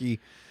Rocky.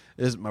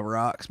 This is my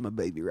rocks, my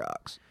baby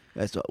rocks.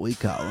 That's what we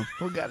call them.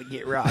 We got to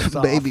get rocks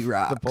off Baby the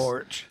rocks.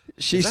 porch.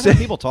 She Is that said how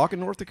people talk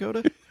in North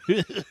Dakota?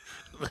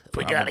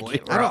 We got to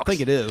get rocks. I don't think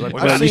it is. Like,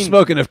 Well, I've you seen-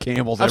 smoking of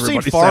Campbell's. I've seen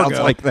Everybody Fargo.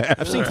 sounds like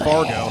that. I've seen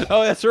Fargo.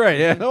 Oh, that's right.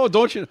 Yeah. Oh,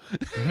 don't you?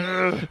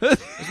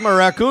 It's my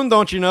raccoon,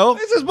 don't you know?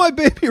 This is my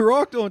baby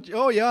rock, don't you?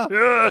 Oh, yeah.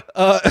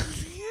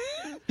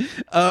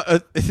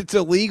 It's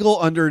illegal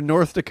under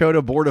North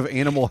Dakota Board of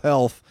Animal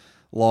Health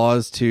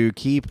laws to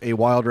keep a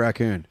wild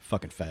raccoon.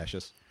 Fucking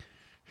fascist.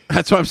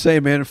 That's what I'm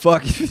saying, man.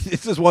 Fuck.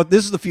 This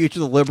is the future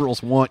the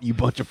liberals want, you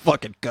bunch of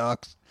fucking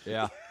cucks.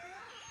 Yeah.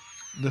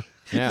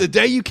 The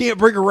day you can't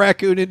bring a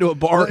raccoon into a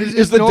bar Is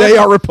is it the North- day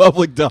our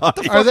republic dies.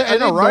 Are they, I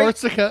know, in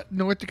right?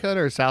 North Dakota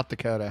or South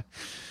Dakota?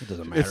 It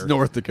doesn't matter. It's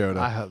North Dakota.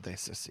 I hope they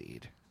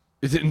secede.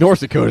 Is it North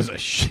Dakota's a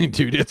shit,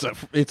 dude?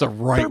 It's a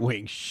right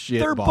wing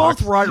shit. they're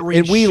box. both right-wing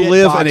and we shit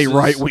live boxes. in a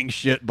right wing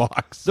shit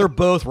box. They're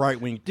both right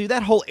wing. Dude,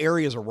 that whole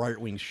area is a right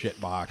wing shit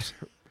box.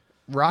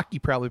 Rocky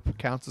probably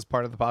counts as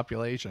part of the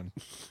population.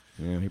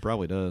 Yeah, he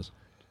probably does.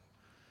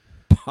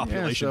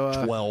 Population Yeah,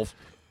 so, 12.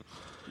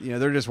 You know,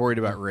 they're just worried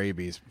about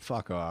rabies.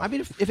 Fuck off. I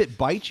mean, if it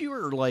bites you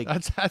or like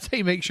That's how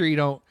you make sure you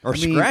don't. or I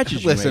mean,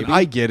 scratches you, listen, maybe.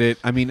 I get it.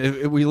 I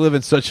mean, we live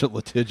in such a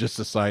litigious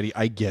society.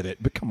 I get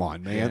it, but come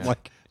on, man. Yeah.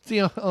 Like, It's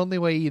the only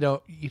way you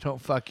don't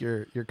fuck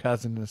your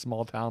cousin in a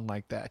small town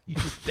like that. You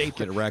just date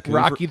Get a raccoon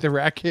Rocky the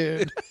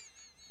raccoon.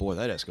 Boy,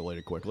 that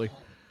escalated quickly.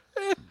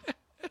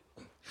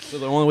 So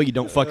the only way you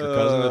don't fuck your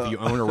cousin is if you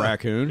own a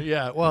raccoon.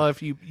 Yeah, well,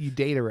 if you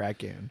date a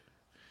raccoon.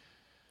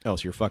 Oh,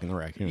 so you're fucking the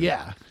raccoon.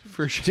 Yeah,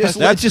 for sure.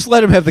 just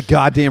let him have the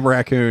goddamn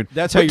raccoon.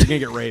 That's how you're gonna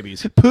get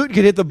rabies. Putin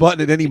can hit the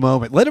button at any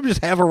moment. Let him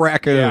just have a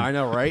raccoon. Yeah, I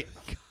know, right?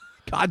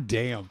 God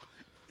damn.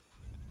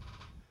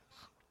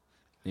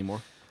 Any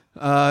more?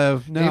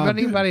 No,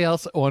 Anybody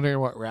else wondering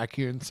what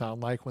raccoons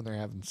sound like when they're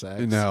having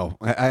sex? No,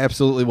 I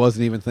absolutely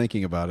wasn't even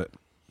thinking about it.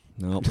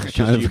 No, it's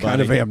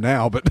kind of am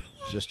now, but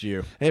Just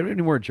you. hey,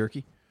 any more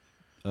jerky?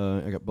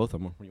 I got both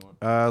of them. What do you want?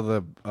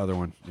 The other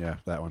one, yeah,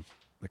 that one,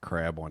 the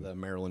crab one. The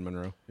Marilyn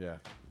Monroe. Yeah,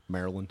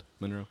 Maryland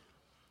Monroe.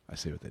 I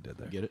see what they did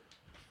there. You get it?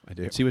 I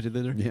do. See what they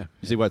did there? Yeah.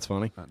 You see why it's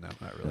funny? No,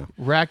 not really.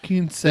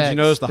 Raccoon sex. Did you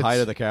notice the height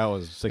it's- of the cow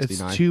is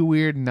 69? It's too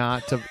weird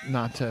not to.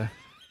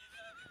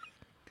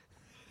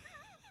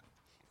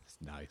 It's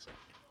nice.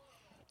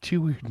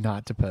 Too weird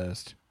not to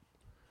post.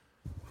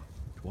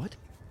 What?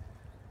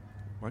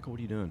 Michael, what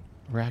are you doing?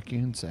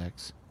 Raccoon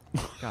sex.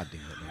 God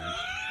damn it, man.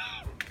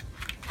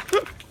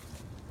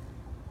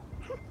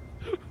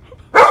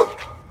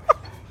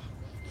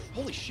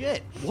 Holy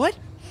shit. What?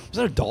 Is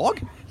that a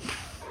dog?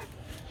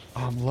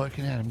 Oh, I'm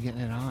looking at him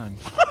getting it on.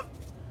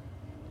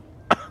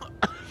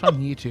 It's on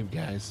YouTube,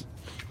 guys.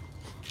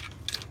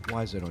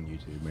 Why is it on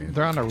YouTube, man?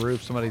 They're on a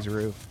roof, somebody's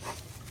roof.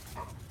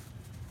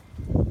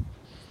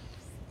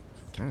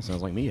 Kind of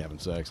sounds like me having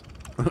sex.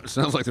 It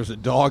sounds like there's a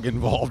dog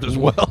involved as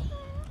well.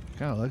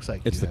 Kind of looks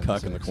like It's the you having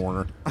cuck in the sex.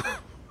 corner.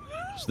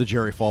 It's the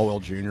Jerry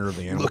Falwell Jr. of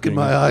the animal Look in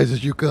kingdom. my eyes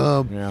as you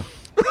come. Yeah.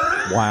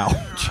 Wow.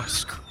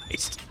 Jesus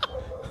Christ.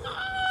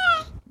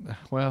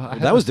 Well,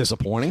 That was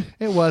disappointing.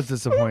 It was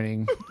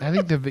disappointing. I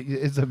think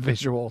it's a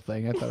visual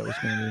thing. I thought it was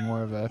going to be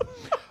more of a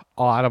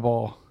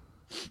audible.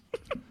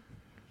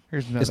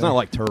 Here's another. It's not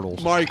like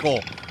turtles. Michael.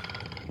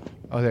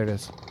 Oh, there it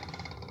is.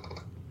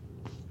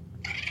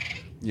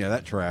 Yeah,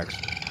 that tracks.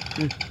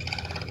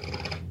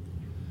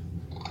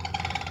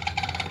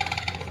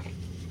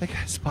 They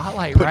got a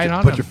spotlight right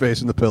on Put him. your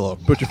face in the pillow.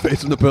 Put your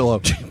face in the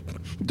pillow.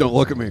 Don't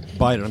look at me.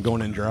 Bite it. I'm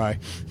going in dry.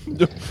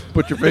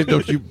 Put your face.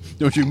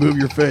 Don't you move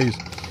your face.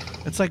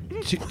 It's like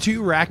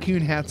two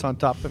raccoon hats on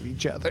top of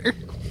each other.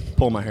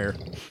 Pull my hair.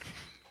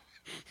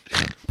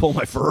 Pull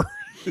my fur.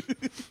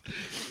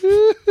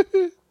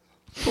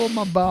 Pull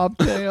my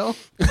bobtail.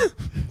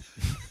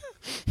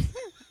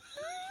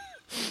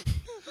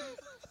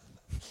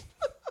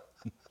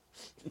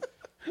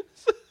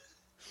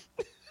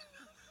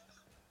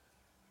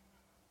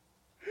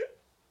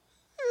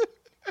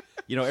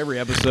 You know, every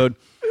episode,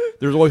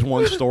 there's always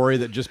one story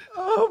that just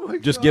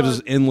gives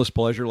us endless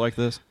pleasure like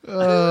this.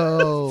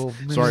 Oh,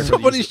 man. Sorry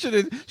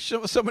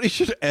for somebody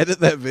should edit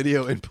that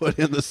video and put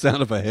in the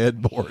sound of a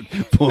headboard.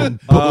 Boom, boom,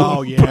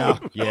 Oh, yeah.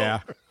 boom.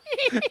 Yeah.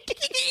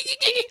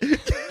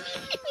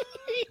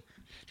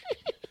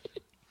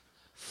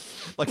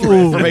 Like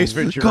from Ace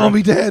Ventura. Call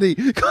me daddy.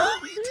 Call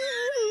me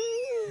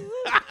daddy.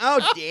 Oh,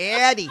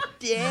 daddy.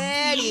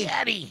 Daddy.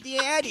 Daddy.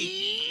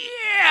 Daddy.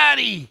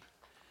 Daddy.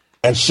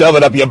 And shove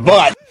it up your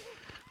butt.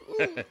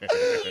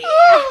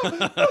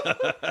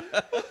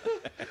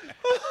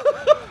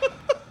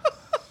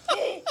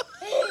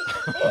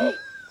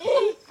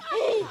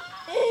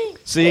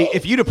 See,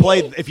 if you'd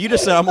have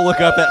said, I'm going to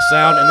look up that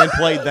sound and then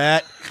played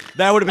that,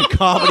 that would have been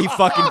comedy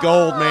fucking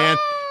gold, man.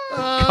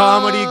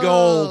 Comedy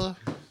gold.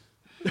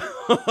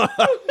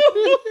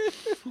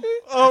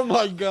 Oh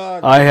my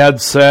god. I had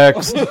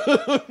sex.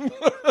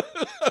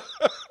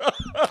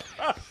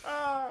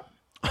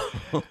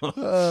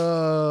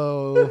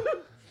 Oh.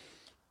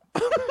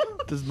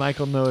 Does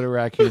Michael know what a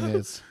raccoon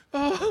is?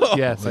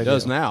 Yes, He I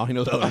does do. now. He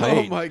knows how to Oh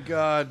mate. my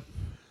god.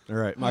 All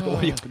right, Michael,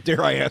 what do you,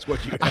 dare I ask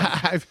what you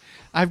have?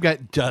 I've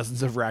got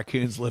dozens of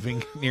raccoons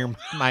living near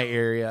my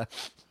area.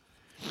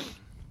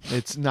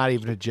 It's not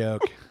even a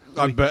joke.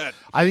 I bet.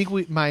 I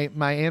think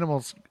my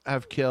animals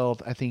have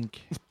killed. I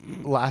think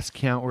last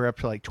count we're up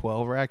to like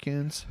 12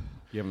 raccoons.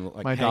 You have them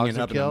like My dogs hanging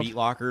have up in a killed. meat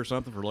locker or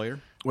something for later?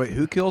 Wait,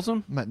 who kills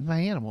them? My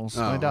animals,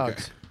 Oh, my okay.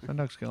 dogs. My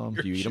dogs kill them.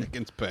 Do you eat them?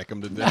 Chickens peck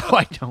them to No, death.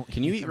 I don't.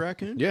 Can you eat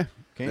raccoon? Yeah,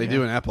 Can they you?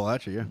 do in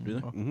Appalachia. Yeah. Do they?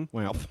 Mhm.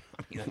 Well,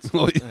 I mean, that's,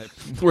 Well,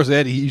 where's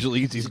Eddie? He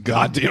usually eats these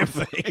goddamn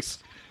things.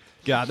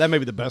 God, that may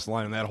be the best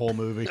line in that whole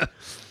movie.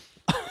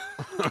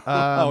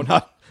 Oh,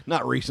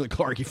 not recently.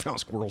 Clark, he found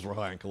squirrels were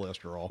high in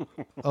cholesterol.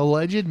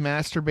 Alleged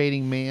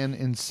masturbating man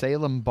in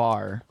Salem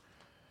bar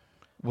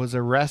was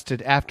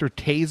arrested after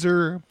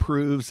taser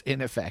proves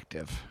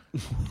ineffective.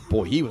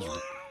 Boy, he was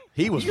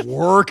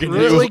working.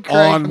 Really He was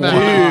on cranking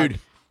that dude.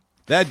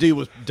 That dude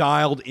was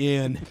dialed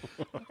in.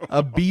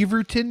 A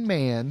Beaverton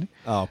man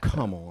Oh,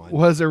 come on.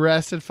 was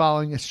arrested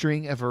following a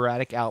string of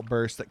erratic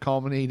outbursts that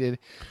culminated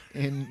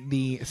in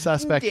the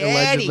suspect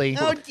allegedly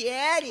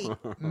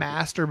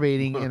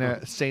masturbating in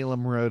a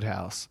Salem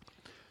roadhouse.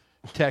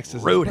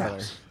 Texas.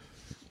 Roadhouse.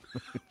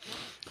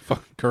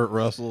 Fuck Kurt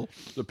Russell.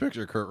 The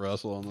picture of Kurt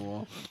Russell on the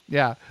wall.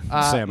 Yeah.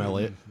 Sam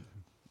Elliott.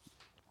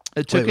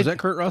 It took Wait, was it- that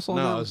Kurt Russell?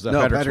 No, on it was that?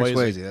 Patrick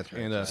Swayze. That's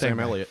right. And Same Sam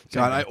guy. Elliott.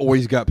 God, I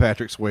always got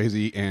Patrick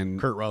Swayze and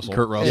Kurt Russell.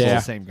 Kurt Russell. It's Yeah. the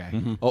same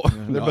guy. Oh,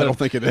 no, I don't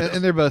think it is.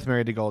 And they're both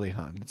married to Goldie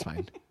Hawn. It's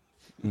fine.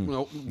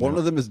 No, one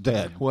of them is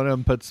dead. One of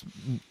them puts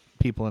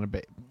people in a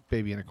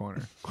baby in a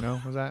corner.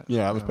 No, was that?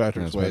 Yeah, it was No.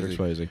 Patrick That's Swayze. Patrick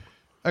Swayze.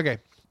 Okay.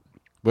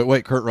 But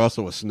wait, Kurt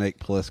Russell was Snake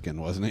Plissken,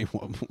 wasn't he?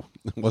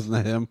 Wasn't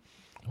that him?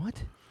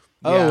 What?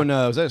 Yeah. Oh,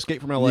 no. Was that Escape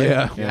from L.A.?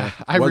 Yeah.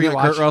 I Wasn't that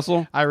rewatched Kurt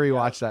Russell? I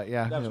rewatched that.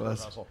 Yeah, That was it Kurt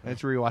was. Russell. I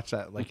just rewatched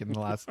that like in the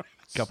last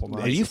couple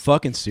months. Are you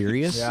fucking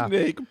serious? Yeah.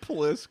 Snake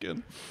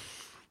Plissken.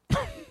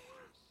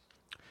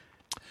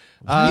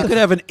 Uh, you could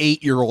have an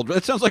 8-year-old.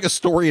 That sounds like a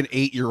story an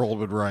 8-year-old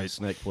would write.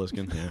 Snake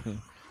Plissken. Yeah.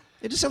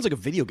 It just sounds like a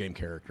video game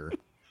character.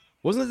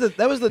 Wasn't it?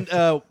 That was the.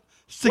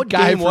 It's the what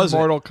guy game from was it?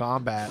 Mortal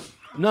Kombat.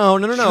 No.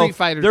 Street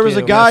Fighter There was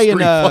a 2. guy Yeah,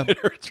 in. Street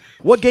Fighter.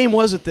 What game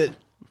was it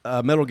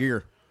that Metal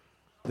Gear?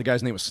 The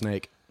guy's name was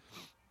Snake.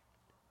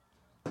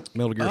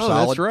 Metal Gear Oh,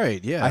 Solid. that's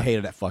right. Yeah. I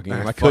hated that fucking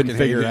game. I I couldn't fucking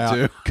figure it hated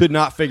it out. too. Could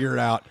not figure it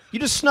out. You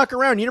just snuck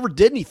around. You never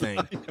did anything.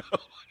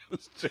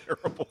 It's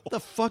terrible. What the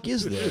fuck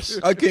is this?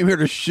 I came here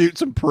to shoot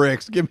some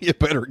pricks. Give me a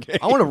better game.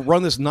 I want to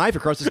run this knife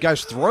across this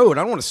guy's throat.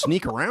 I don't want to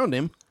sneak around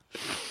him.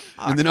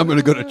 And then I'm going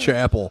to go to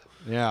chapel.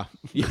 Yeah.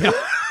 Yeah.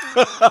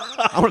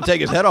 I want to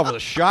take his head off with a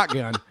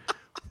shotgun.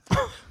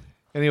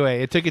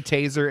 Anyway, it took a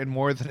taser and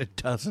more than a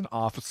dozen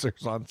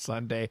officers on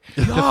Sunday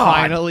to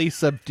finally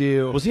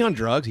subdue. Was he on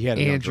drugs? He had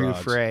to be on Andrew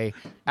drugs. Frey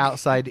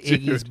outside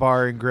Iggy's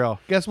Bar and Grill.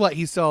 Guess what?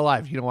 He's still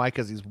alive. You know why?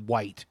 Because he's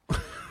white,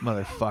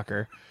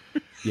 motherfucker.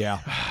 Yeah.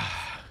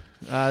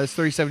 This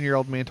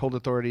 37-year-old man told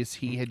authorities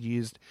he had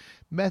used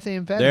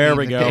methamphetamine There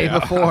we the go. day Yeah.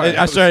 before.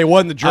 I say it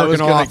wasn't the jerking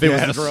gonna off. It was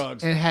the guess.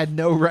 drugs. and had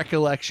no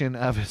recollection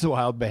of his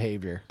wild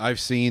behavior. I've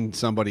seen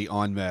somebody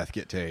on meth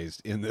get tased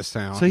in this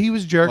town. So he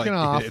was jerking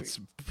Like, off. It's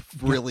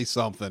really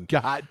something.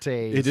 Got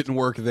tased. It didn't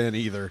work then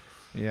either.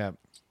 Yeah.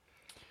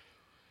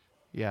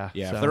 Yeah.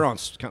 Yeah, so- if they're on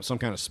some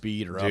kind of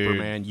speed or upper, Dude.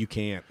 man, you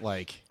can't,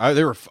 like... I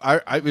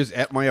was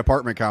at my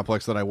apartment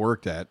complex that I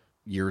worked at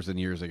years and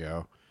years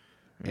ago,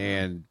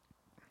 and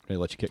They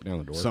let you kick down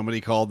the door. somebody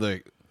called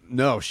the...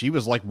 No, she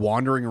was like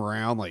wandering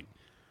around, like,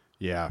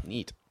 yeah.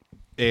 Neat.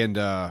 And,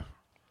 yeah,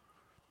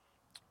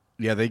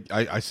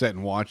 I sat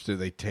and watched it.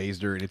 They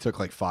tased her, and it took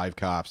like 5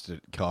 cops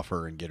to cuff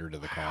her and get her to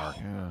the car.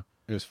 Yeah.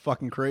 It was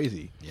fucking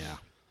crazy. Yeah.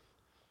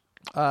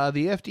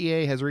 The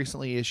FDA has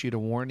recently issued a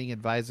warning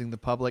advising the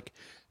public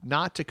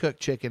not to cook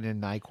chicken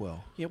in NyQuil.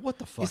 Yeah, what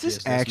the fuck Is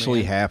this actually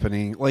man?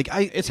 happening? Like,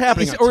 It's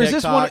happening on or is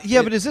this one? TikTok.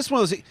 Yeah, but is this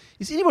one of those?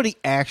 Is anybody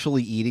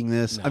actually eating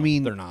this? No, I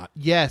mean, they're not.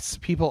 Yes,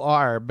 people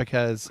are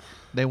because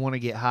they want to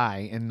get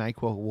high, and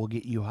NyQuil will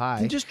get you high.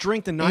 Then just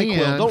drink the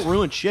NyQuil. And- Don't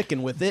ruin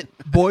chicken with it.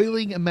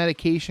 Boiling a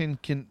medication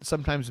can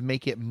sometimes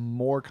make it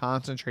more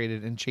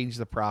concentrated and change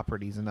the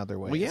properties in other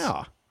ways. Well,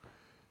 yeah.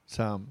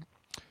 So,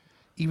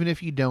 even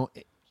if you don't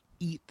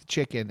eat the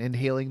chicken,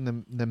 inhaling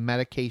the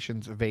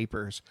medication's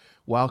vapors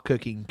while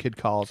cooking could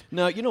cause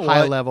No, you know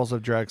high what? levels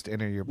of drugs to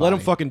enter your body. Let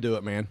them fucking do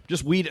it, man.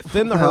 Just weed it.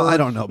 Thin the Well, herd. I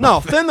don't know No,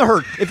 about thin the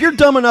herd. If you're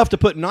dumb enough to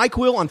put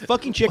NyQuil on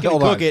fucking chicken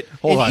Hold and on. cook it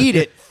Hold and on. eat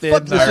it, Thin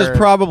fuck the This this. is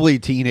probably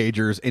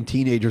teenagers, and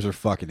teenagers are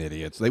fucking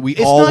idiots.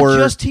 It's all not were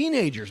just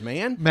teenagers,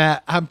 man.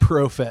 Matt, I'm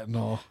pro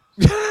fentanyl.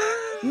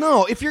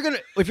 No, if you're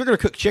gonna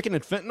cook chicken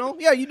and fentanyl,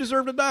 yeah, you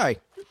deserve to die.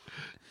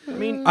 I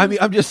mean,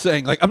 I'm just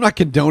saying, like, I'm not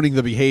condoning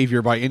the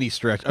behavior by any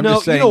stretch. I'm no,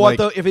 just saying, you know what like,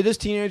 though? If it is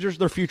teenagers,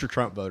 they're future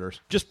Trump voters.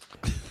 Just,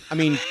 I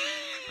mean,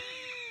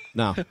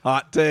 no,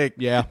 hot take.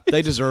 yeah,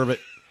 they deserve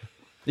it.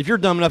 If you're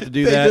dumb enough to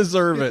do They that,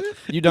 deserve it.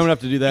 You dumb enough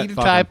to do that? Eat a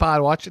fuck 'em. Tide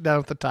Pod. Watch it down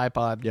with the Tide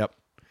Pod. Yep.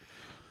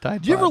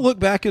 Tide Do you ever Pod. look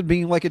back at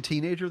being like a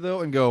teenager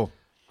though, and go,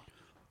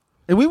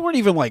 and we weren't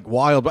even like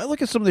wild, but I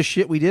look at some of the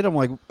shit we did. I'm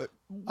like,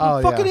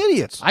 Oh, fucking yeah.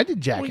 idiots. I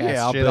did jackass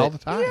yeah, I'll shit bet. all the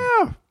time.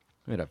 Yeah.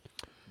 We had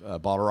a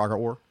bottle rocket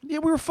war. Yeah,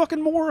 we were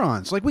fucking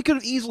morons. Like, we could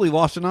have easily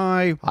lost an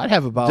eye. I'd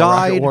have a bottle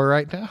Died. rocket war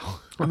right now.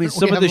 I mean,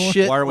 some of the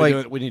shit. Why are we like,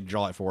 doing it? We need to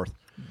draw it forth.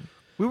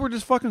 we were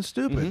just fucking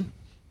stupid.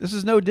 This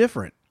is no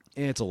different.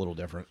 It's a little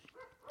different.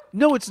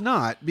 No, it's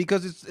not,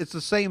 because it's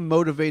the same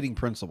motivating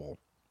principle.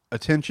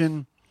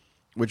 Attention,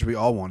 which we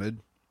all wanted,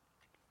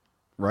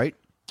 right?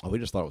 Oh, we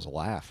just thought it was a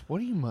laugh.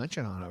 What are you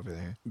munching on over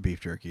there? Beef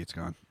jerky, it's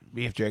gone.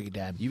 Beef jerky,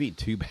 Dad. You've eaten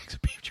 2 bags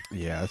of beef jerky.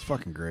 Yeah, it's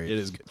fucking great. It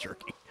is good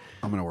jerky.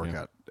 I'm gonna work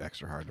out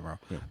extra hard tomorrow.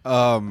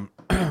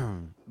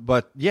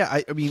 But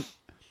yeah, I mean,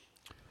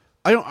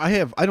 I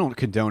don't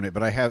condone it,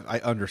 but I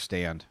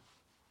understand.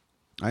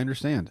 I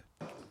understand.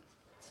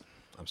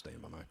 I'm staying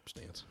by my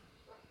stance.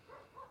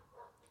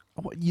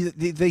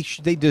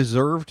 They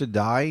deserve to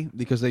die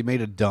because they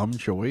made a dumb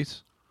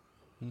choice.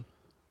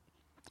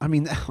 I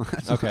mean,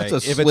 that's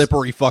a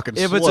slippery fucking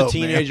If slope, it's a man.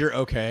 teenager,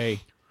 okay.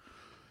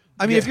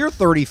 I mean, if you're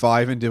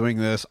 35 and doing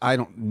this, I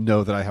don't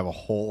know that I have a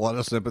whole lot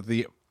of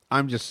sympathy.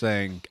 I'm just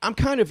saying. I'm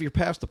kind of, if you're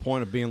past the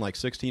point of being like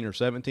 16 or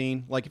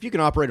 17, like if you can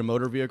operate a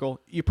motor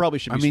vehicle, you probably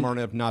should be smart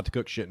enough not to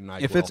cook shit in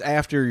NyQuil. If it's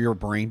after your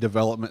brain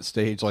development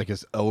stage, like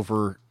it's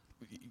over,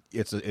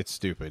 it's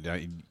stupid.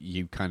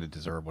 You kind of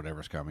deserve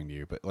whatever's coming to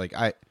you. But like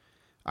I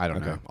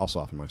don't know. I'll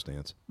soften my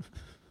stance.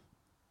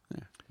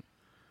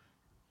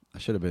 I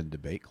should have been in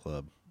debate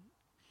club.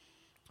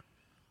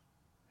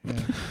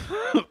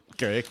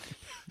 Okay.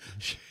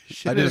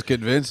 I just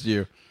convinced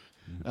you.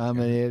 I'm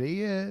an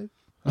idiot.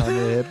 I'm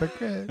a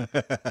hypocrite.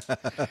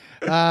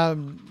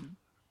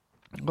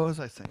 What was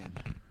I saying?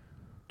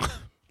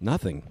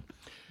 Nothing.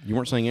 You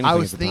weren't saying anything. I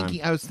was at the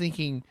time.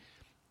 thinking.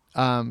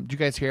 Did you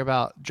guys hear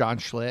about John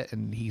Schlitt?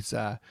 And he's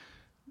got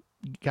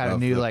a Of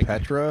new the like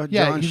Petra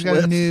Yeah, John he's got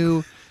a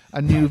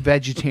Schlitz? new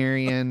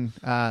vegetarian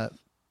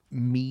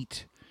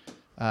meat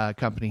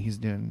company he's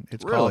doing.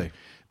 It's called Really?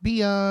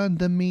 Beyond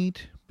the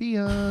Meat.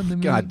 Beyond the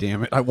Meat. God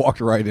damn it! I walked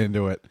right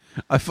into it.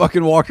 I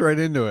fucking walked right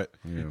into it.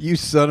 You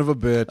son of a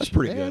bitch. That's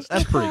pretty good.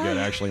 That's pretty good,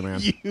 actually,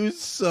 man. You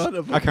son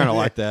of a I kind of bitch.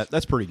 like that.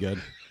 That's pretty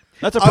good.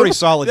 That's a pretty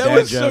solid that dad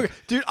was so joke. good.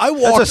 Dude, I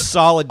walked. That's a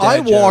solid dad I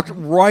walked joke.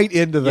 right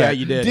into that. Yeah,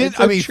 you did. It's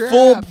I a mean,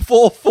 trap.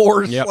 full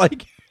force. Yep.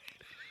 Like,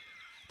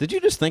 Did you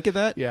just think of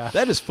that? Yeah.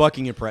 That is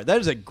fucking impressive. That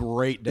is a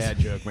great dad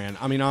joke, man.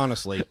 I mean,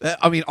 honestly.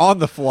 I mean, on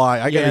the fly.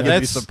 I gotta Yeah, give you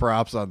that's- some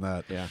props on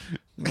that. Yeah.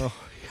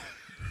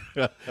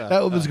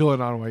 That was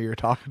going on while you were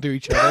talking to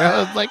each other. I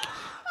was like,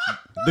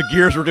 The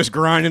gears were just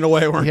grinding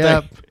away, weren't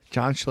Yep. they?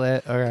 John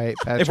Schlett. All right.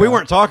 If we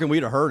weren't talking,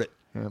 we'd have heard it.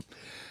 Yep.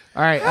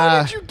 All right.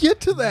 How did you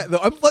get to that though?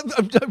 I'm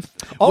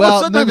all well,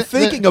 of a sudden I'm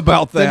thinking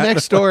about that. The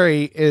next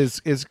story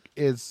is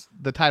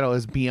the title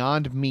is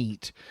Beyond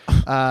Meat.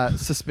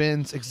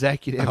 Suspends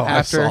executive Oh, I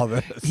after saw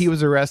this. he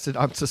was arrested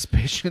on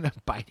suspicion of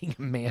biting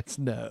a man's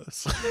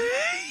nose.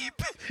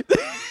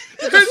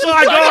 It's a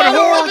Saigon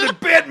whore that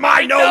bit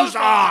my nose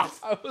off.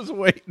 I was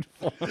waiting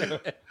for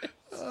it.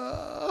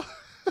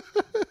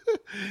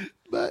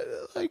 But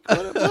like,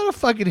 what a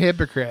fucking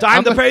hypocrite!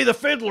 Time to pay the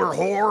fiddler,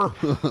 whore.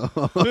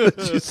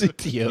 Did you see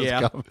Tio's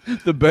Yeah. comment?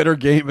 The better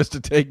game is to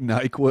take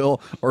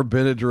NyQuil or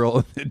Benadryl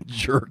and then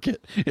jerk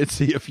it and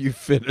see if you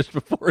finish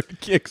before it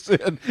kicks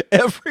in.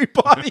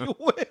 Everybody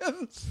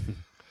wins.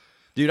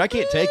 Dude, I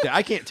can't take that.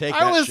 I can't take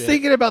that I was shit.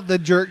 thinking about the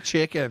jerk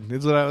chicken.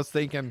 Is what I was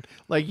thinking.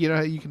 Like, you know,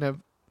 how you can have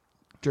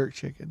jerk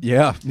chicken.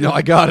 Yeah, no,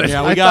 I got it.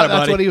 Yeah, I we got it, thought that's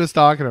buddy. what he was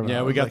talking about. Yeah,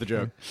 I we was got like, the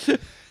joke.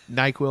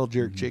 NyQuil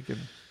jerk chicken.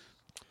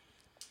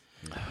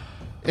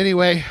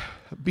 Anyway,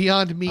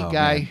 Beyond Meat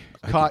guy Man,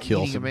 I could caught kill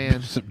eating some, a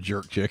man. some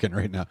jerk chicken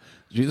right now.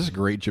 Dude, this is a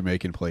great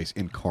Jamaican place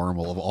in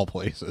Carmel of all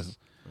places,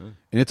 and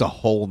it's a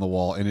hole in the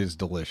wall, and it's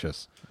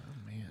delicious.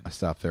 Oh man, I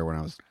stopped there when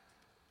I was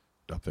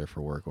up there for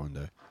work one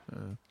day.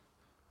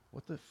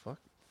 What the fuck?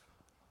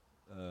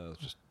 It's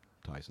just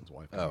Tyson's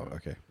wife. Oh,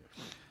 okay.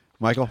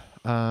 Michael,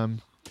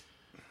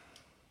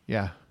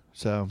 Yeah,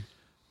 so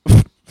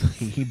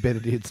he bit a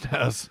dude's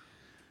nose.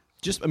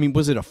 Just, I mean,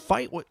 was it a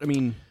fight? What I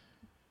mean,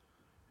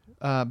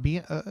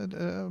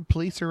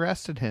 Police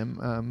arrested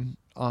him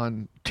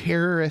on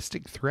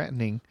terroristic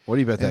threatening. what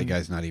do you bet that and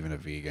guy's not even a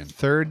vegan?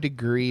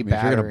 Third-degree I mean,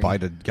 if you're battery. gonna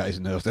bite a guy's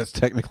nose, that's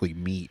technically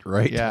meat,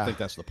 right? Yeah. I think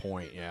that's the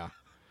point. Yeah.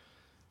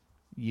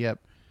 Yep.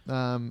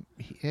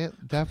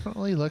 It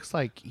definitely looks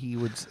like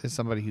is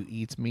somebody who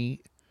eats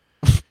meat.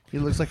 He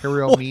looks like a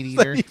real meat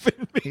eater.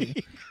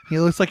 He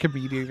looks like a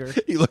meat eater.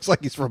 He looks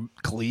like he's from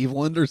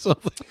Cleveland or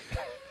something.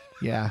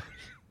 Yeah.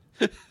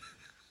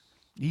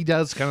 He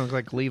does kind of look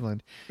like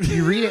Cleveland.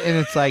 You read it and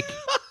it's like,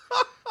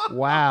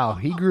 wow,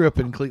 he grew up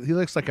in Cleveland. He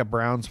looks like a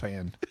Browns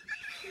fan.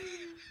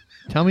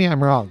 Tell me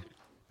I'm wrong.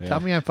 Yeah. Tell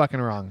me I'm fucking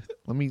wrong.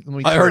 Let me.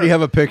 I already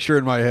have a picture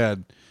in my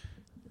head.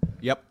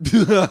 Yep.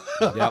 Yep.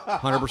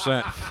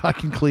 100%.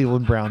 fucking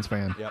Cleveland Browns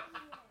fan. Yep.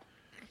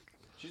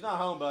 She's not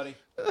home, buddy.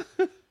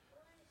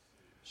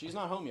 She's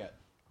not home yet.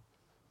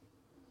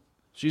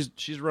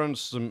 She's running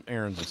some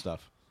errands and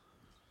stuff.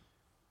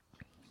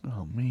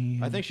 Oh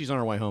man. I think she's on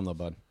her way home though,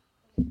 bud.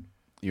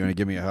 You want to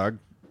give me a hug?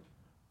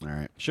 All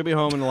right. She'll be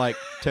home in like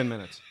 10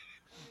 minutes.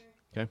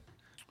 Okay.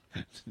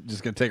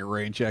 Just gonna take a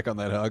rain check on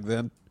that hug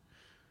then.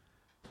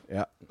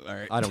 Yeah. All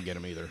right. I don't get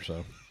them either,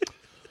 so.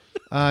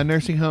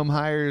 Nursing home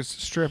hires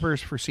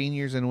strippers for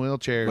seniors in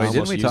wheelchairs. Wait, didn't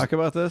almost we used- talk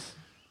about this?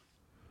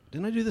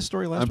 Didn't I do this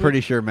story last I'm week?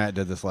 pretty sure Matt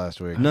did this last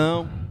week.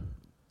 No.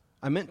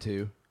 I meant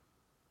to.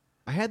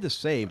 I had this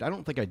saved. I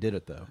don't think I did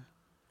it though.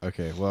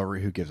 Okay. Well,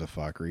 who gives a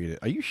fuck? Read it.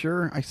 Are you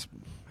sure?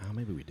 Oh,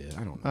 maybe we did.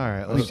 I don't know. All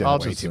right, We've done I'll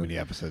way just too many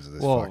episodes of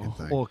this we'll, fucking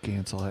thing. We'll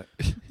cancel it.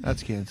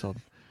 That's canceled.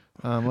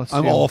 Let's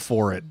I'm do- all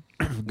for it.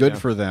 Good Yeah.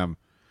 for them.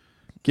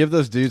 Give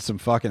those dudes some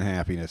fucking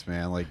happiness,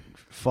 man. Like,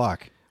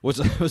 fuck. Was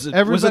it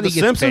Everybody The gets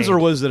Simpsons paid. or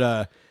was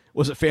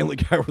it Family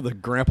Guy where the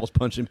grandpa's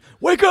punching him?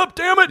 Wake up,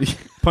 damn it!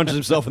 Punches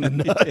himself in the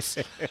nuts.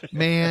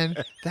 Man,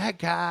 that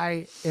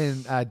guy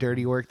in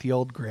Dirty Work, the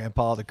old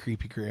grandpa, the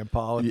creepy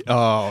grandpa.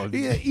 Oh,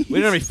 We didn't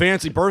have any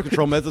fancy birth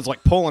control methods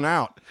like pulling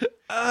out.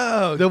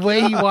 Oh, the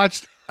way he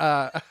watched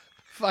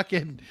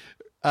fucking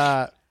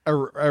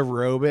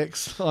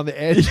aerobics on the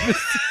edge of the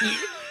seat.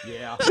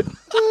 Yeah.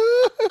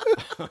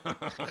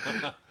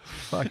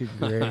 Fucking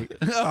great.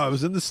 Oh, I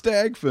was in the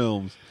Stag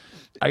films.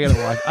 I gotta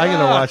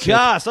watch it.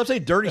 God, stop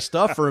saying dirty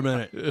stuff for a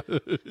minute.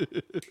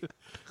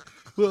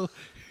 Well,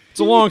 it's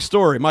a long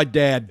story. My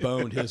dad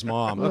boned his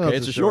mom. Well, Okay,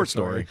 it's a short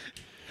story.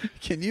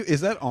 Can you?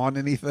 Is that on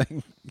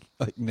anything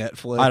like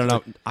Netflix? I don't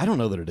know. I don't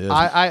know that it is.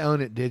 I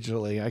own it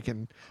digitally.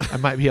 I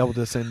might be able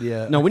to send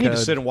you. No, a we need to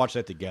code. sit and watch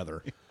that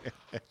together.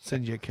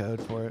 Send you a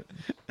code for it.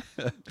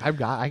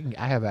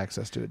 I have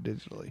access to it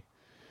digitally.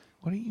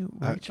 What are you?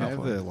 I reaching have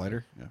for? the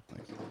lighter. Yeah,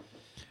 thanks.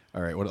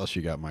 All right, what else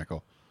you got,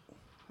 Michael?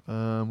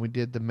 We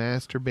did the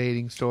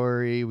masturbating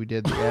story. We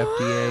did the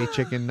FDA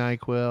chicken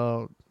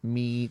NyQuil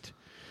meat.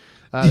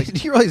 Do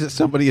you realize that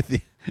somebody at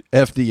the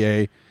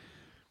FDA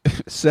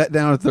sat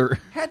down at their?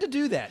 Had to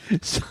do that.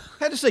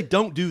 Had to say,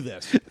 don't do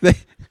this. They,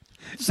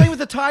 Same with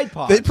the Tide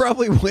Pods. They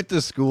probably went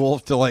to school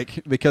to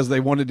because they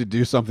wanted to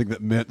do something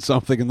that meant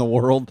something in the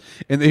world,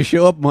 and they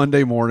show up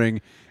Monday morning,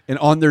 and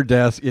on their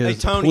desk is,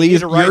 Hey, Tony, please, you need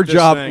to write your this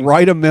job, thing."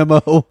 write a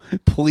memo.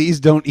 Please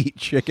don't eat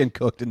chicken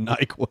cooked in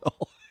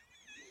NyQuil.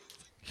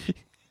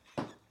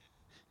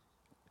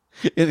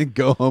 And then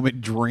go home and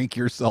drink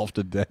yourself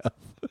to death.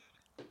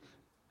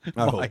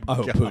 I hope God.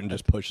 Putin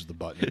just pushes the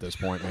button at this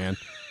point, man.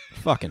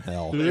 Fucking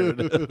hell.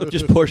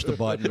 Just push the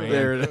button, man.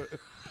 There it is.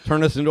 Turn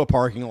this into a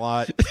parking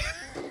lot.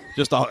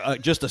 Just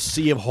a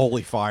sea of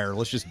holy fire.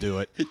 Let's just do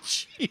it.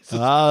 Jesus.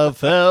 I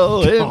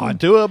fell God.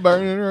 into a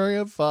burning ring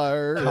of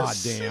fire. God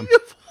damn.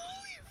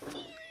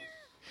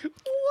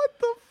 What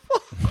the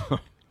fuck?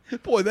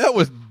 Boy, that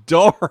was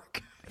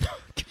dark.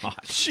 God,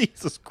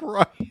 Jesus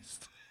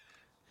Christ.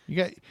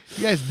 You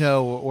guys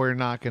know we're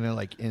not gonna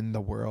like end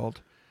the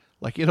world.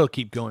 Like it'll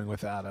keep going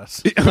without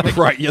us.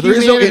 Right. Yeah, there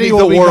is no humanity ending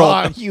will the be world.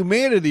 gone.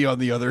 Humanity, on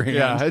the other hand.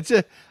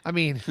 Yeah, I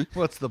mean,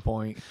 what's the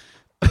point?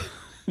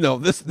 No,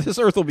 this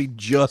Earth will be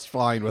just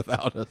fine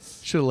without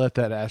us. Should have let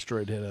that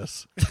asteroid hit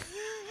us.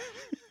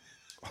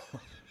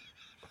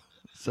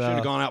 Should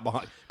have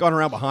gone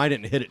around behind it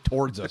and hit it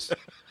towards us.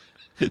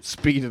 It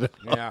speeded it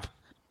up. Yeah.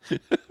 Did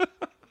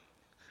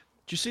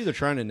you see they're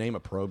trying to name a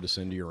probe to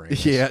send to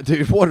Uranus? Yeah,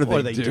 dude. What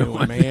are they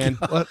doing, man?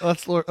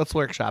 Let's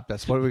workshop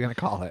this. What are we gonna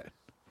call it?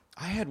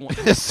 I had one.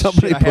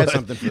 Somebody I had put-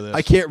 something for this.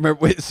 I can't remember.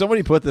 Wait,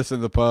 somebody put this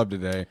in the pub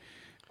today,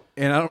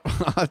 and I'll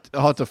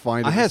have to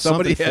find it. I had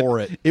somebody something for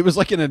it. It was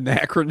like an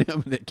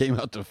acronym, and it came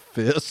out to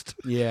FIST.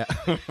 Yeah.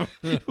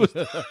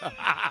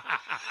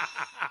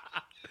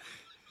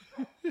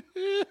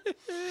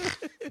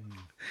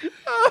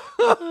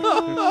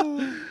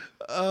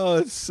 Oh,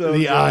 it's so The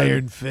good.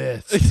 Iron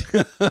Fist.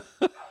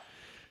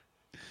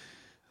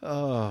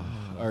 Oh,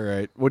 all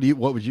right. What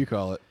would you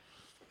call it?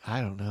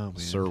 I don't know, man.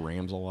 Sir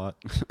Rams a lot.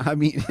 I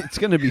mean, it's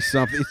going to be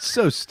something. It's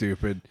so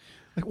stupid.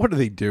 Like, what are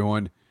they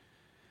doing?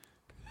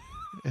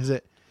 Is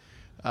it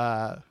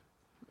Proby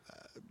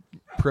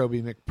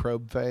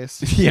McProbe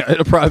face? Yeah,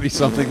 it'll probably be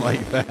something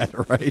like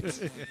that,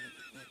 right? You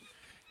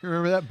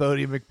remember that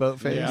Bodie McBoat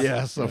face? Yeah.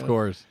 Yes, of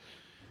course.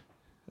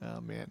 Oh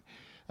man,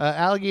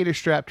 alligator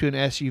strapped to an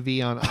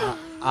SUV on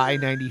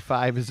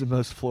I-95 is the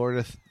most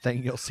Florida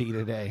thing you'll see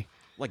today.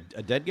 Like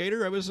a dead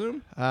gator, I would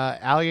assume?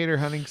 Alligator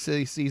hunting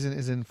season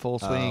is in full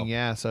swing. Oh.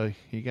 Yeah, so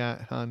you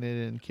got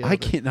hunted and killed. I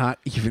cannot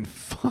even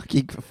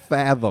fucking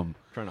fathom.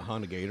 Trying to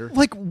hunt a gator.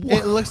 Like, what?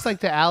 It looks like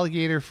the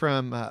alligator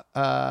from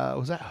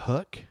was that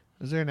Hook?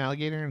 Was there an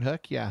alligator in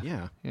Hook? Yeah.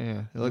 Yeah. It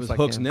It looks was like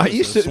Hook's him. nemesis. I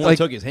used to Someone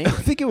took his hand. I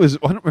think it was.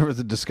 I don't remember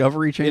the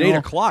Discovery Channel. At 8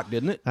 o'clock,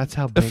 didn't it? That's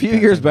how A big few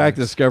that years thing back,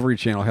 was. Discovery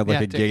Channel had like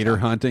Yeah, a gator TikTok.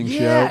 hunting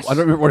Yes. show. I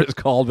don't remember what it's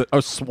called,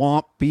 but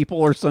swamp people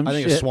or some I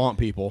think shit. it's swamp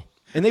people.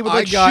 And they would I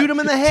like got- shoot him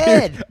in the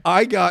head. Dude,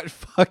 I got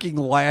fucking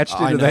latched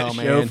I into that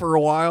know, show man. for a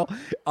while.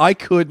 I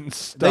couldn't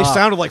stop. They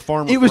sounded like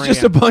Farmer It was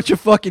just a Fran. bunch of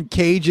fucking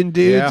Cajun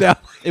dudes Yeah. out.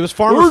 It was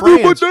Farmer We're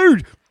doing Fran's.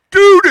 dude,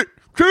 shoot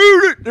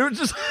it. They were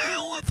just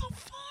what the fuck?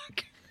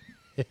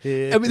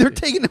 I mean, they're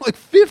taking it like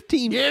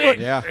 15 foot.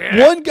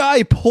 Yeah. One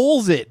guy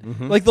pulls it,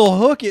 like they'll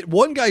hook it.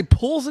 One guy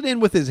pulls it in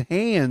with his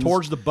hands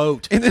Towards the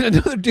boat. and then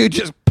another dude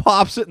just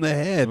pops it in the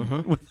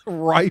head with a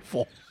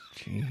rifle.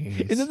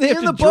 Jeez. And then they have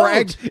In to the boat.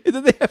 drag. And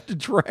then they have to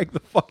drag the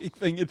fucking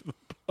thing into the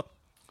boat.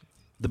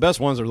 The best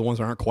ones are the ones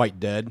that aren't quite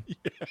dead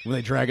when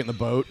they drag it in the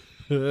boat.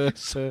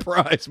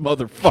 Surprise,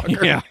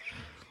 motherfucker! Yeah.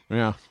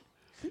 Yeah.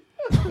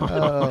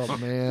 Oh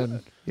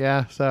man,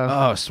 yeah. So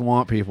Oh,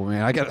 swamp people,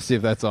 man! I got to see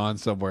if that's on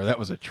somewhere. That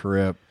was a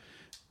trip.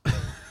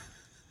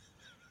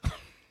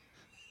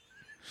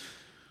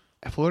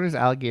 Florida's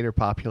alligator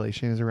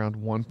population is around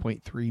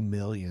 1.3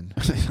 million.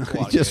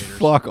 Just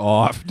fuck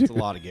off, dude. It's a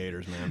lot of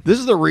gators, man. This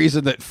is the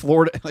reason that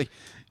Florida, like,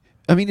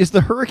 I mean, is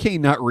the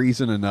hurricane not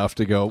reason enough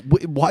to go?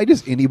 Why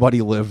does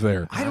anybody live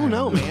there? I don't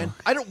know, man.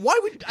 I don't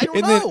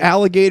And know. then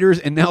alligators,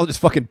 and now just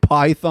fucking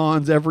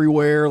pythons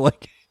everywhere.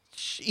 Like,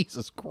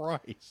 Jesus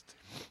Christ!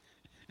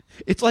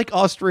 It's like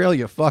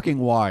Australia. Fucking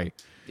why?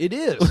 It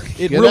is.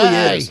 It G'day.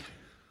 really is.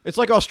 It's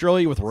like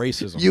Australia with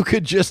racism. You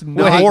could just Wait,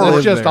 not it's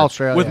live just there.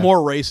 Australia. with more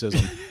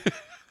racism.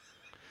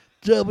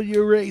 W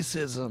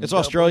racism. It's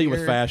Australia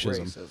with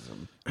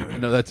fascism.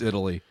 No, that's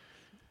Italy.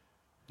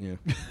 Yeah.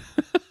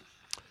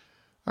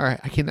 All right,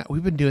 I cannot.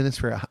 We've been doing this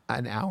for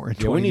an hour and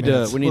 20 Yeah, we need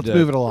minutes. to. We need Let's to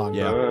move it along.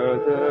 Yeah.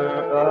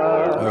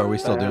 Oh, are we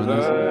still doing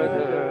this?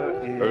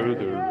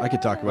 I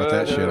could talk about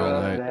that shit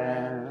all night.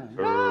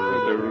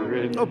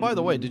 Oh, by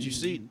the way, did you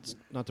see?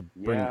 Not to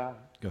bring.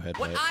 Go ahead.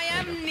 Play it. I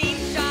am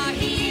Ninja,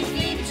 he is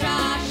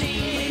Ninja,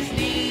 she is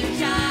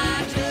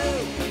Ninja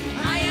too.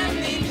 I am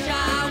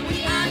Ninja,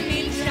 we are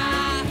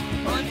Ninja,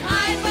 and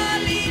I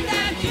believe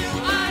that you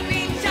are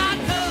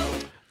Ninja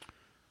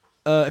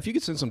too. If you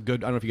could send some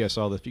good, I don't know if you guys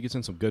saw this. If you could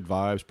send some good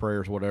vibes,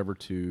 prayers, whatever,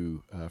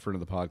 to a friend of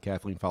the pod,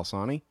 Kathleen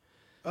Falsani.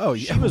 Oh,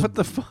 She was what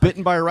the fuck?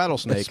 bitten by a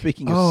rattlesnake.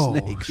 Speaking of Oh,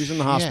 snakes, She's in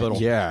the shit. hospital.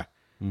 yeah.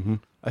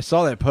 I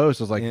saw that post.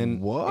 I was like, in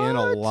what? in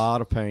a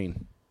lot of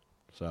pain.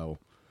 So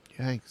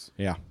Yikes.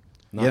 yeah,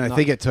 Yeah, I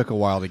think it took a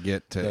while to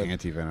get to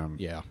antivenom.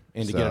 Yeah,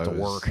 and to get it to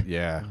was- work.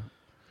 Yeah.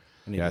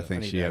 Yeah, I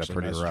think need she to had a actually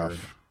pretty message her rough.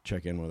 and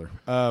check in with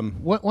her.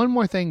 One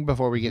more thing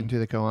before we get into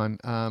the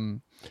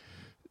koan.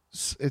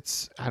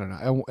 It's I don't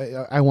know.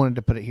 I wanted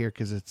to put it here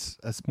because it's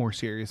a more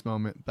serious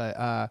moment.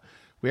 But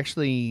we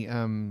actually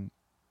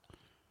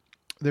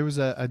there was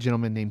a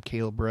gentleman named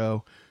Caleb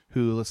Rowe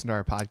who listened to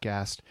our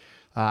podcast.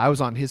 I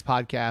was on his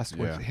podcast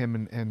with Yeah.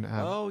 him and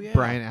Oh, yeah.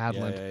 Brian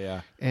Adland.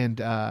 Yeah. And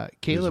He was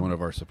Caleb, one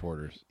of our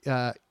supporters.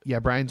 yeah,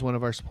 Brian's one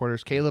of our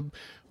supporters. Caleb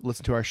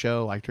listened to our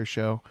show, liked our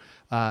show,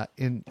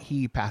 and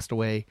he passed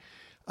away.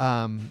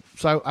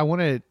 So I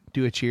want to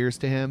do a cheers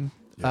to him.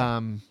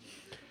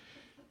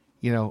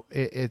 You know,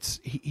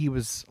 he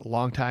was a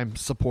longtime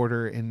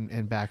supporter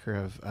and backer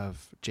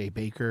of Jay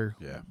Baker.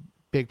 Yeah.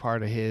 Big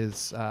part of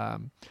his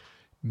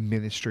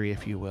ministry,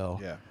 if you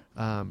will. Yeah.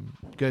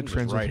 Good His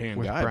friends with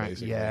right-hand guy, Brian.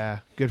 basically. Yeah,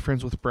 good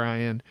friends with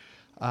Brian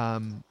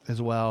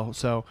as well.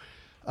 So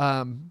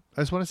I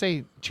just want to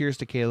say cheers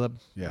to Caleb.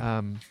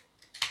 Yeah.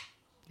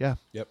 Yeah.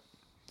 Yep.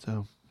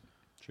 So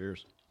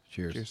Cheers.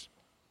 cheers.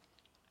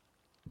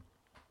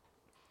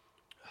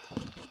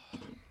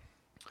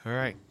 All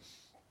right.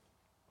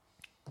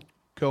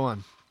 Go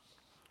on.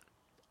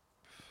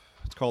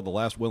 It's called The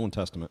Last Will and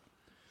Testament.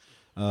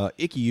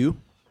 Ikkyu,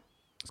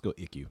 let's go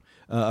Ikkyu,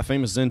 a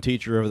famous Zen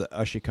teacher of the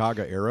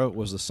Ashikaga era,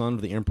 was the son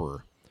of the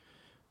emperor.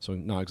 So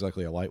not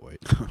exactly a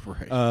lightweight.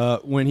 Right.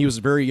 When he was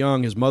very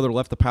young, his mother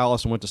left the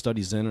palace and went to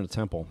study Zen in a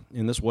temple.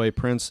 In this way,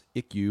 Prince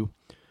Ikkyu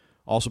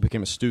also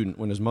became a student.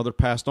 When his mother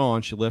passed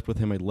on, she left with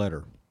him a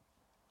letter.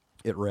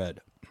 It read,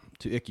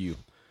 "To Ikkyu,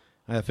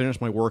 I have finished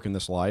my work in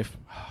this life."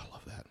 I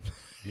love that.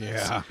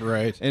 Yeah,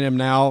 right. And am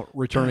now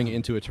returning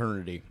into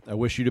eternity. I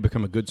wish you to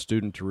become a good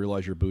student to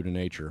realize your Buddha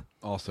nature.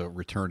 Also,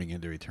 returning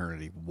into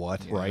eternity.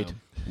 What? Right.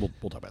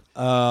 We'll talk about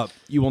that.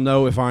 You will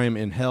know if I am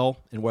in hell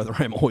and whether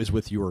I am always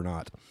with you or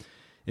not.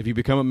 If you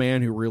become a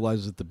man who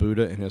realizes that the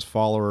Buddha and his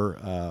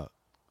follower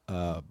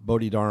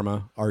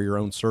Bodhidharma are your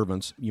own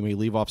servants, you may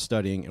leave off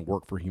studying and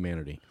work for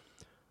humanity.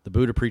 The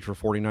Buddha preached for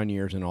 49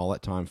 years, and all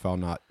that time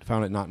found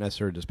it not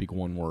necessary to speak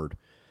one word.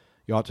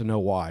 You ought to know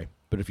why.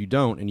 But if you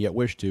don't and yet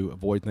wish to,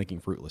 avoid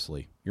thinking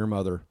fruitlessly. Your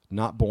mother,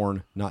 not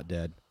born, not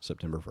dead,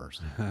 September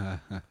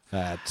 1st.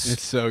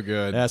 It's so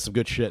good. That's some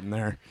good shit in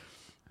there.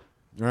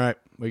 All right,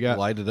 we got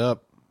Light it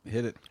up.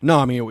 Hit it. No,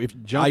 I mean, if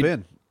Jump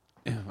in.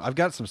 I've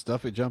got some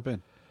stuff. Jump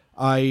in.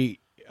 I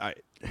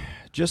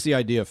just the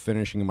idea of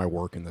finishing my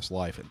work in this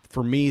life,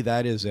 for me,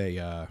 that is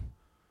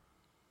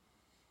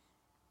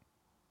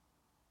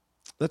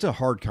that's a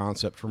hard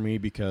concept for me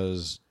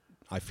because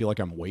I feel like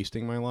I'm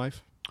wasting my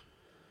life.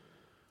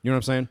 You know what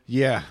I'm saying?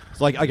 Yeah.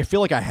 It's like I feel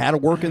like I had to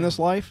work in this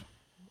life,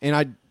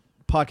 and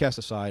podcast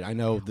aside, I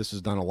know this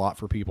has done a lot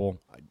for people.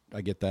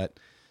 I get that.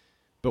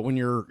 But when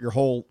your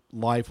whole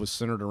life was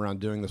centered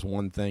around doing this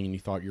one thing and you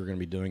thought you were going to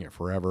be doing it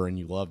forever and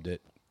you loved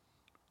it,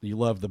 you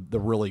loved the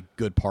really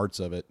good parts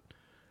of it,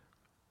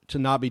 to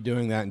not be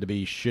doing that and to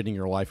be shitting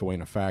your life away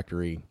in a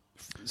factory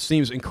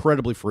seems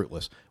incredibly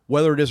fruitless.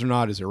 Whether it is or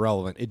not is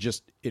irrelevant.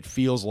 It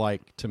feels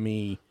like to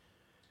me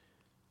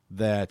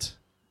that,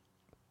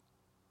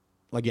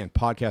 again,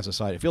 podcast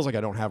aside, it feels like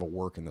I don't have a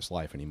work in this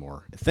life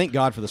anymore. Thank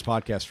God for this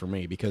podcast for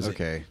me, because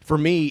for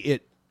me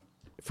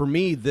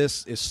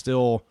this is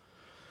still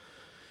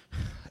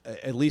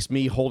at least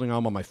me holding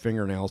on by my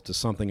fingernails to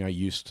something I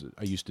used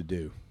to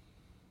do.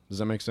 Does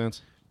that make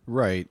sense?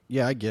 Right.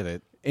 Yeah, I get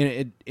it.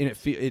 And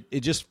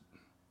it just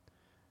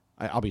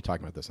I'll be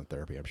talking about this in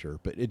therapy, I'm sure,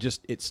 but it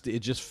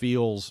just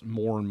feels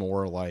more and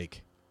more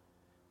like,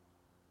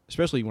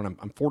 especially when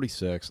I'm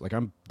 46, like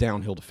I'm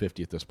downhill to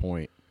 50 at this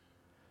point.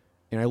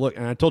 And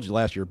I told you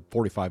last year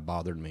 45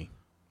 bothered me.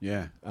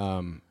 Yeah.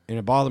 And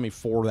it bothered me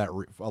for that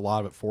a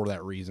lot of it for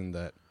that reason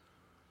that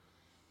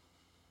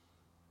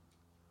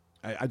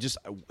I just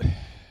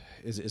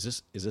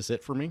is this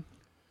it for me?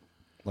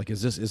 Like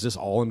is this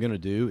all I'm going to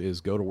do is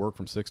go to work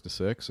from 6 to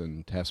 6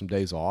 and have some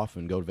days off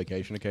and go to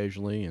vacation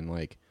occasionally and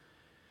like,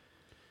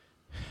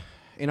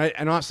 and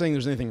I'm not saying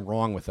there's anything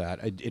wrong with that.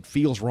 It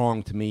feels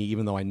wrong to me,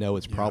 even though I know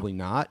it's probably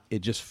not. It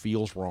just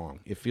feels wrong.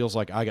 It feels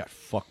like I got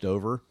fucked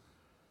over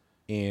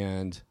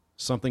and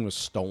something was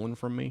stolen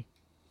from me.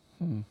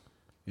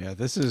 Yeah,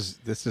 this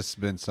has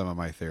been some of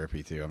my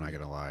therapy too. I'm not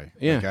gonna lie.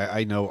 Yeah,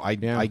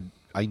 like,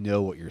 I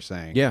know what you're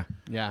saying. Yeah,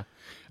 yeah.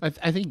 I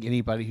think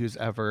anybody who's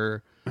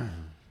ever,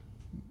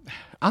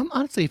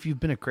 honestly, if you've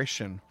been a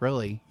Christian,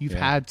 really, you've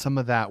had some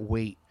of that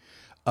weight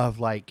of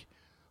like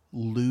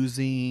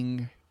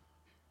losing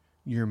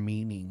your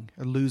meaning,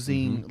 or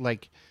losing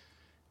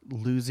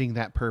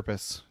that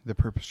purpose, the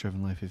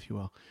purpose-driven life, if you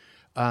will.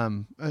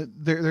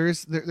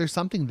 There's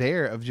something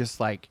there of just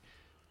like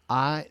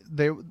man.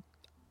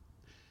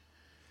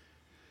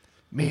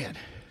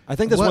 I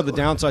think that's one of the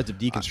downsides of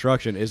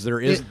deconstruction is there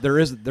is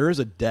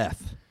a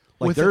death.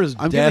 Like there is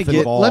death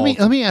involved.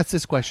 Let me ask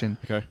this question.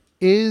 Okay.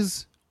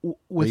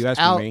 Without, are you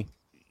asking me?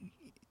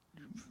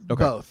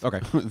 Okay. Both.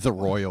 Okay. The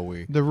royal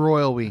we.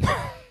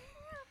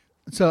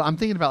 So I'm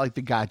thinking about like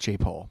the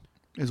God-shaped hole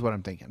is what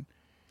I'm thinking.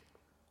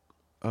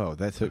 Oh,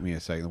 that took me a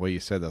second. The way you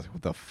said that,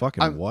 the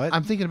fucking what?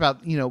 I'm thinking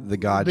about, the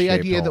God-shaped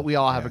idea hole. that we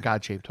all have a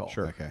God-shaped hole.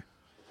 Sure. Okay.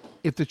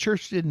 If the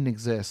church didn't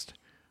exist,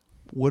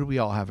 would we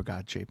all have a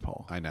God-shaped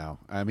hole? I know.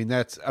 Isn't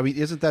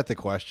that the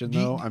question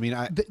though?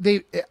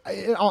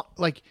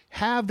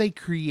 Have they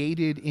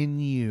created in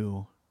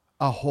you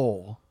a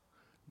hole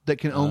that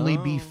can only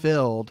be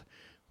filled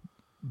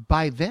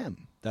by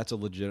them? That's a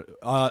legit.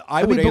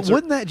 But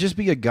wouldn't that just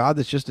be a God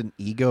that's just an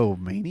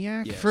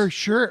egomaniac? Yes. For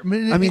sure. That's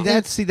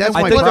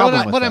my problem.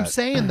 problem. What I'm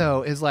saying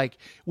though is like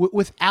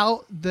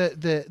without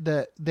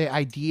the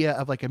idea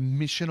of like a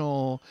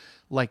missional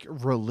like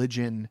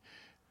religion,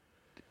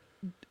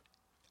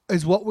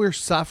 is what we're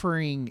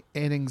suffering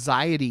and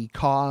anxiety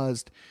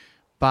caused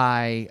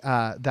by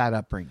that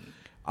upbringing.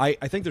 I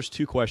think there's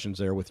two questions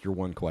there with your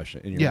one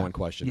question.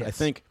 Yes. I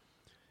think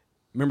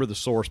remember The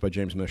Source by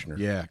James Michener.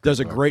 Yeah, does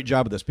a good book. great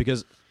job of this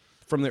because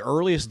from the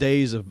earliest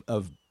days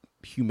of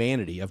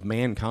humanity, of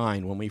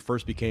mankind, when we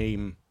first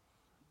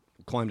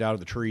climbed out of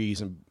the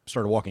trees and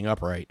started walking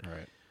upright,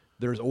 Right.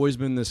 there's always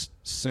been this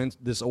sense.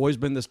 There's always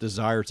been this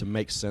desire to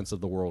make sense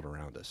of the world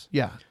around us.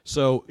 Yeah.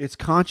 So It's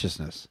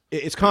consciousness.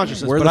 it's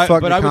consciousness. Where but the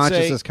fuck but did I would say,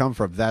 consciousness come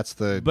from? That's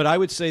the. But I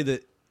would say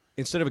that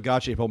instead of a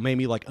God-shaped hole,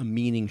 maybe like a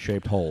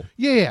meaning-shaped hole.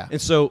 Yeah.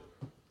 And so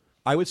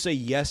I would say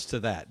yes to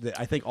that.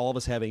 I think all of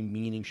us have a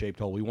meaning-shaped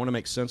hole. We want to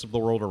make sense of the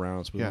world around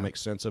us. We want to make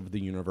sense of the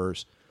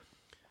universe.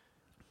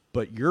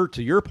 But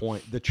to your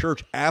point, the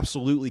church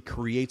absolutely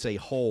creates a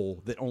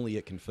hole that only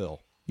it can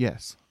fill.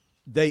 Yes.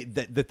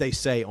 That they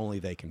say only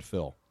they can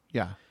fill.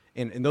 Yeah.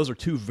 And those are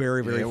two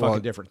very, very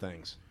fucking different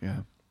things.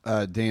 Yeah.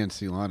 Dan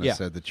Silana Yeah.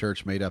 said the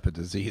church made up a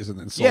disease and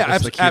then sold Yeah,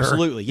 us the cure.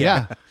 absolutely.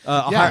 Yeah.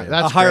 Yeah, A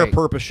that's higher great.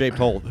 purpose-shaped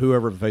hole,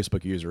 whoever the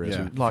Facebook user is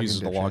Yeah. who Login uses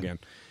the dictionary.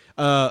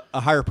 login.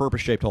 A higher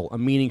purpose-shaped hole, a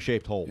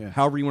meaning-shaped hole,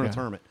 however you want to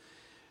term it.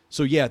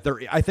 So, yeah,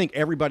 I think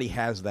everybody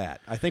has that.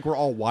 I think we're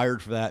all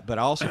wired for that, but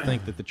I also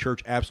think that the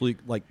church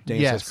absolutely, like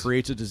Dan Yes. says,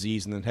 creates a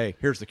disease, and then, hey,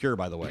 here's the cure,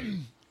 by the way.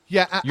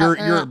 Yeah. You're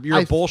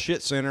I a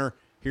bullshit sinner.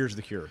 Here's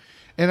the cure.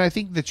 And I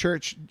think the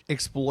church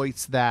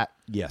exploits that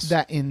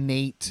that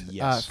innate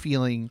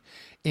feeling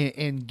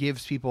and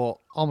gives people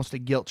almost a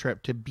guilt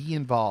trip to be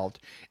involved.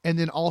 And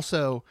then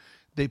also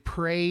they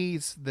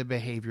praise the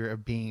behavior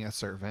of being a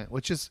servant,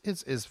 which is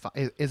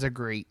a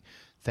great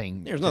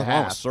thing. There's to nothing wrong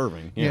with have.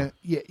 serving. Yeah.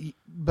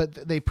 But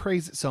they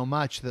praise it so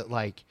much that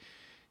like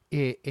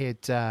it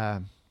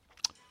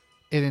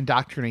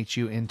indoctrinates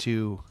you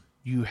into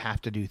you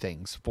have to do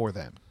things for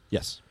them.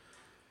 Yes.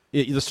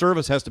 The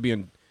service has to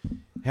in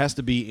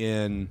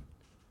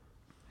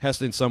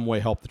some way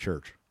help the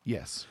church.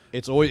 Yes.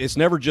 It's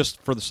never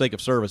just for the sake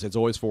of service. It's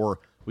always for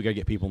we got to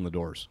get people in the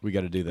doors. We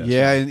got to do this.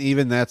 Yeah, and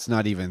even that's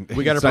not even.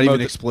 We gotta it's not promote even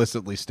the-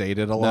 explicitly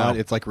stated a lot. No.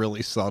 It's like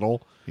really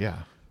subtle. Yeah.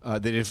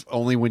 That if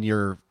only when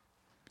you're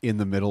in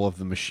the middle of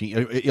the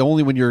machine,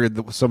 only when you're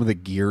in some of the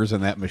gears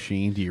in that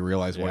machine, do you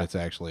realize what Yeah. it's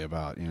actually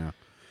about. You know.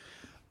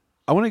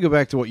 I want to go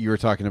back to what you were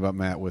talking about,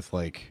 Matt, with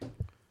like,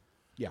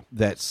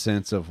 that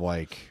sense of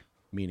like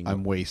meaning.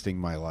 I'm wasting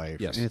my life.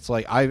 Yes. And it's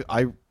like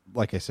I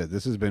like I said,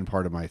 this has been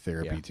part of my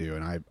therapy Yeah. too,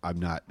 and I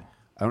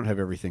don't have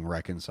everything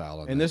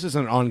reconciled. And this is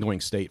an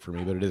ongoing state for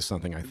me, but it is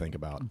something I think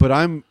about. But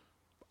I'm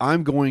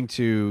going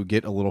to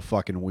get a little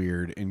fucking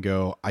weird and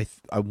go. I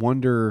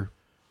wonder,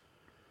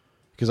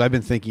 because I've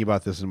been thinking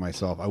about this in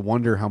myself. I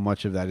wonder how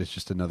much of that is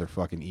just another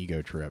fucking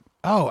ego trip.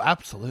 Oh,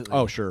 absolutely.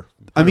 Oh, sure.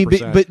 I mean,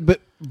 100%.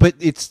 but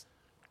it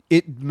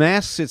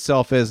masks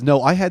itself as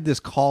no. I had this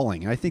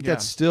calling. I think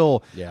that's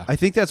still. Yeah. I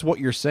think that's what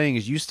you're saying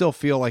is you still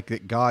feel like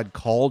that God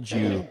called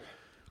you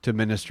to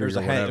ministry.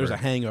 There's a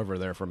hangover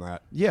there from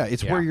that. Yeah,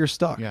 it's where you're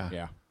stuck.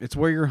 Yeah. It's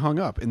where you're hung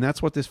up, and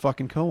that's what this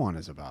fucking koan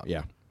is about.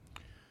 Yeah.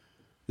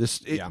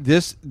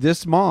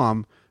 This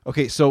mom.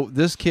 Okay, so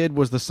this kid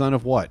was the son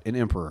of what? An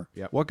emperor.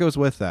 Yep. What goes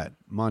with that?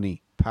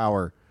 Money,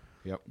 power.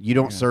 Yep. You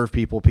don't serve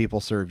people;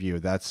 people serve you.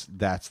 That's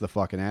the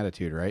fucking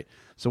attitude, right?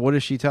 So what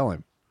does she tell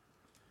him?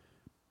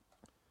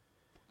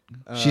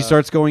 She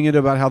starts going into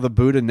about how the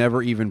Buddha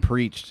never even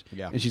preached.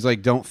 Yeah. And she's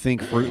like, "Don't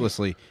think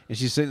fruitlessly," and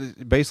she's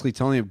basically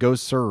telling him, "Go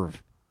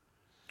serve."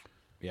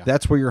 Yeah.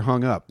 That's where you're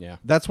hung up. Yeah.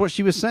 That's what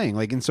she was saying.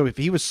 Like, and so if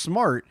he was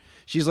smart,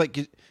 she's like,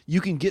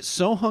 you can get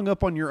so hung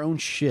up on your own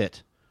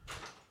shit,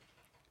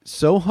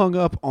 so hung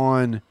up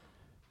on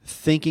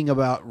thinking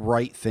about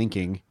right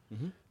thinking,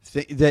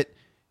 that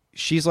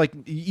she's like,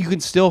 you can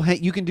still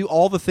you can do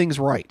all the things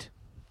right.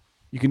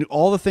 You can do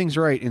all the things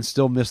right and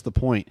still miss the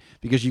point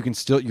because you can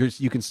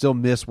still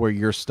miss where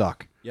you're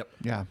stuck. Yep.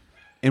 Yeah.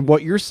 And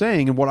what you're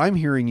saying and what I'm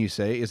hearing you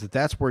say is that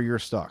that's where you're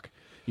stuck.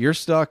 You're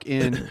stuck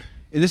in.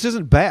 And this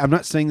isn't bad. I'm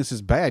not saying this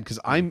is bad because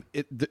I'm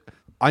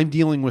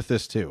dealing with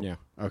this too. Yeah.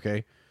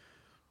 Okay.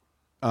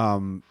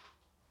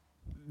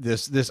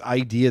 This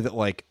idea that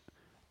like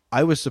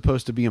I was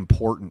supposed to be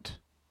important.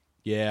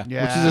 Yeah.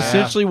 Yeah. Which is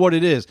essentially what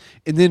it is.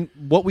 And then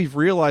what we've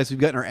realized, we've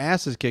gotten our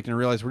asses kicked and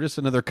realized we're just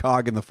another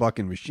cog in the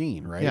fucking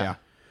machine, right? Yeah.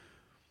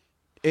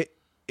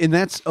 And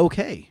that's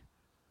okay.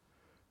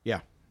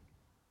 Yeah.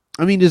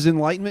 I mean, is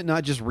enlightenment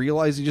not just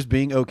realizing, just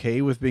being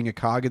okay with being a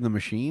cog in the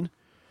machine?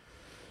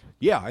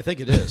 Yeah, I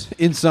think it is.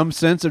 In some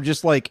sense of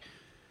just like,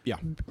 Yeah.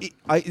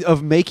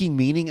 of making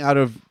meaning out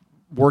of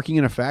working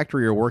in a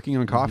factory or working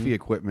on coffee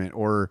equipment.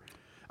 Or,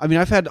 I mean,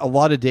 I've had a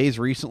lot of days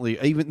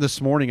recently. Even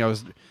this morning, I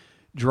was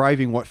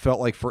driving what felt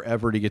like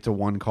forever to get to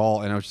one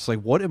call, and I was just like,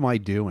 what am I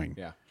doing?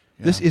 Yeah.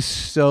 This is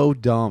so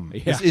dumb.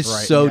 Yeah, This is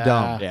right. so Yeah.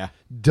 dumb. Yeah.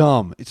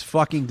 Dumb. It's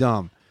fucking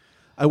dumb.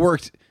 I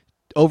worked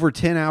over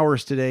 10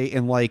 hours today,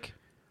 and like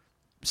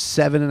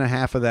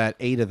 7.5 of that,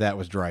 8 of that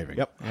was driving.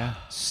 Yep. Yeah.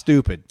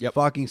 Stupid. Yep.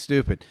 Fucking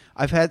stupid.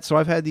 I've had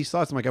these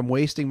thoughts. I'm like, I'm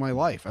wasting my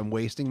life. I'm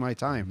wasting my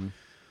time.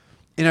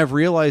 And I've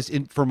realized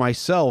for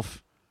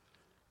myself,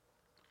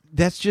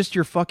 that's just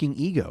your fucking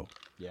ego.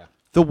 Yeah.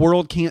 The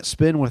world can't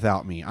spin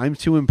without me. I'm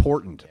too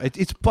important.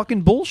 It's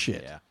fucking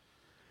bullshit. Yeah.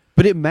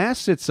 But it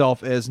masks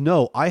itself as,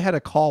 no, I had a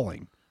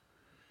calling.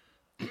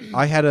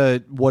 I had a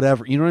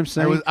whatever. You know what I'm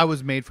saying? I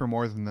was made for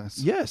more than this.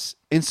 Yes.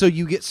 And so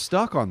you get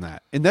stuck on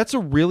that. And that's a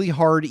really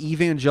hard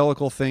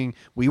evangelical thing.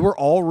 We were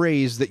all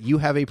raised that you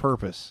have a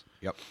purpose.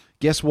 Yep.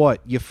 Guess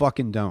what? You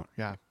fucking don't.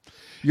 Yeah.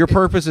 Your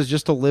purpose is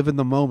just to live in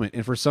the moment.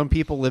 And for some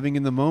people, living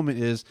in the moment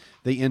is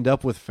they end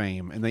up with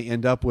fame and they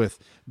end up with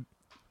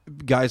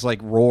guys like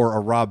Roar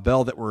or Rob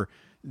Bell that were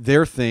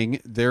their thing,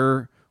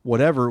 their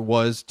whatever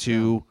was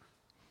to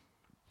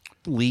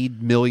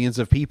lead millions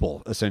of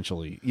people,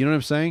 essentially. You know what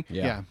I'm saying?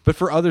 Yeah. But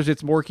for others,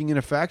 it's working in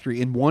a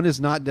factory, and one is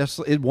not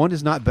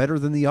better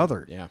than the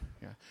other. Yeah.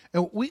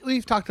 And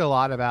we've talked a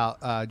lot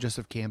about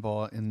Joseph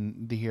Campbell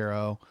and the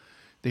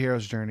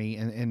hero's journey,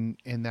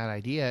 and that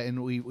idea,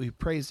 and we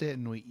praised it,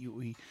 and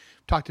we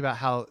talked about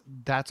how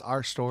that's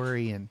our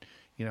story, and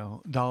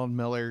Donald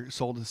Miller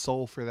sold his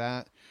soul for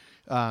that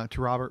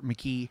to Robert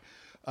McKee.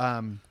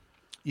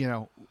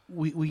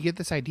 We get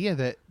this idea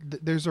that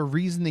there's a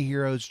reason the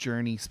hero's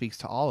journey speaks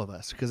to all of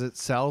us, because it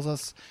sells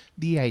us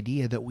the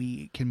idea that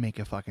we can make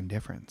a fucking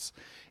difference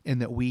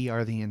and that we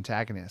are the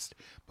antagonist.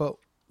 But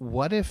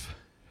what if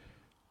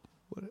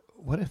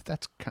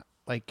that's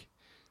like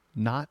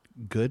not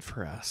good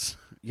for us?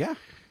 Yeah.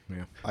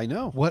 I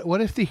know. What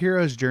if the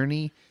hero's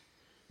journey,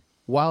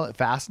 while it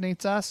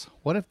fascinates us,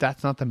 what if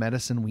that's not the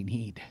medicine we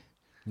need?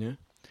 Yeah.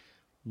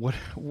 What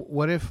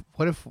if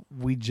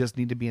we just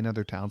need to be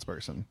another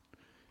townsperson?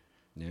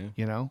 Yeah.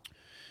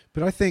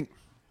 But I think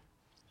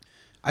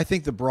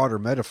the broader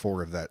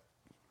metaphor of that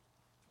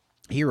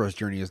hero's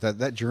journey is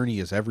that journey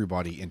is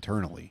everybody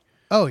internally.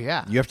 Oh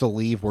yeah. You have to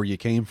leave where you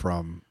came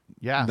from,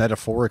 Yeah.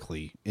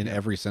 metaphorically in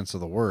every sense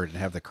of the word, and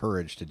have the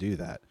courage to do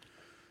that.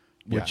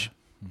 Which,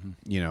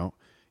 and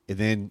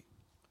then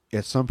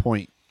at some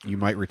point you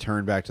might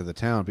return back to the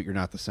town, but you're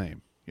not the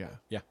same. Yeah.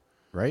 Yeah.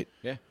 Right?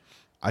 Yeah.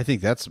 I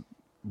think that's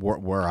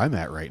where I'm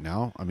at right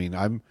now. I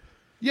mean,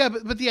 Yeah,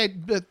 but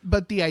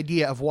the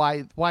idea of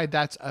why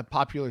that's a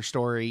popular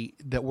story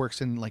that works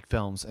in like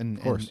films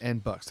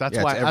and books. That's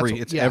why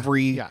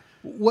every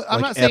Well,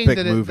 I'm like, not saying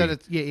epic movie. that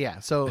it's yeah.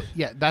 So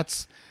yeah,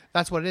 that's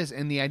what it is,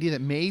 and the idea that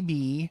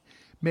maybe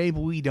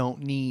we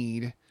don't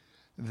need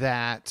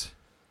that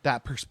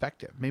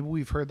perspective. Maybe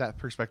we've heard that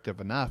perspective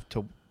enough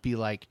to be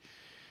like,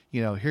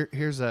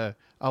 here's a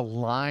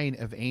line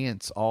of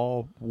ants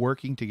all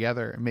working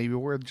together, and maybe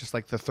we're just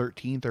like the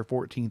 13th or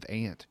 14th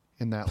ant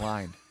in that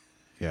line.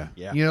 Yeah.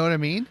 You know what I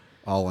mean?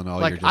 All in all,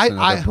 Like, you're just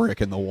another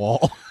brick in the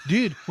wall.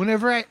 Dude,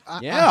 whenever I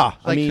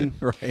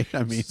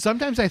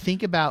sometimes I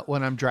think about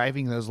when I'm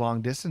driving those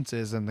long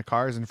distances and the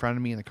cars in front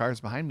of me and the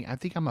cars behind me, I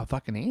think I'm a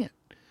fucking ant.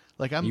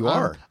 Like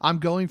I'm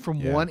going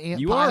from one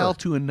ant pile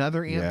to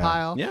another ant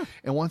pile. Yeah.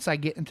 And once I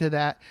get into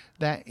that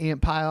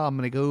ant pile, I'm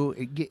going to go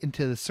get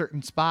into the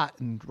certain spot,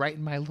 and right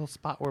in my little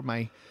spot where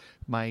my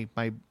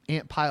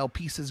ant pile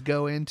pieces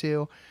go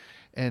into,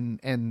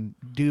 and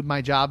do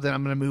my job. Then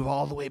I'm going to move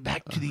all the way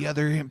back to the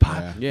other ant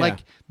pile. Yeah. Like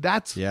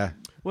that's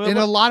Well, in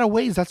a lot of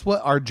ways, that's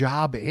what our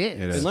job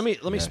is. And let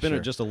me spin it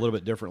just a little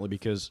bit differently,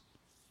 because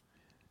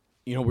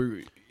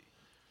if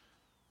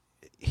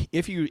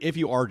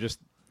you are just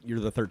you're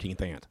the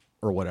 13th ant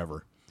or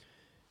whatever,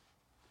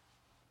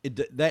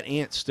 that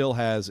ant still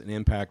has an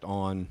impact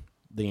on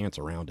the ants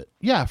around it.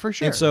 Yeah, for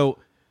sure. And so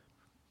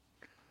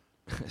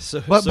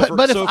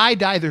but if I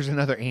die, there's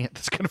another ant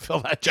that's going to fill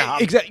that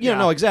job. Exactly.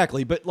 No,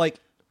 exactly. But like,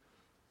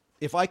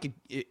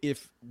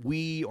 if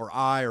we or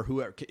I or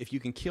whoever, if you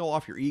can kill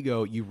off your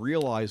ego, you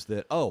realize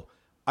that,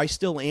 I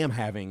still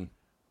am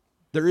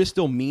there is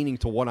still meaning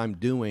to what I'm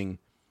doing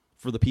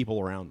for the people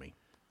around me.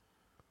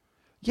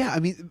 Yeah, I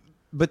mean,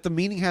 but the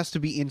meaning has to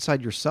be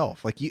inside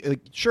yourself.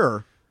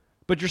 Sure,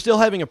 but you're still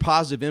having a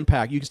positive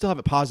impact. You can still have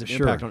a positive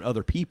impact on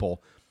other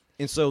people.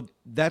 And so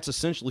that's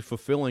essentially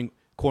fulfilling,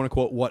 quote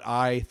unquote, what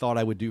I thought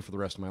I would do for the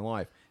rest of my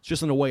life. It's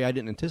just in a way I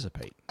didn't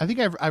anticipate. I think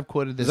I've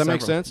quoted this. Does that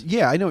make sense?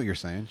 Yeah, I know what you're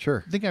saying.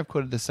 Sure. I think I've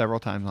quoted this several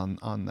times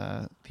on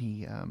the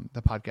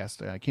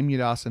podcast. Kim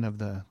Dawson of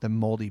the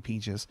Moldy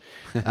Peaches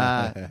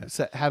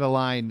had a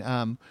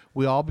line.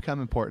 We all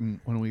become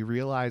important when we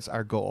realize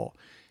our goal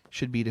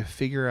should be to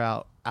figure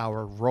out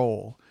our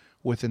role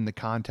within the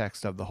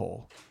context of the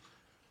whole.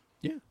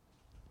 Yeah.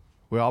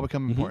 We all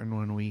become important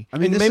when we. I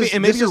mean,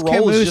 maybe your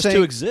role is just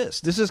to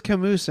exist. This is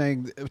Camus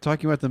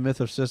talking about the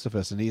myth of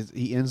Sisyphus, and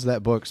he ends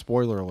that book,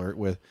 spoiler alert,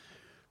 with,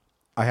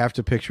 "I have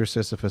to picture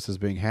Sisyphus as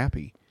being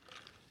happy."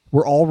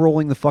 We're all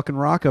rolling the fucking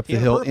rock up the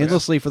hill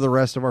endlessly for the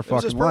rest of our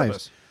fucking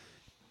lives,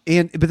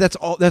 but that's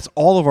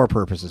all of our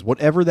purposes,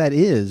 whatever that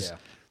is.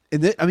 Yeah.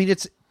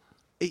 And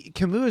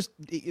Camus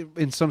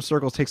in some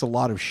circles takes a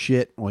lot of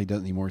shit. Well, he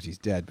doesn't anymore; he's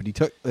dead. But he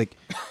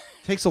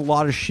takes a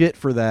lot of shit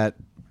for that.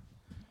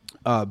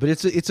 But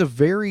it's a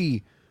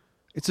very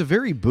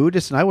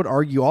Buddhist, and I would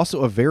argue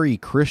also a very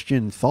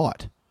Christian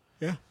thought.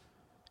 Yeah.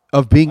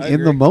 Of being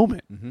in the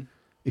moment. Mm-hmm.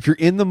 If you're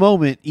in the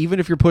moment, even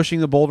if you're pushing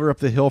the boulder up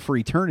the hill for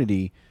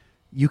eternity,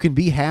 you can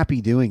be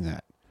happy doing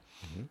that.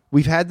 Mm-hmm.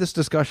 We've had this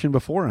discussion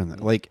before on that.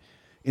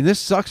 And this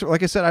sucks.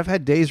 Like I said, I've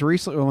had days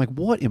recently where I'm like,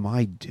 what am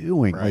I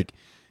doing? Right.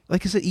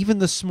 Like I said, even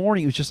this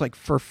morning, it was just like,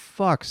 for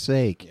fuck's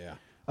sake. Yeah.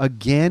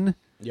 Again?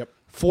 Yep.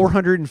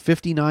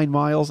 459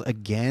 miles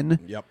again.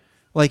 Yep.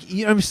 Like,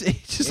 you know what I'm saying?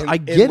 It's just, En- I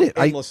get it.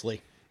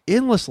 endlessly.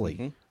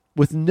 Endlessly.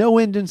 With no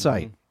end in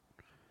sight.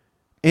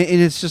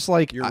 And it's just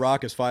like... Your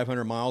rock is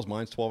 500 miles,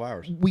 mine's 12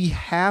 hours. We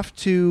have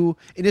to...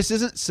 And this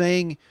isn't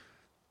saying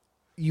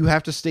you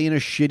have to stay in a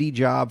shitty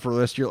job for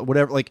the rest of your...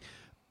 Whatever. Like,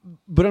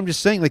 but I'm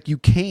just saying, like, you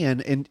can,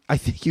 and I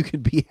think you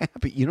can be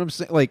happy. You know what I'm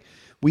saying? Like,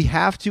 we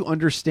have to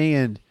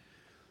understand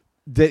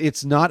that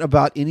it's not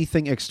about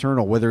anything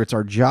external, whether it's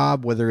our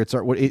job, whether it's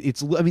our...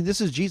 It's. I mean,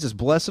 this is Jesus.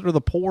 Blessed are the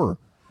poor.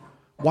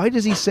 Why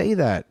does he say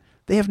that?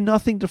 They have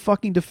nothing to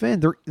fucking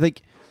defend. They're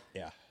like...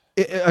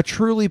 A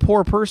truly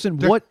poor person.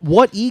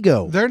 What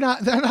ego? They're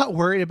not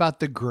worried about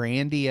the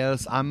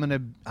grandiose. I'm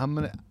gonna.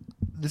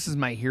 This is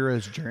my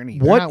hero's journey.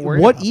 They're not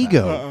worried What about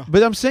ego? that. But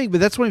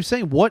that's what I'm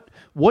saying.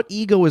 What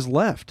ego is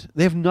left?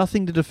 They have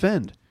nothing to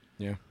defend.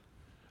 Yeah.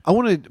 I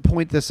want to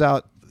point this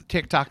out.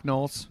 TikTok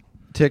Knowles.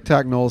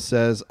 TikTok Knowles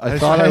says, I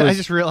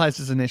just realized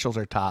his initials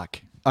are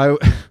Talk.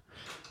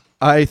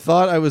 I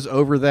thought I was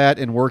over that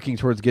and working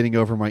towards getting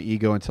over my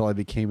ego until I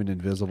became an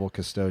invisible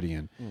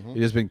custodian.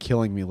 It has been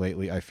killing me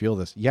lately. I feel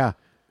this. Yeah.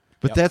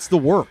 But that's the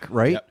work,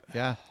 right? Yep.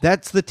 Yeah.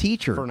 That's the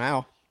teacher. For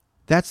now.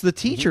 That's the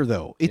teacher,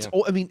 though. It's.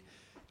 I mean,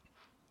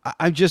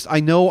 I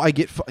know I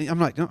get. I'm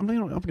going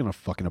to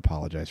fucking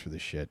apologize for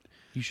this shit.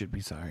 You should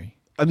be sorry.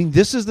 I mean,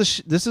 this is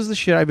the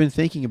shit I've been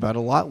thinking about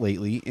a lot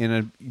lately, and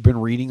I've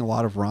been reading a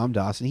lot of Ram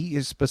Dass, and he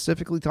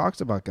specifically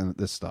talks about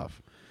this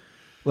stuff,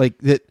 like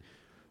that.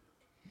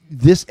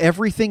 This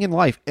everything in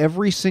life,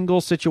 every single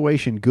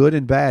situation, good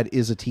and bad,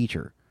 is a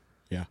teacher.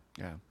 Yeah,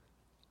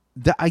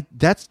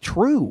 that's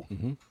true.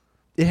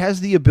 It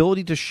has the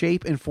ability to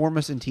shape, inform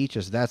us, and teach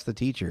us. That's the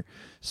teacher.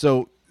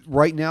 So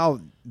right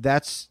now,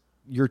 that's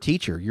your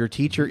teacher. Your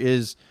teacher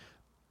is,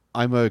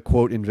 I'm a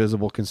quote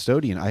invisible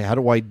custodian. How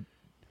do I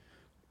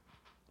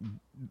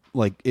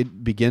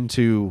begin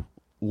to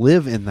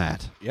live in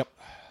that? Yep.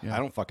 I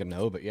don't fucking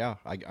know, but yeah,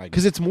 I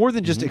because it's more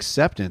than just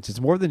acceptance.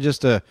 It's more than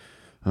just a.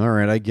 All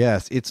right, I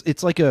guess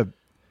it's like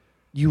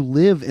you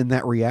live in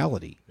that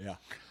reality. Yeah,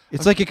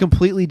 it's like a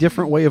completely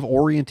different way of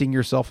orienting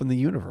yourself in the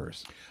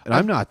universe, and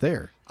I'm not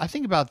there. I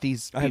think about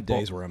these people I have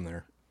days where I'm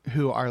there,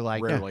 who are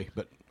like rarely,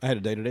 but I had a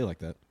day to day like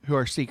that. Who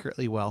are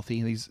secretly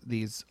wealthy?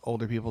 These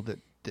older people that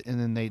and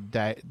then they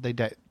die,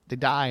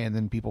 and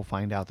then people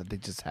find out that they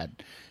just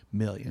had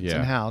millions,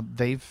 and how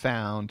they've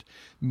found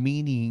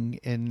meaning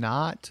in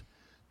not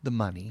the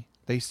money.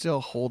 They still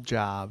hold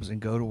jobs and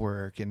go to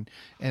work and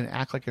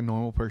act like a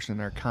normal person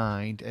and are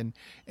kind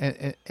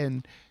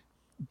and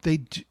they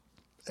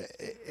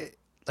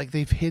like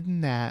they've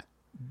hidden that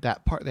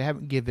part. They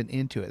haven't given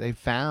into it. They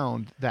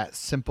found that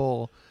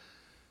simplicity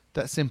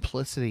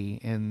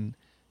in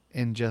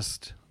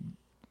just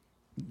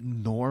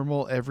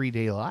normal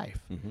everyday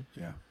life.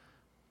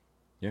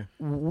 Yeah.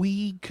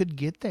 We could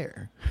get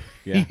there.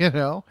 Yeah. You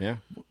know? Yeah.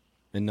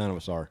 And none of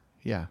us are.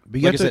 Yeah.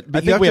 But like I said,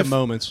 I think we have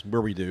moments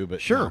where we do, but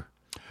sure. No.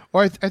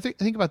 Or I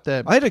think about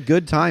I had a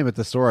good time at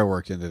the store I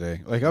worked in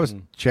today. Like I was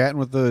chatting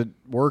with the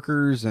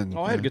workers, and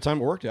I had a good time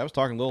at work. I was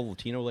talking to little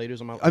Latino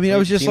ladies on my. I mean, I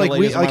was just like,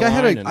 I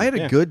had a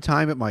yeah. good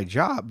time at my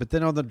job, but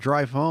then on the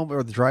drive home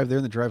or the drive there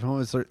and the drive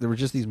home, there were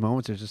just these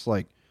moments. It's just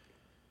like,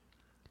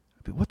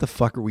 what the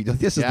fuck are we doing?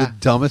 This is the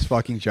dumbest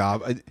fucking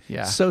job.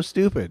 It's so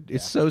stupid.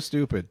 It's so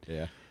stupid.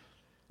 Yeah.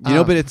 You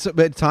know, but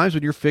at times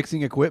when you're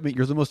fixing equipment,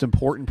 you're the most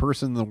important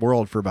person in the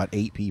world for about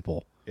 8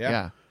 people.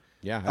 Yeah.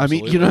 Yeah, I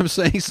mean, you know what I'm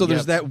saying? So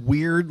there's that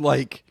weird,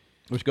 like...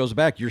 Which goes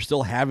back, you're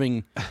still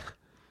having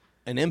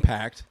an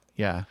impact.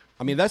 Yeah.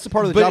 I mean, that's the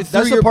part of the job.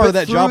 That's the part of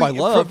that job I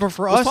love.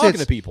 For us, talking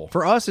to people.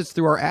 For us, it's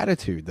through our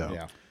attitude, though.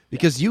 Yeah.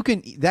 Because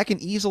that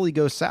can easily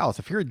go south.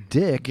 If you're a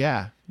dick...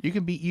 Yeah. You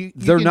can be...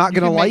 They're not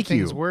going to like you.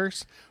 Things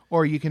worse,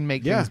 or you can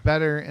make things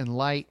better and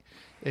light,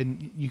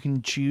 and you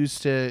can choose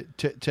to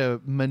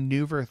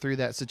maneuver through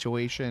that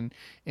situation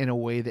in a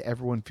way that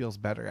everyone feels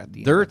better at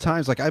the end. There are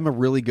times, like, I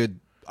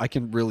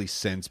can really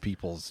sense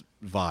people's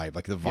vibe,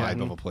 like the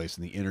vibe of a place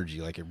and the energy.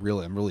 Like I'm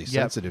really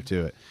sensitive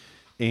to it.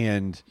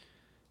 And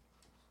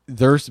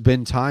there's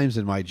been times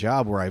in my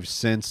job where I've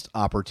sensed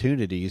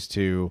opportunities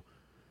to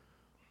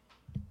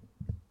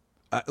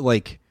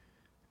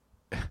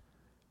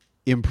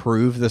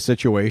improve the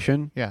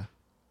situation. Yeah.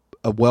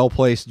 A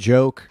well-placed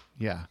joke.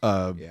 Yeah.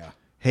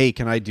 Hey,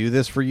 can I do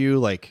this for you?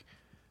 Like,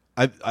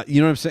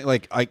 you know what I'm saying?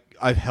 Like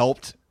I've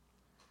helped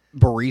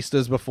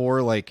baristas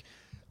before. Like,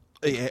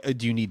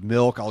 do you need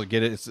milk? I'll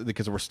get it. It's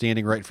because we're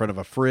standing right in front of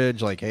a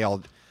fridge. Like, hey,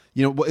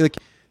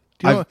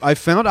 I've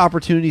found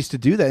opportunities to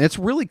do that. And it's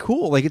really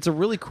cool. Like, it's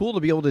really cool to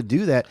be able to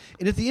do that.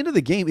 And at the end of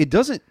the game,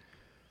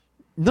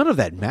 none of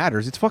that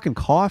matters. It's fucking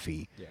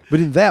coffee. Yeah. But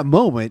in that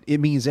moment,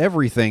 it means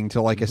everything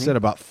to, like I said,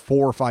 about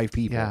 4 or 5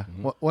 people. Yeah.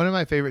 One of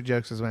my favorite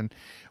jokes is when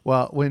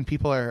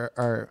people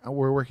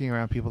we're working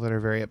around people that are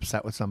very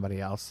upset with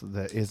somebody else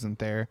that isn't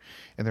there,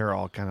 and they're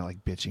all kind of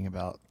like bitching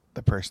about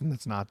the person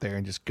that's not there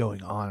and just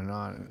going on and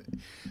on.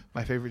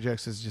 My favorite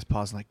jokes is just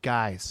pausing like,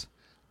 guys,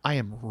 I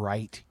am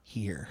right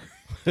here.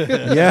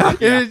 Yeah.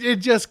 It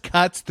just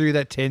cuts through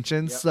that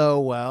tension so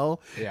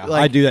well. Yeah.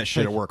 Like, I do that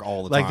shit at work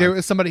all the time. Like there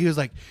was somebody who's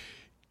like,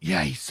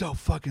 yeah, he's so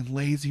fucking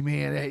lazy,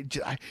 man.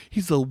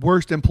 He's the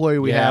worst employee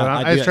we Yeah, have.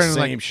 I do was that trying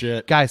to same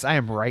shit. Guys, I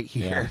am right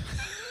here.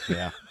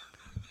 Yeah.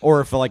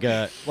 Or if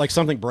like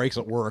something breaks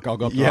at work, I'll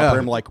go up to the operator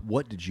and I'm like,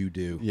 what did you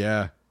do?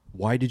 Yeah.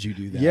 Why did you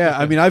do that? Yeah,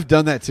 I mean, I've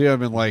done that too. I've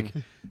been like,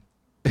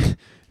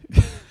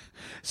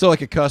 so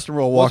like a customer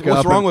will walk up.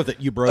 What's wrong and with it?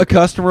 You broke a it.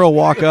 customer will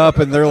walk up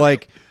and they're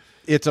like,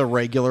 it's a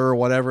regular or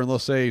whatever, and they'll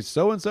say,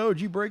 so and so,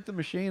 did you break the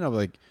machine? I'm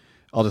like,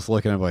 I'll just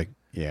look at them like,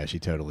 yeah, she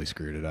totally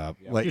screwed it up.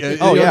 Like,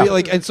 Oh, yeah.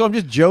 like, and so I'm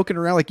just joking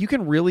around. Like, you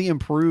can really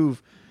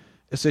improve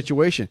a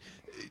situation.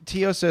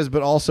 Tio says,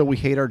 but also we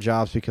hate our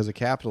jobs because of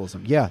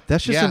capitalism. Yeah,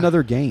 that's just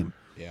another game.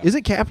 Yeah.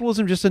 Isn't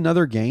capitalism just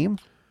another game?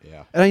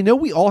 Yeah. And I know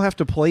we all have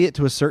to play it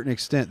to a certain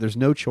extent. There's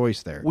no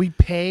choice there. We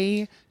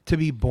pay to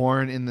be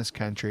born in this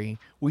country.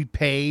 We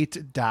pay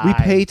to die. We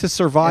pay to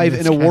survive in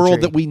this a world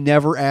country. that we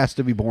never asked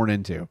to be born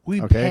into.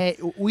 We okay?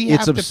 pay. We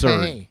It's have absurd.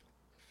 to pay.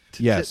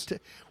 Yes.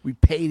 We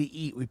pay to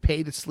eat. We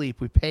pay to sleep.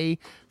 We pay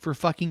for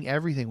fucking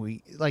everything.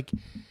 We like.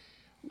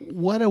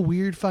 What a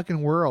weird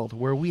fucking world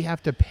where we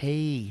have to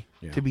pay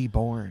to be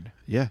born.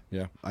 Yeah.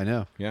 Yeah. I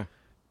know. Yeah.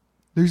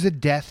 There's a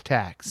death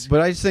tax.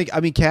 But I just think,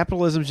 I mean,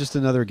 capitalism is just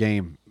another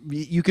game.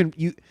 You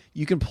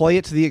can play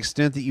it to the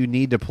extent that you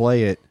need to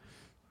play it,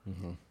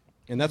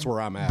 And that's where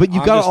I'm at. but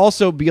you've I'm got to just-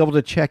 also be able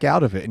to check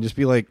out of it and just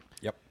be like,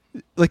 Yep.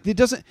 like it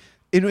doesn't.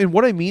 And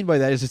what I mean by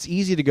that is it's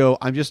easy to go,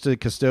 I'm just a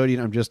custodian,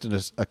 I'm just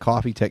a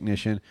coffee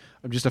technician,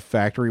 I'm just a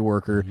factory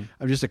worker,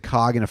 I'm just a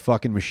cog in a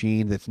fucking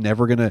machine that's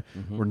never gonna,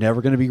 we're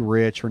never gonna be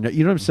rich, or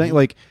you know what I'm saying?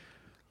 Like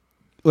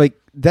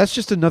that's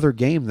just another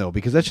game though,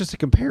 because that's just a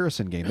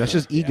comparison game. That's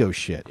just ego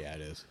shit. Yeah,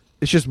 it is.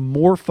 It's just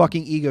more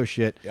fucking ego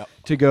shit Yep.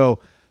 to go,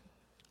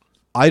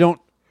 I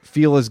don't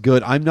feel as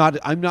good. I'm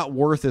not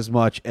worth as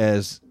much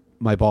as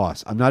my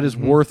boss. I'm not as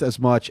worth as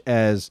much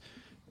as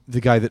the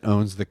guy that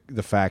owns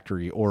the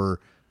factory or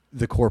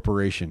the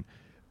corporation.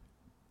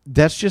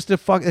 That's just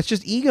that's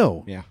just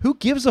ego. Yeah. Who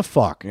gives a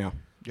fuck? Yeah.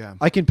 Yeah.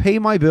 I can pay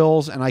my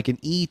bills and I can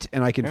eat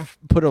and I can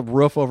put a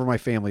roof over my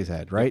family's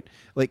head, right?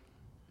 Like,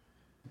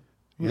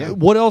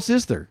 what else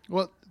is there?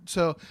 Well,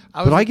 so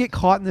I get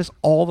caught in this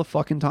all the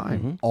fucking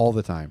time. All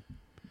the time.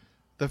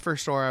 The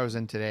first store I was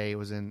in today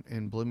was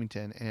in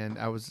Bloomington, and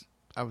I was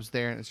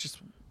there, and it's just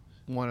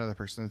one other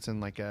person. It's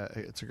in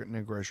in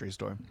a grocery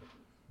store.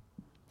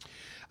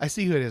 I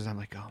see who it is, and I'm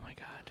like, oh my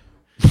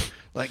god,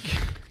 like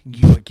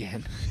you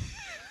again.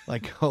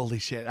 Like, holy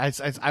shit.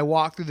 I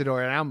walked through the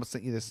door, and I almost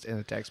sent you this in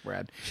a text,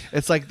 Brad.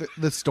 It's like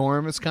the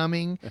storm is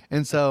coming.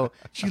 And so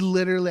she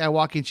literally, I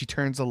walk in, she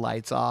turns the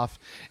lights off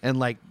and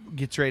like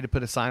gets ready to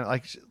put a sign,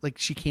 like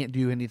she can't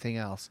do anything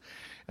else.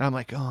 And I'm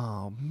like,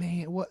 oh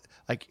man, what?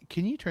 Like,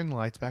 can you turn the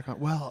lights back on?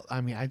 Well,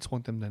 I mean, I just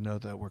want them to know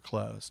that we're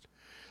closed.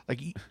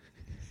 Like,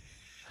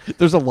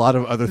 There's a lot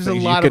of other there's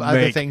things a lot you of can other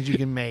make. things you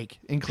can make,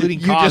 including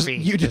you coffee.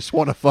 You just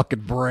want a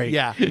fucking break.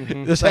 Yeah.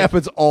 This Like-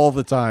 happens all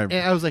the time.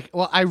 And I was like,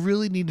 well, I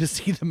really need to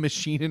see the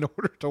machine in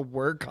order to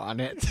work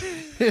on it.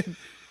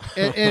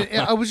 and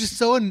I was just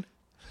so,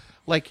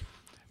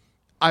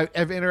 I've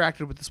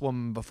interacted with this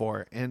woman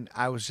before, and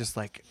I was just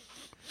like,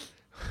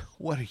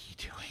 what are you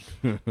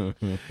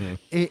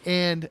doing?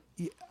 and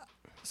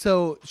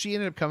so she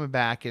ended up coming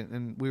back,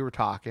 and we were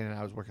talking, and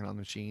I was working on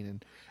the machine,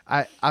 and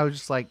I was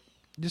just like,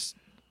 just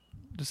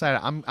decided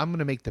I'm going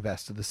to make the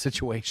best of the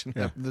situation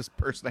of this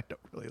person I don't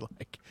really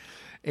like.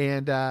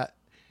 And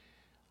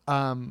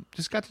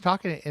just got to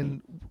talking,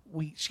 and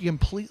she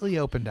completely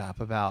opened up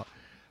about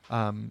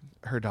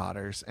her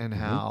daughters and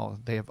how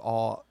they have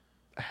all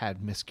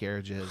had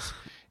miscarriages.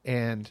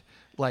 And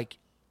like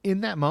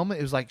in that moment,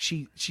 it was like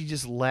she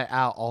just let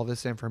out all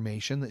this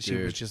information that she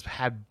was just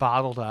had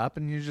bottled up,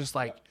 and you're just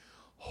like,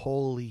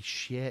 holy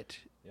shit.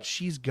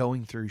 She's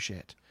going through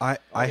shit. I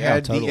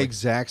had the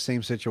exact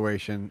same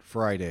situation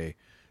Friday.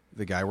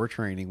 The guy we're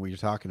training, we were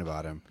talking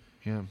about him.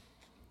 Yeah.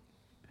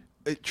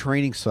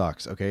 Training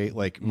sucks, okay?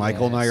 Like,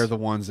 Michael and I Yes. are the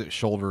ones that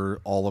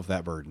shoulder all of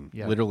that burden.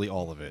 Yep. Literally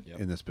all of it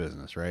in this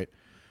business, right?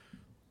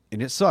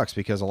 And it sucks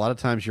because a lot of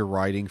times you're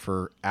riding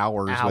for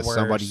hours with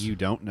somebody you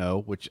don't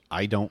know, which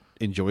I don't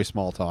enjoy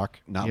small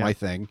talk. Not my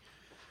thing.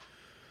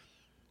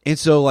 And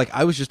so, like,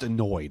 I was just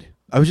annoyed.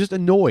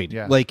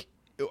 Yeah. Like,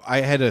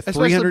 I had a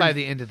Especially 300 by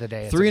the end of the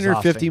day, it's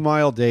 350 exhausting.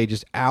 mile day,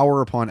 just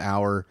hour upon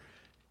hour,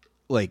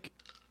 like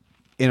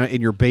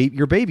in your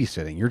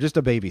babysitting. You're just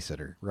a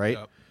babysitter, right?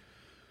 Yep.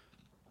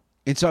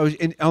 And so I was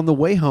on the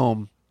way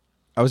home.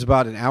 I was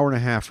about an hour and a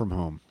half from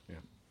home,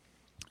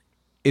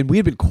 and we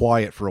had been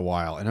quiet for a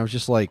while. And I was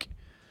just like,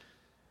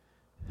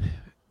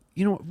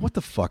 you know what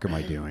the fuck am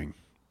I doing?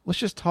 Let's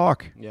just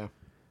talk. Yeah.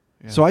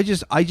 So I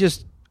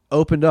just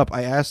opened up.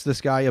 I asked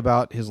this guy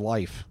about his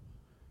life.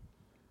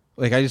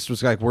 Like, I just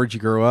was like, where'd you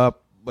grow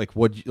up? Like,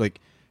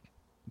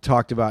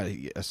 talked about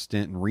a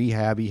stint in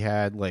rehab he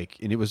had, like,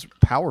 and it was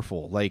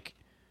powerful. Like,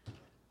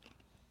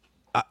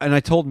 and I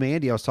told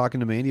Mandy, I was talking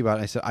to Mandy about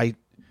it. I said,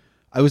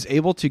 I was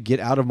able to get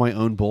out of my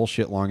own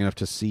bullshit long enough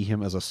to see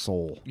him as a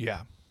soul.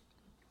 Yeah.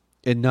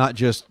 And not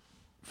just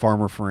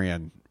Farmer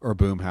Fran or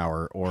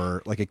Boomhauer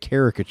or like a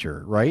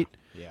caricature, right?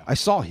 Yeah. I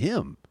saw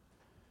him.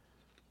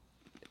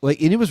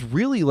 Like, and it was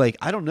really like,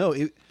 I don't know,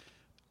 it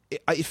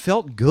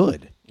felt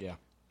good. Yeah.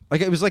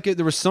 Like, it was like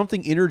there was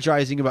something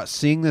energizing about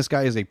seeing this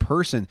guy as a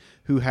person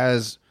who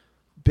has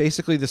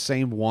basically the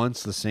same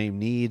wants, the same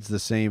needs, the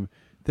same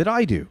that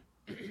I do.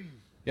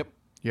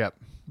 Yep.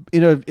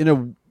 In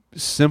a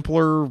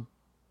simpler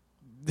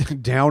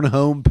down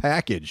home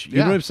package. You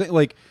know what I'm saying?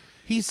 Like,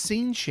 he's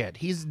seen shit.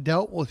 He's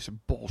dealt with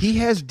some bullshit. he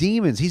has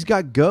demons. He's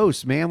got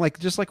ghosts, man. Like,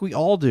 just like we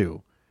all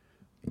do.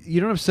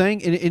 You know what I'm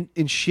saying?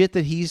 In shit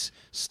that he's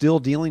still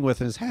dealing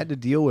with and has had to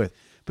deal with.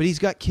 But he's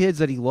got kids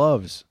that he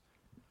loves.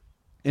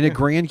 And a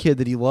grandkid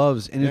that he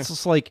loves. And it's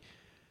just like,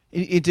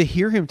 and to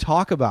hear him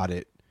talk about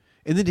it,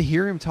 and then to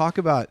hear him talk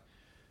about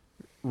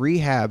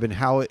rehab and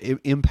how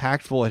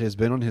impactful it has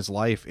been on his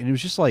life. And it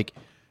was just like,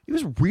 it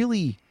was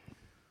really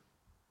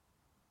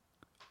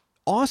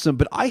awesome.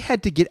 But I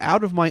had to get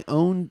out of my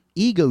own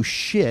ego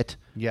shit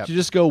to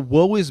just go,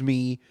 woe is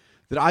me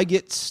that I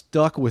get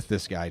stuck with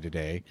this guy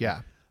today.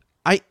 Yeah.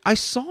 I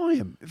saw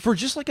him for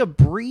just like a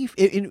brief,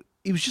 it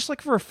was just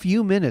like for a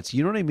few minutes.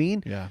 You know what I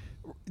mean? Yeah.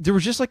 There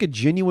was just like a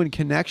genuine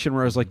connection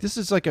where I was like, this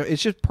is like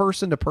it's just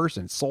person to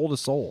person, soul to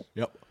soul.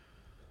 Yep.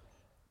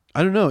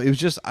 I don't know. It was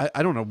just,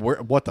 I don't know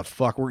what the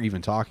fuck we're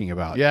even talking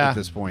about at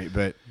this point,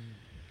 but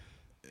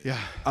yeah.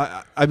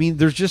 I mean,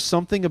 there's just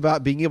something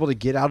about being able to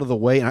get out of the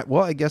way. And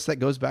I guess that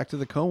goes back to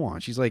the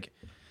koan. She's like,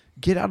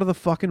 get out of the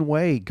fucking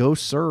way. Go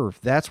serve.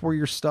 That's where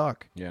you're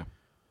stuck. Yeah.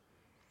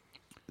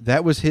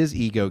 That was his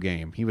ego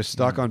game. He was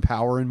stuck on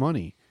power and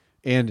money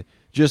and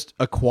just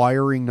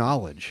acquiring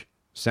knowledge.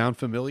 Sound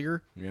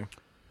familiar? Yeah.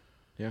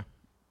 Yeah.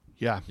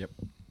 Yeah. Yep.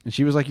 And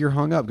she was like, you're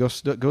hung up. Go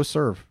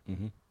serve.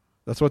 Mm-hmm.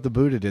 That's what the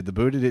Buddha did. The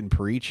Buddha didn't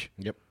preach.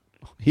 Yep.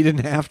 He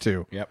didn't have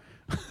to. Yep.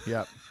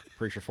 Yep.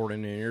 Preached for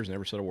 49 years,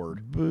 never said a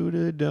word.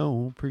 Buddha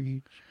don't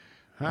preach.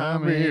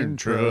 I'm in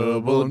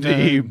trouble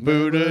deep.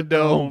 Buddha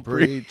don't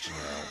preach.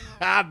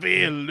 I've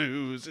been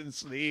losing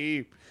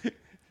sleep. And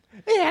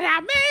I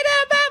made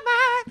up my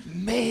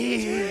mind.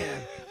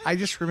 Man. I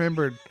just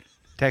remembered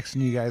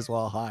texting you guys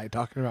while high,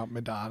 talking about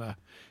Madonna.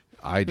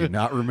 I do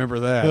not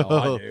remember that.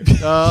 Oh, I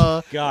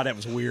do. God, that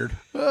was weird.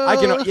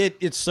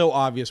 It's so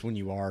obvious when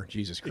you are.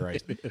 Jesus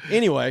Christ.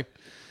 Anyway.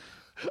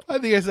 I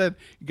think I said,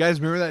 you guys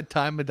remember that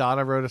time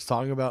Madonna wrote a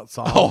song about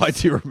songs? Oh, I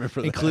do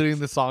remember that. Including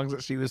the songs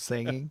that she was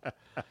singing.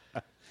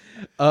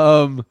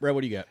 Brad,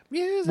 what do you got?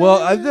 Music.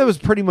 Well, that was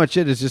pretty much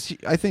it. It's just,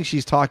 I think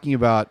she's talking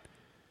about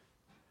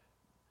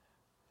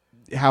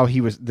how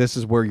this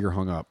is where you're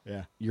hung up.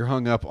 Yeah. You're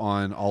hung up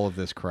on all of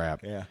this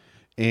crap. Yeah.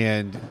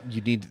 And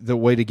you need, the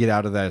way to get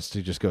out of that is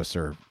to just go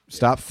serve.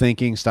 Stop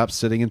thinking, stop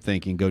sitting and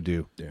thinking, go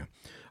do. Yeah.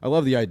 I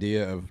love the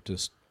idea of,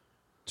 just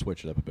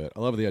switch it up a bit, I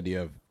love the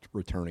idea of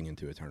returning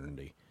into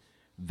eternity.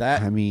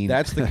 That's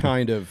the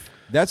kind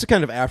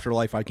of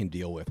afterlife I can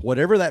deal with.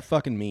 Whatever that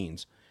fucking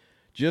means.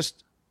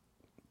 Just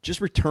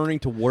returning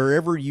to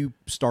wherever you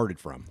started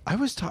from. I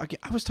was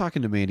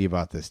talking to Mandy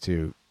about this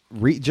too.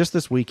 Just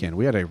this weekend,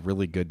 we had a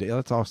really good day.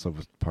 That's also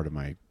part of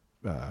my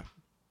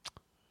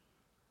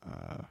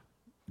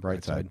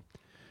bright side.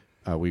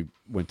 We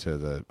went to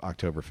the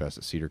Oktoberfest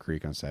at Cedar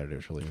Creek on Saturday. It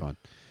was really fun.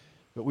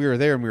 But we were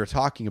there and we were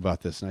talking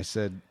about this, and I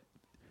said,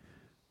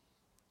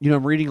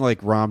 I'm reading like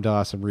Ram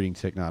Dass, I'm reading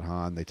Thich Nhat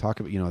Hanh. They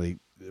talk about,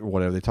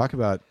 they talk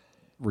about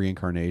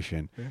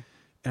reincarnation. Yeah.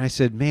 And I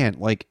said, man,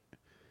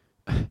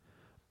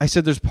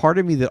 there's part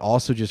of me that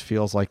also just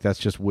feels like that's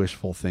just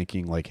wishful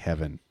thinking, like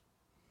heaven.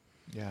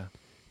 Yeah.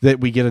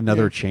 That we get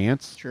another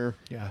chance. Sure.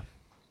 Yeah.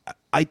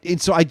 I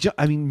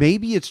mean,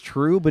 maybe it's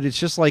true, but it's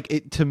just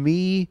like to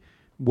me,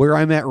 where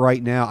I'm at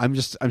right now,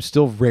 I'm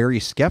still very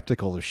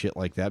skeptical of shit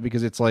like that,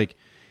 because it's like,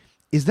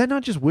 is that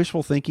not just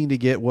wishful thinking to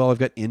get, I've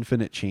got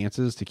infinite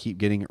chances to keep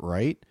getting it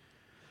right?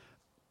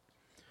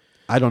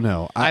 I don't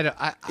know.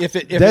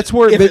 That's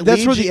where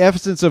the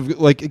essence of,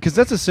 like, because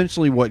that's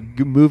essentially what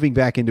moving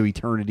back into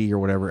eternity or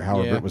whatever,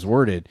 however it was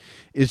worded,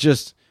 is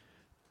just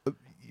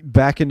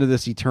back into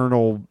this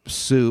eternal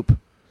soup.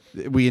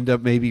 We end up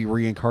maybe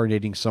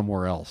reincarnating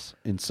somewhere else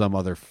in some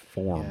other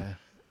form. Yeah.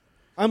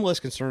 I'm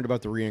less concerned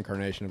about the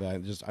reincarnation of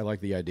that. I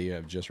like the idea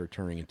of just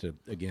returning into,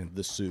 again,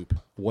 the soup,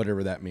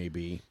 whatever that may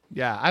be.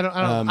 Yeah, I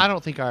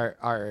don't think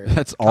our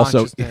that's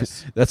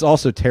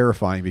also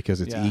terrifying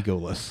because it's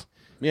egoless.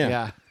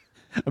 Yeah.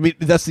 I mean,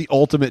 that's the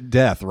ultimate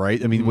death,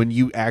 right? I mean, when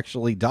you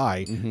actually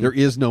die, there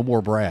is no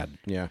more Brad.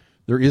 Yeah.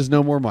 There is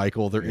no more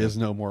Michael. There is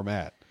no more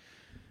Matt.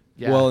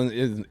 Yeah. Well,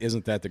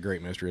 isn't that the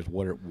great mystery? Is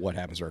what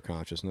happens to our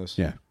consciousness?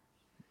 Yeah.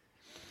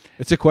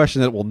 It's a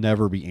question that will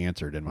never be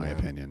answered, in my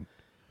opinion.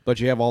 But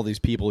you have all these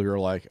people who are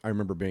like, I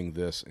remember being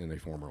this in a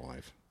former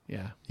life.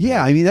 Yeah.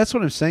 Yeah, I mean, that's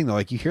what I'm saying, though.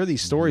 Like, you hear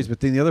these stories, but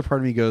then the other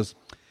part of me goes,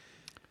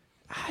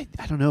 I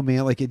don't know,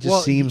 man. Like, it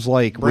just seems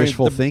like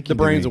wishful thinking. The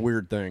brain's a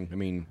weird thing. I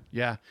mean,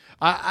 yeah.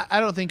 I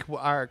don't think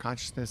our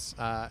consciousness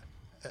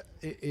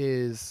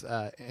is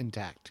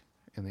intact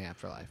in the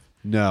afterlife.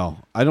 No,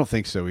 I don't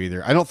think so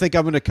either. I don't think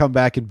I'm going to come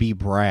back and be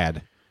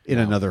Brad in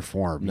another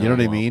form. You know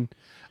what I mean?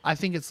 I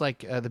think it's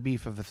like the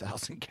beef of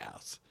 1,000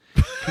 cows.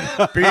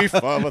 Beef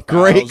of a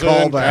Great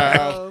thousand callback.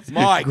 cows.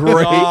 My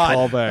Great God.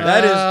 callback.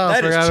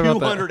 That forgot is about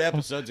 200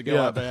 episodes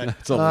ago, I bet.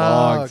 That's a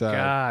long Oh time.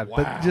 God! Wow.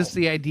 But just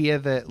the idea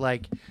that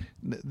like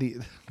the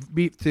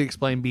beef to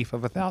explain beef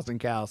of 1,000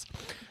 cows,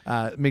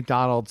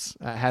 McDonald's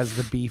has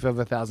the beef of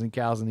 1,000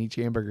 cows in each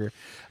hamburger,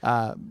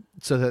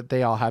 so that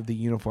they all have the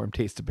uniform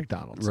taste of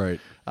McDonald's. Right.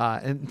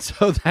 And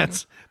so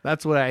that's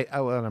what what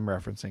I'm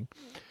referencing.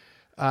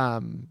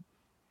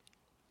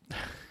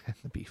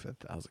 The beef of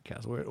 1,000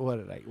 cows. What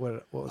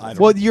was that?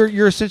 Well,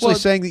 you're essentially Well,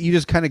 saying that you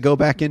just kind of go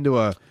back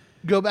into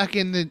go back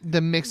in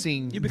the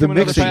mixing. You the become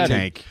another mixing patty.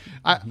 tank.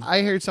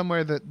 I heard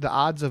somewhere that the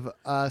odds of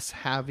us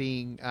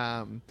having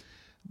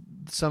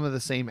some of the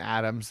same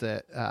atoms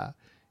that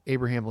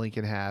Abraham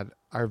Lincoln had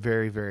are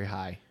very, very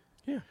high.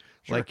 Yeah.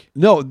 Sure. Like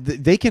No,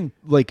 they can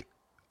like.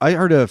 I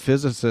heard a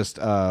physicist.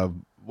 What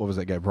was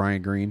that guy?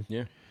 Brian Greene.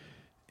 Yeah.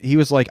 He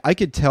was like, I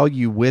could tell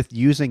you with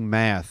using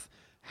math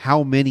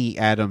how many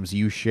atoms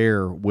you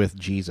share with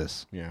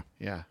Jesus. Yeah.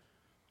 yeah,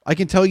 I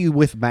can tell you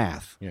with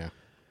math. Yeah.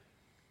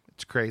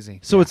 it's crazy.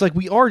 So it's like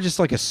we are just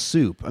like a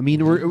soup. I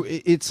mean,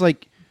 it's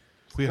like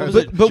We are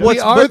but the, what's we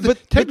are but, the,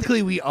 but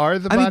technically we are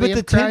the I mean, body but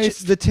of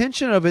Christ. the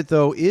tension of it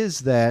though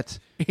is that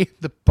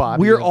the body.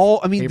 we're of all.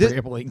 I mean,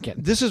 Abraham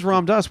Lincoln. this is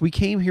Ram Dass. We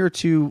came here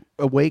to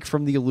awake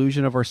from the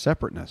illusion of our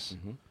separateness.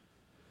 Mm-hmm.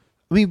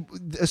 I mean,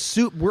 a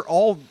soup. We're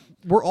all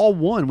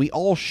one. We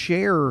all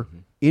share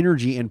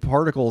energy and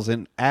particles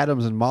and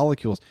atoms and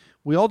molecules.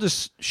 We all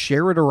just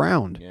share it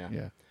around. Yeah.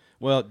 Yeah.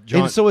 Well,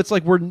 John. And so it's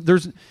like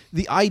there's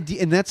the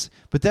idea, and that's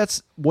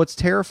what's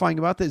terrifying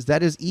about this.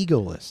 That is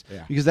egoless,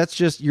 Yeah.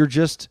 because you're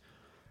just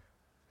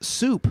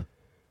soup.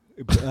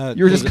 uh,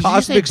 You're just Did you say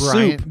cosmic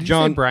Brian, soup. Did you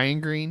John- say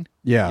Brian Green?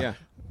 Yeah. Yeah.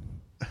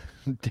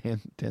 Dan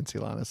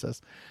Silana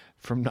says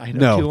from 90210.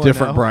 No,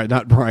 different Brian,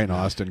 not Brian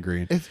Austin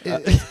Green.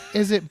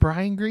 Is it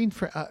Brian Green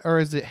for or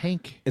is it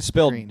Hank? It's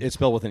spelled. Green? It's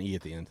spelled with an E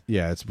at the end.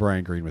 Yeah, it's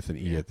Brian Green with an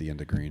E at the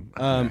end of Green.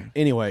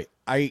 Anyway,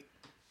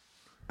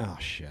 oh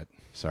shit,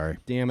 Sorry.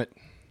 damn it.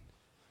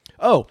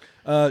 Oh,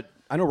 I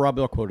know Rob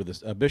Bell quoted this.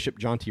 Bishop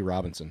John T.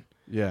 Robinson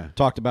Yeah.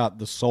 talked about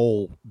the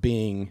soul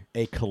being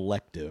a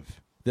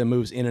collective that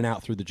moves in and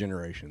out through the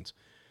generations.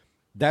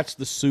 That's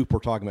the soup we're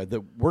talking about.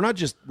 That we're not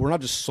just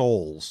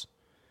souls.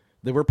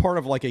 That we're part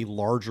of like a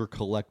larger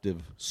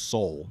collective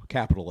soul,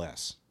 capital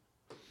S.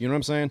 You know what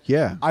I'm saying?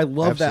 Yeah, I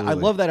love that. I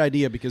absolutely. love that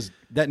idea because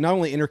that not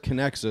only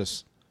interconnects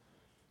us.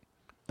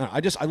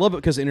 I love it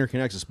because it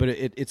interconnects us, but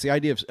it's the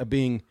idea of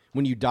being,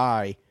 when you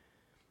die,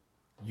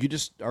 you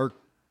just are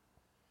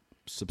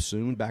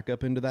subsumed back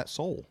up into that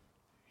soul.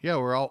 Yeah,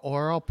 we're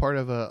all part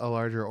of a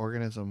larger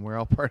organism. We're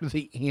all part of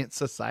the ant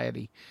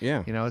society.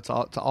 Yeah. You know, it's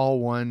all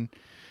one.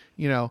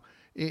 You know,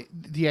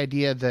 the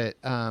idea that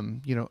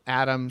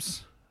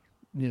atoms,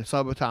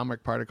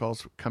 subatomic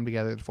particles come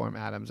together to form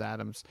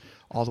atoms,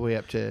 all the way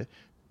up to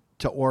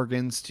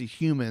organs, to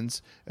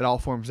humans. It all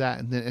forms that,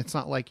 and then it's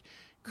not like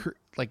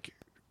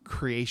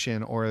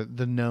creation or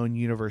the known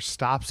universe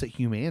stops at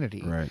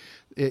humanity. Right.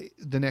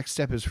 The next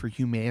step is for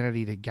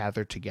humanity to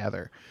gather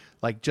together.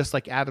 Like just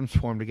like atoms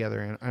form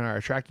together and are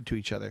attracted to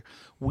each other,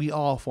 we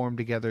all form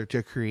together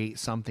to create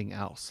something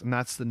else. And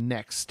that's the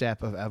next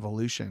step of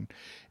evolution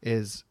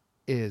is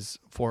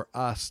for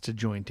us to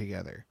join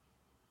together.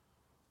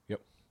 Yep.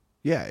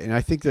 Yeah, and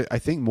I think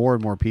more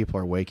and more people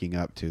are waking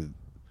up to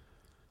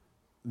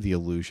the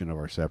illusion of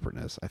our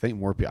separateness. I think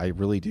I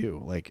really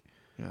do. Like,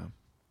 Yeah.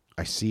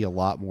 I see a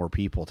lot more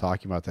people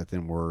talking about that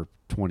than were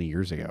 20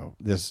 years ago.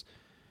 This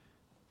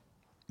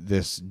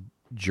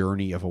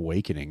journey of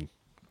awakening,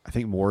 I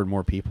think more and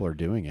more people are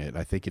doing it.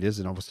 I think it is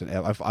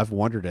I've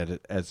wondered at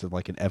it as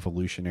like an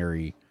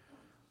evolutionary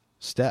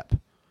step.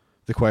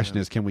 The question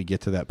is, can we get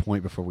to that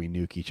point before we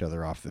nuke each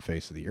other off the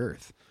face of the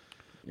earth?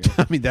 Yeah.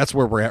 I mean, that's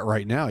where we're at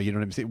right now. You know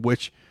what I'm saying?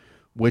 Which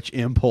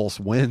impulse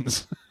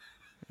wins?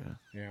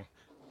 Yeah.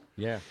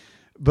 Yeah.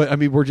 But I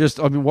mean, what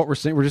we're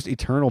saying, we're just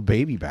eternal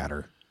baby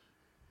batter.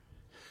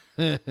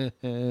 Yeah.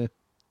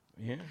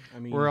 I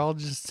mean, We're all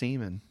just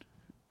semen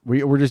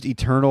We're just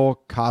eternal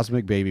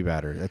cosmic baby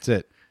batter. That's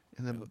it.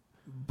 in the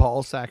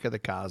ball sack of the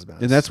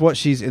cosmos. And that's what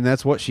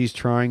she's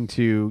trying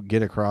to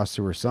get across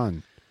to her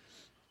son.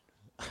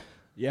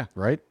 Yeah.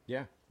 Right?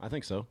 Yeah, I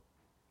think so.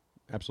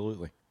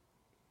 Absolutely.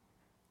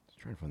 Just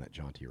trying to find that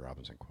John T.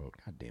 Robinson quote.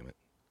 God damn it.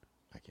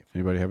 I can't find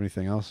Anybody have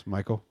anything else,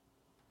 Michael?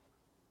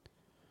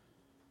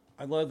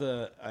 I love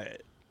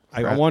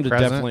I wanted to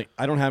Present? definitely,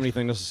 I don't have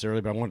anything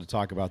necessarily, but I wanted to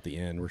talk about the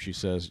end where she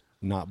says,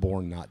 not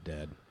born, not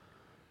dead.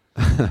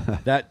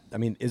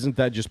 Isn't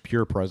that just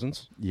pure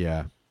presence?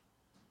 Yeah.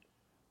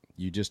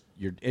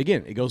 You're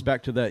again, it goes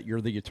back to that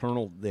you're the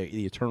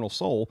eternal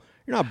soul.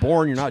 You're not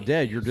born, you're not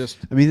dead. You're just,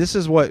 I mean, this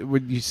is what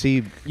you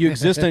see. you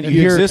exist in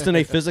exist in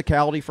a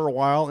physicality for a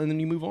while and then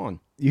you move on.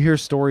 You hear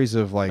stories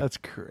of like That's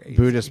crazy.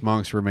 Buddhist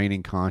monks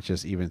remaining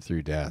conscious even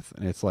through death.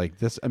 And it's like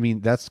this. I mean,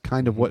 that's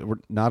kind of what we're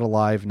not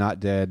alive, not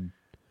dead,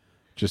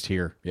 just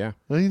here. Yeah.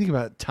 When you think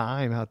about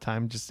time, how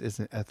time just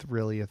isn't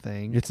really a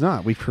thing. It's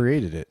not. We've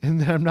created it.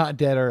 And I'm not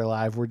dead or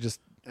alive. We're just,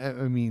 I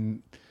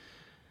mean,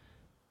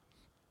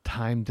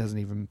 time doesn't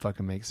even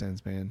fucking make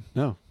sense, man.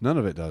 No, none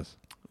of it does.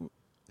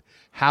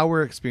 How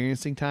we're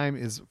experiencing time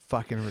is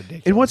fucking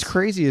ridiculous. And what's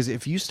crazy is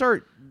if you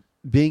start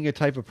being a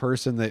type of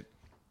person that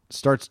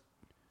starts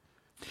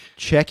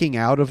checking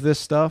out of this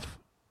stuff,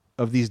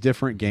 of these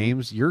different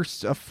games, you're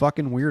a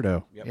fucking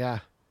weirdo. Yep. Yeah.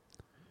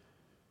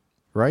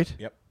 Right?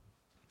 Yep.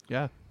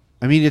 Yeah.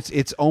 I mean,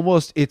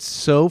 it's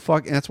so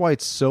fucking. That's why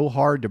it's so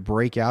hard to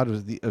break out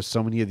of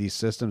so many of these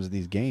systems and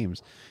these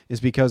games, is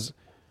because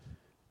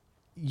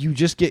you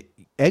just get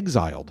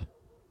exiled,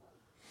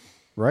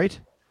 right?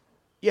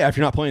 Yeah, if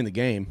you're not playing the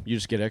game, you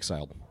just get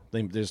exiled.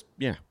 They just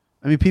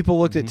I mean, people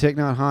looked at Thich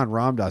Nhat Hanh,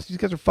 Ram Dass. These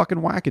guys are fucking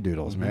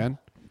wackadoodles, man.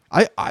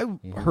 I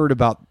heard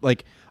about,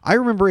 like, I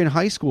remember in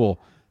high school,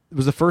 it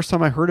was the first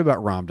time I heard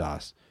about Ram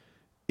Dass,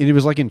 and it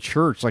was like in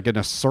church, like in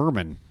a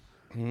sermon.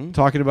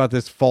 Talking about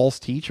this false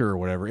teacher or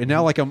whatever. And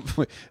now, like,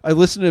 I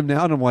listen to him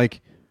now and I'm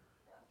like,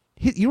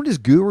 you know what his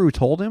guru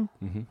told him?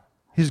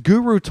 His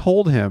guru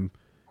told him,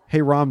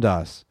 hey, Ram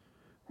Dass,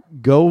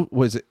 go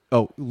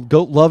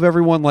love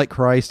everyone like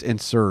Christ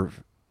and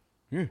serve.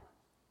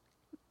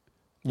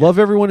 Love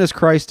everyone as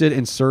Christ did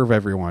and serve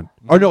everyone.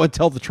 Or no, and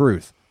tell the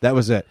truth. That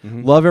was it.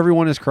 Love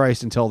everyone as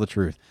Christ and tell the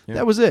truth.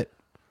 That was it.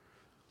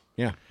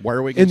 Yeah. Why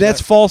are we? And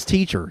that's false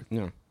teacher.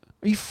 No.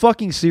 Are you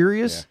fucking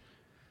serious? Yeah.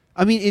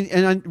 I mean,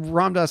 and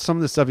Ram Dass, some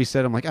of the stuff he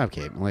said, I'm like,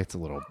 okay, well,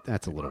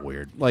 that's a little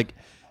weird. Like,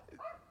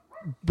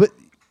 but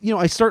you know,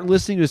 I start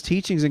listening to his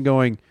teachings and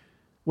going,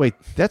 wait,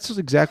 that's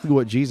exactly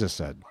what Jesus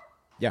said.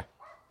 Yeah.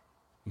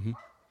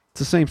 It's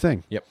the same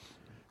thing. Yep.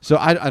 So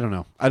I don't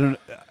know.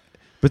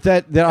 But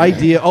that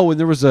idea. Oh, and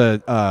there was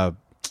a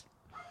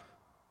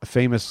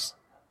famous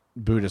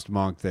Buddhist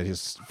monk that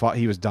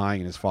he was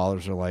dying, and his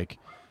followers are like,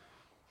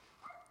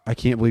 I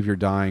can't believe you're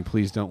dying.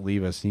 Please don't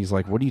leave us. And he's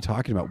like, what are you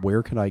talking about?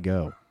 Where could I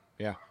go?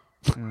 Yeah.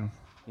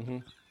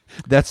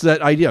 That's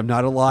that idea. I'm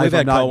not alive.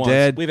 I'm not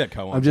dead. We've had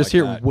koans I'm just like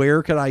here. that.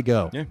 Where could I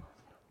go? Yeah.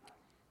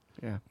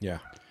 Yeah. Yeah.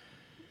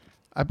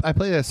 I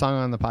played a song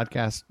on the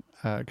podcast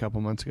a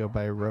couple months ago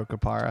by Ro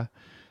Kapara,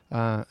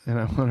 and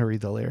I want to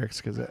read the lyrics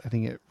because I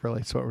think it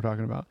relates to what we're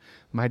talking about.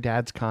 My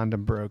dad's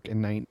condom broke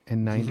in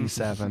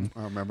 97.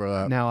 I remember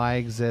that. Now I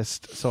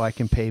exist so I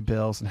can pay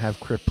bills and have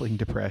crippling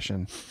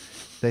depression.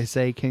 They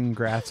say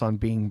congrats on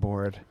being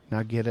bored.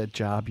 Now get a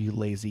job, you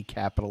lazy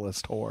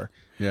capitalist whore.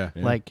 Yeah.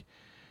 Like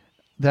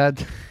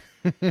that.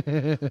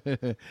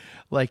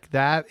 Like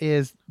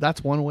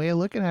that's one way of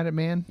looking at it,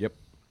 man. Yep.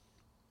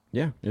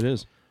 Yeah, it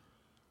is.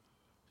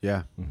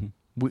 Yeah.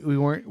 We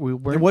weren't.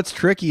 And what's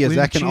tricky is we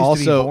that didn't can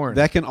choose to be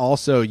born.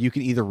 also you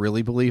can either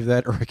really believe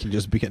that or it can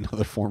just be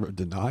another form of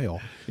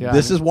denial. Yeah.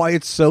 This is why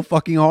it's so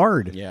fucking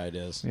hard. Yeah, it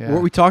is. Yeah.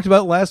 What we talked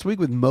about last week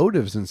with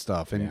motives and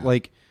stuff, and Yeah.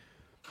 like,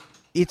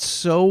 it's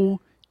so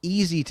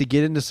easy to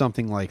get into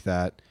something like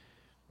that,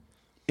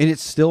 and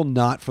it's still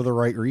not for the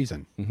right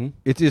reason.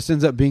 It just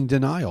ends up being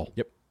denial.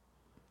 Yep.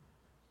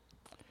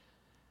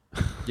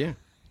 Yeah.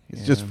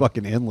 It's just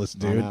fucking endless,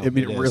 dude. know. I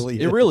mean, It it is. really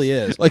is. It really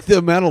is. Like the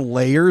amount of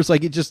layers,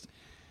 like it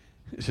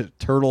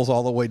turtles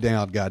all the way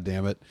down. God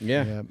damn it.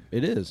 Yeah,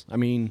 it is. I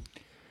mean,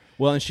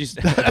 well, and she's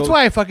That's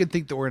why I fucking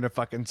think that we're in a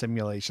fucking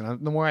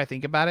simulation. The more I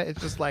think about it,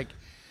 it's just like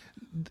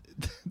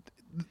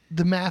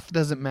the math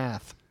doesn't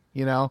math.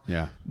 You know?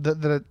 Yeah.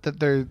 That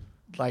they're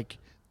like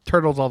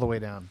turtles all the way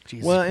down.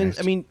 Jesus well, and Christ.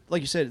 I mean,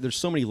 like you said, there's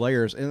so many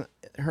layers, and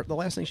the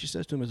last thing she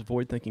says to him is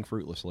avoid thinking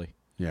fruitlessly.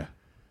 Yeah.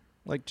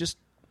 Like just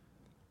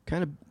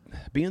kind of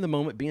be in the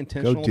moment, be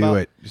intentional. Go do about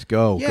it. Just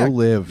go. Yeah, Go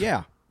live.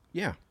 Yeah.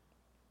 Yeah.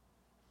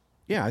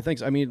 Yeah, I think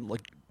so. I mean,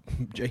 like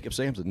Jacob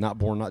Sampson, not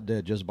born, not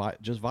dead, just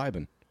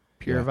vibing.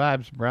 Pure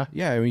vibes, bruh.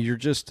 Yeah, I mean, you're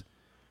just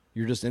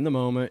in the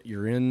moment.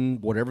 You're in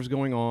whatever's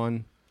going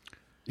on.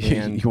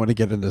 And You want to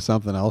get into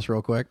something else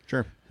real quick?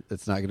 Sure.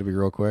 It's not going to be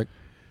real quick.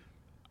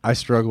 I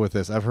struggle with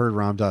this. I've heard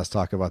Ram Dass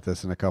talk about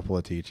this in a couple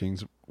of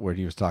teachings where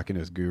he was talking to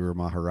his guru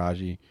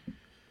Maharaji,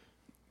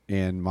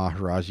 and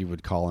Maharaji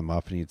would call him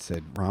up and he'd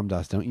said, Ram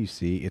Dass, don't you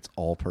see? It's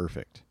all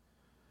perfect.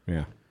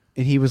 Yeah.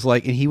 And he was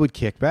like, and he would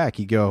kick back.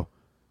 He'd go,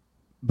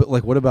 but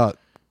like, what about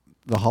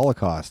the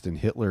Holocaust and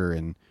Hitler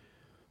and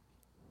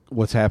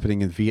what's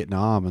happening in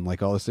Vietnam and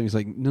like all this thing? He's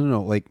like,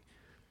 no, like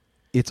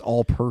it's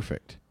all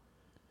perfect.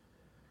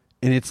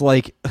 And it's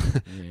like,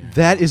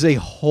 that is a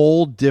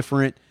whole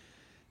different,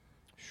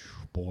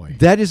 boy.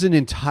 That is an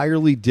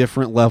entirely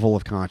different level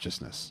of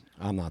consciousness.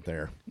 I'm not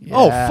there. Yeah.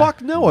 Oh,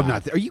 fuck no, I'm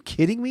not there. Are you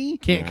kidding me?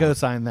 Can't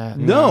co-sign that.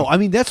 No, I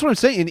mean, that's what I'm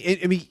saying. And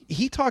I mean,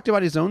 he talked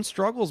about his own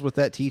struggles with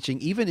that teaching,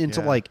 even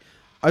into like,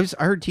 I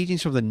heard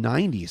teachings from the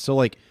 90s. So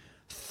like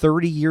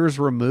 30 years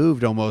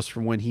removed almost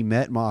from when he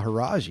met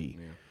Maharaji.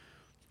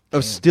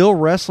 Of still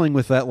wrestling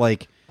with that,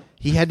 like,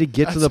 he had to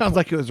get That to the sounds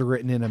like it was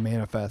written in a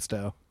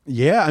manifesto.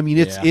 Yeah, I mean,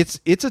 that's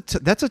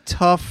a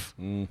tough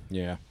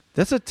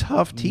that's a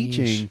tough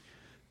teaching.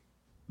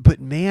 But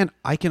man,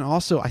 I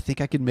think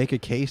I can make a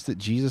case that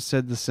Jesus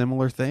said the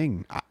similar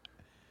thing.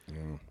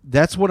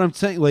 That's what I'm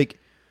saying. Like,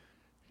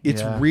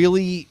 it's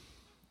really,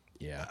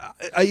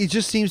 it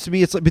just seems to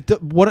me it's like.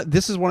 But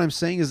this is what I'm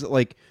saying is that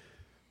like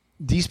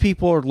these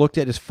people are looked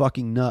at as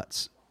fucking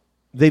nuts.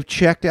 They've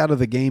checked out of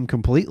the game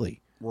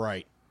completely.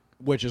 Right.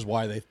 Which is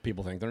why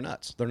people think they're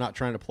nuts. They're not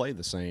trying to play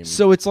the same.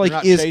 So it's they're like,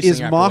 not is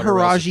chasing after whatever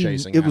else is Maharaji?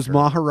 chasing It was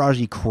after.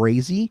 Maharaji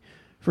crazy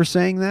for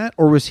saying that,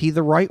 or was he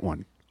the right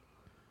one?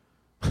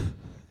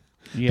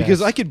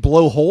 Because I could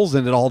blow holes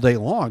in it all day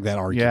long. That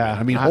argument. Yeah,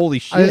 I mean, holy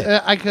shit.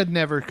 I could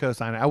never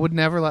co-sign it. I would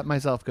never let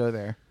myself go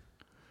there.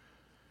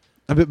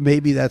 But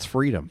maybe that's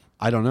freedom.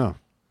 I don't know.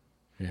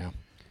 Yeah.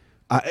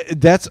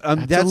 That's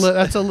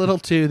that's a little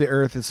too. The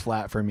Earth is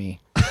flat for me.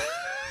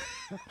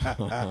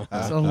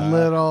 It's a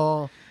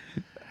little.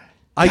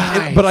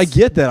 But I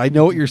get that. I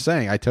know what you're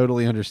saying. I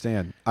totally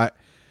understand.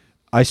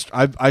 I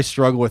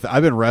struggle with it.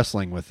 I've been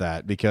wrestling with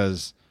that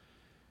because,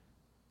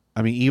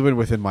 I mean, even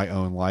within my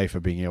own life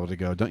of being able to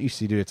go, don't you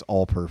see, dude, it's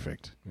all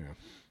perfect. Yeah.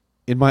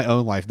 In my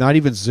own life, not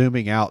even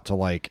zooming out to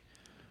like,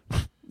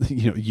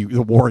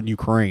 the war in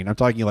Ukraine. I'm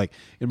talking like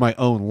in my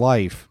own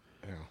life.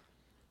 Yeah.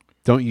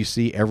 Don't you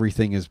see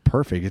everything is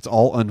perfect? It's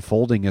all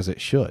unfolding as it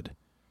should.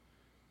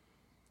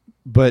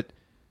 But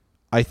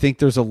I think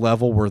there's a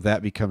level where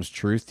that becomes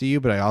truth to you,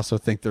 but I also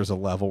think there's a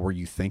level where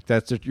you think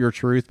that's your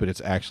truth, but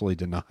it's actually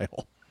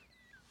denial.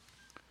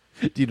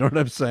 Do you know what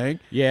I'm saying?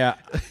 Yeah.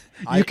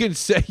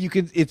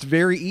 It's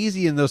very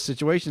easy in those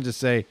situations to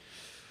say,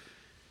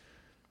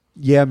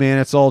 yeah, man,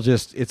 it's all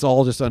just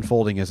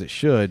unfolding as it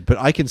should. But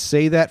I can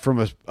say that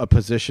from a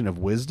position of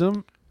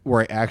wisdom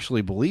where I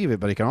actually believe it,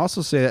 but I can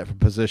also say that from a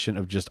position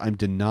of just, I'm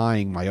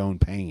denying my own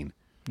pain.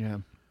 Yeah.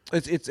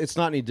 It's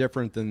not any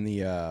different than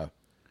the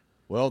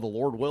the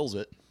Lord wills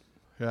it.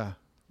 Yeah.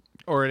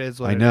 Or it is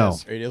what I know. it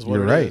is. It is what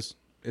You're it right. is.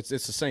 It's the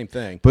same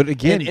thing. But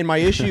again, and my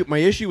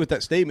issue with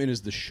that statement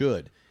is the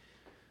should.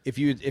 If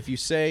you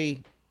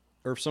say,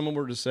 or if someone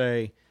were to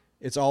say,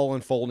 it's all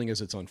unfolding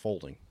as it's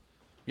unfolding,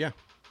 yeah,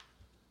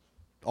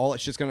 all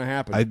that shit's going to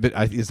happen.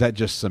 Is that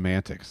just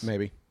semantics?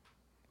 Maybe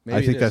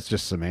I think that's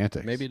just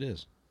semantics. Maybe it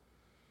is.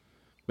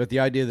 But the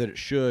idea that it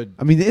should,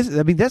 I mean,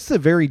 that's the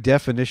very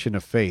definition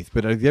of faith.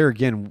 But there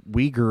again,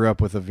 we grew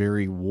up with a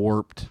very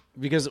warped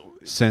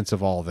sense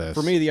of all this.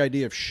 For me, the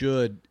idea of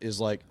should is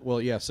like,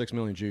 well, yeah, 6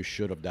 million Jews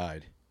should have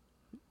died.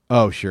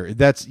 Oh, sure. And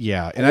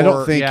I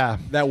don't think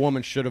that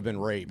woman should have been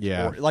raped.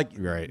 Yeah, or, like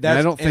right. And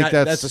I don't think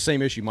that's the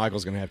same issue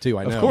Michael's going to have too.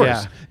 I know. Of course.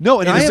 Yeah. No,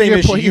 and I have you're,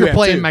 the same issue you're have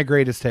playing too. my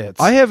greatest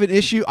hits. I have an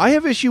issue. I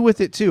have issue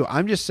with it too.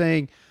 I'm just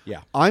saying.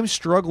 Yeah. I'm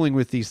struggling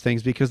with these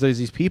things because there's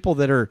these people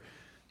that are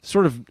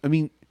sort of. I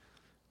mean,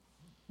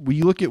 when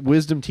you look at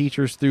wisdom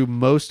teachers through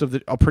most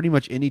of pretty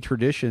much any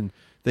tradition,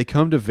 they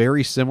come to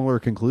very similar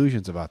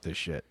conclusions about this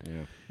shit.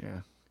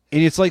 Yeah.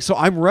 And it's like, so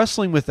I'm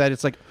wrestling with that.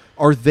 It's like,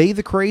 are they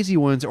the crazy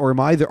ones, or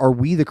are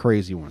we the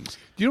crazy ones?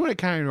 Do you know what it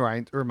kind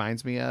of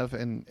reminds me of?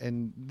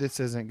 And this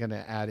isn't going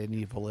to add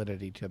any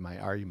validity to my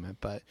argument,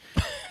 but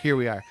here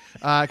we are.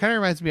 It kind of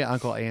reminds me of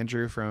Uncle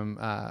Andrew from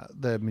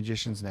The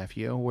Magician's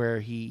Nephew, where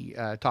he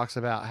talks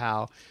about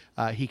how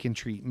he can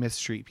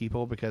mistreat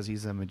people because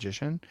he's a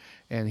magician,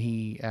 and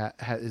he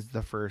is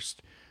the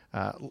first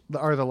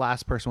or the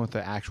last person with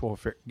the actual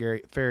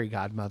fairy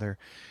godmother,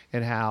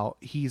 and how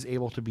he's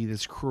able to be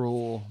this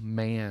cruel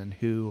man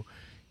who,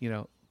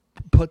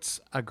 puts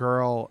a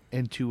girl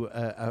into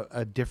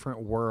a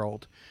different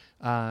world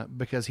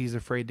because he's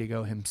afraid to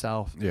go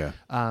himself. Yeah.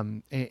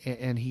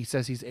 And he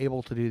says he's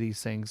able to do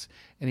these things,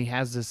 and he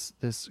has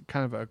this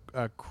kind of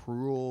a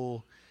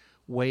cruel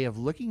way of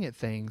looking at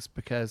things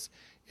because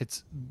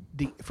it's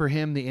for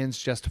him the ends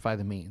justify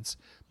the means,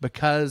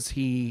 because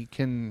he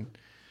can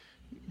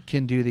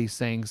do these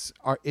things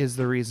is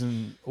the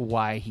reason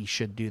why he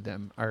should do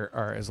them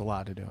or is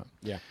allowed to do them.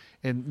 Yeah.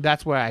 And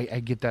that's why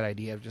I get that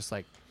idea of just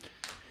like,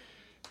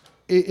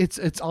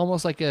 it's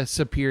almost like a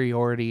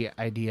superiority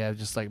idea of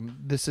just like,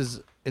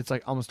 it's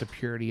like almost a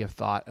purity of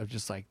thought of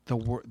just like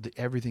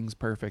everything's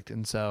perfect.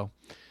 And so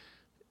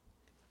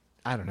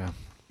I don't know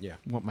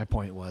what my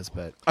point was,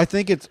 but I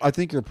think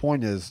your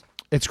point is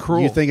it's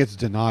cruel. You think it's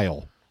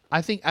denial.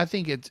 I think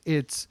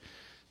it's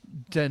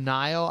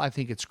denial. I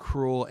think it's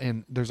cruel,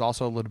 and there's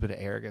also a little bit of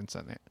arrogance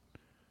in it.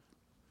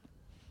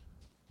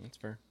 That's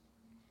fair.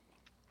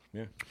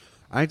 Yeah.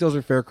 I think those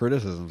are fair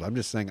criticisms. I'm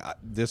just saying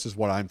this is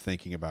what I'm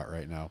thinking about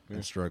right now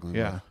and struggling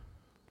with.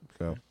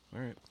 So,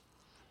 all right,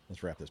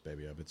 let's wrap this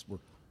baby up. We're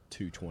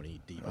 2:20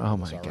 deep. Oh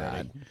my already.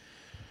 god!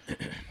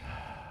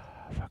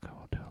 Fuck, I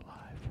will do it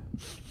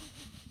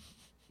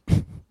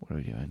live. What are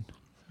we doing?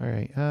 All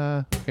right.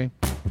 Okay.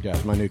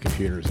 Guys, my new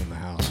computer is in the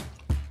house.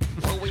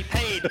 We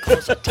paid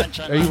close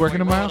attention. Are you working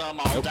tomorrow?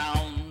 Nope.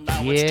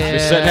 Yeah.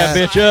 Just setting that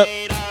bitch up.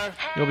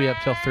 You'll be up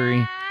till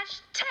 3.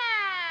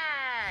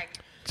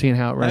 Seeing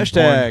how it runs.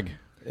 Hashtag.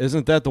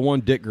 Isn't that the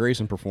one Dick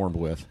Grayson performed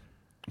with?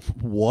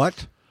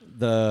 What?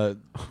 The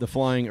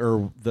flying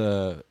or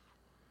the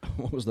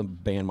what was the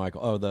band,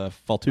 Michael? Oh, the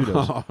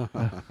Faltudos.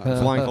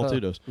 Flying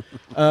Faltudos.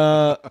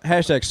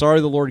 Hashtag.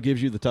 Sorry, the Lord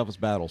gives you the toughest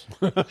battles.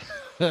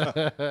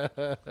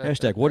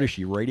 Hashtag. What is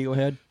she?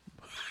 Radiohead.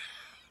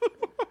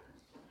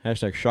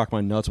 Hashtag. Shock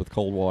my nuts with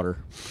cold water.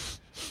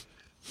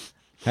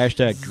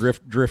 Hashtag.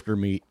 Drifter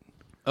meat.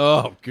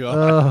 Oh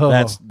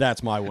god.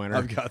 That's my winner.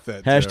 I've got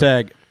that.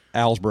 Hashtag. Too.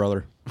 Al's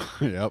brother.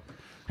 Yep.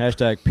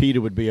 Hashtag.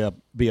 Peter would be up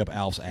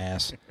Alf's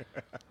ass.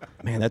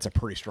 Man, that's a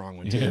pretty strong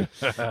one, too.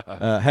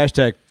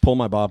 Hashtag pull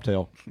my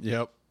bobtail.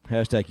 Yep.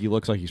 Hashtag he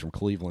looks like he's from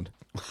Cleveland.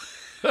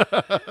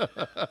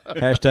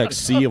 Hashtag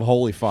sea of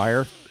holy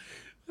fire.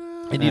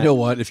 And you know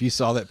what? If you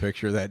saw that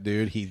picture of that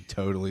dude, he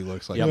totally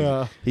looks like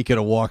he could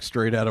have walked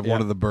straight out of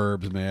one of the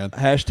burbs, man.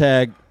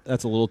 Hashtag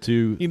that's a little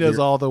too. He knows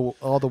all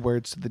the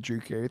words to the Drew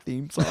Carey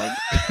theme song.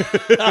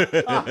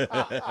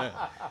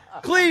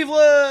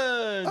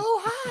 Cleveland,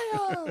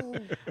 Ohio.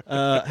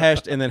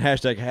 And then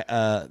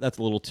hashtag that's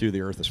a little too.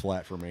 The Earth is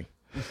flat for me.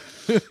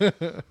 We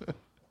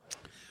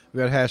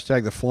got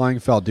hashtag the Flying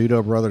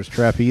Faldudo Brothers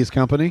Trapeze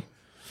Company.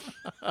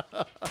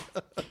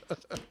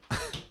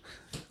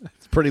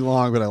 It's pretty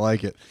long, but I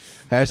like it.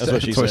 Hashtag,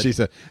 That's what she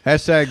said.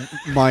 Hashtag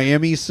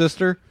Miami's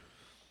sister.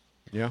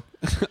 Yeah.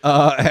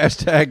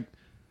 Hashtag.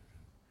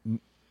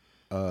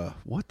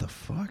 What the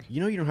fuck? You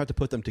know you don't have to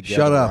put them together.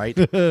 Shut up. Right?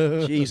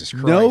 Jesus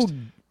Christ.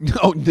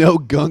 No,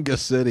 Gunga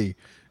City.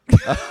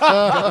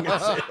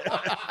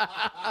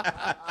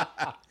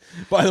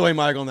 By the way,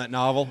 Michael, in that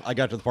novel, I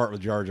got to the part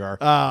with Jar Jar.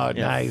 Oh,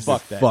 nice.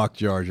 Fuck that. Fuck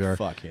Jar Jar.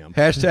 Fuck him.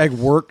 Hashtag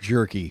work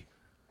jerky.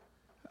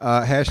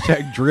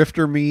 Hashtag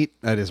drifter meat.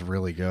 That is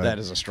really good. That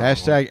is a strong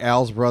Hashtag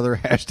Al's brother.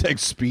 Hashtag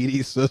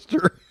Speedy's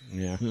sister.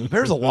 Yeah.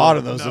 There's a lot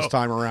of those this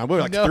time around. What,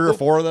 like 3 or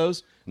 4 of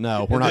those?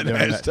 No, we're not And then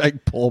doing that.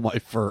 Hashtag pull my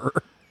fur.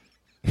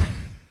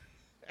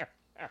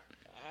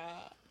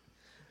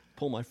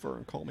 Pull my fur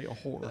and call me a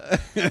whore.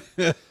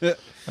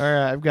 All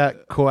right, I've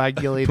got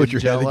coagulated Put your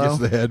Jello. head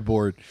against the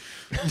headboard.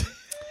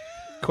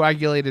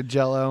 Coagulated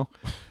Jello.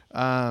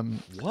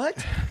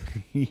 What?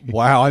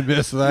 Wow, I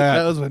missed That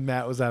that. was when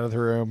Matt was out of the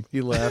room.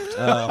 He left.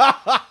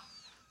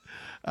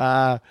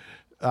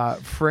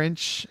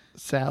 French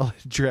salad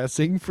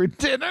dressing for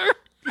dinner.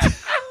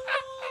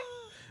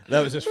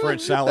 That was just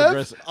French salad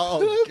dressing.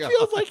 Oh, It God.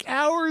 feels like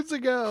hours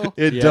ago.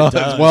 It Yeah, does. it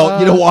does. Well,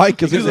 you know why?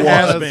 Because Because it it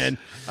has was. been.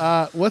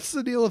 What's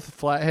the deal with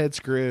flathead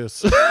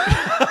screws?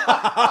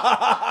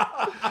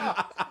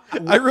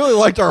 I really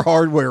liked our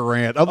hardware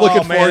rant. I'm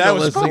looking forward that to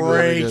was listening.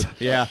 great.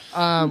 Yeah.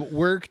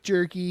 Work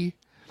jerky.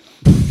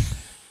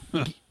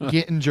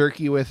 Getting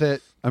jerky with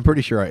it. I'm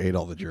pretty sure I ate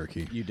all the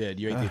jerky. You did.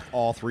 You ate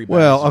all 3 bags.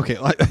 Well, okay,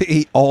 I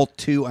ate all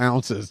 2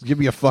 ounces. Give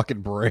me a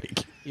fucking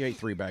break. You ate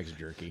 3 bags of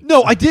jerky.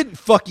 No, I didn't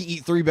fucking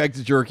eat 3 bags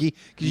of jerky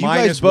because you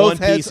Minus guys both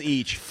one had piece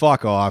each.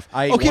 Fuck off.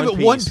 I ate okay, one but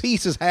one piece.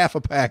 piece is half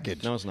a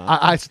package. No, it's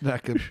not. I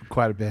snuck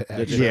quite a bit.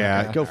 Did Actually. you?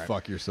 Yeah, Okay. go All right.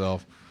 fuck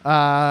yourself.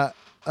 I'm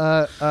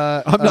I'm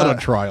not on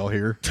trial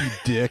here, you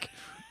dick.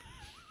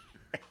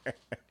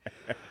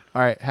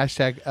 All right.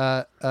 Hashtag.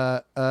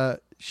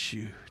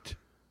 Shoot.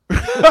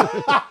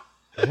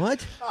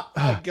 What?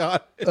 Oh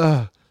God.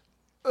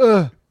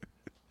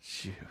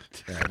 Shoot.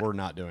 Yeah, we're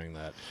not doing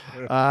that.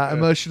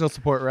 Emotional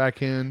support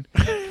raccoon.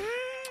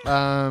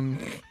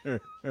 PETA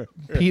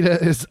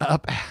is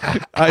up.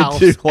 I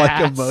do Alf's like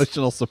ass.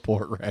 emotional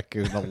support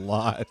raccoon a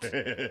lot.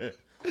 PETA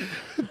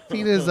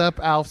is up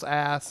Alf's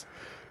ass.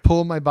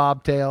 Pull my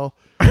bobtail.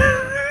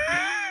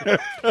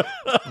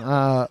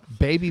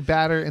 Baby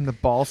batter in the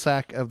ball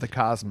sack of the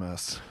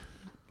cosmos.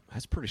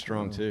 That's pretty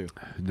strong too.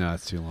 No,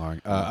 it's too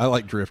long. I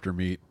like drifter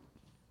meat.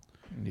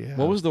 Yeah.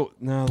 What was the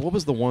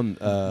one?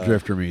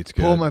 Drifter meat's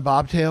good. Pull my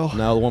bobtail.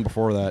 No, the one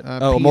before that.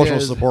 PETA emotional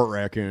is- support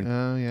raccoon.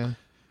 Oh yeah.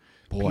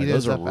 Boy, PETA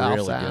those is are up Alf's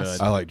really ass.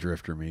 good. I like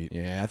drifter meat.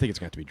 Yeah, I think it's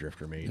going to be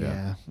drifter meat.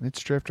 Yeah,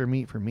 it's drifter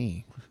meat for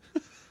me.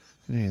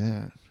 Do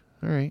that.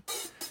 All right.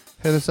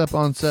 Hit us up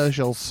on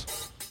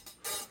socials.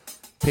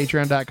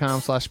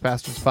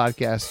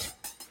 Patreon.com/pastorspodcast.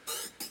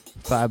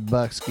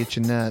 $5 get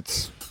you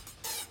nuts.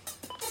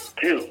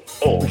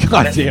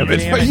 God damn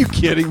it! Are you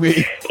kidding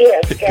me?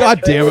 Yes,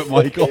 God damn it,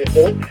 Michael.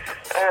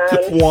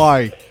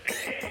 Why?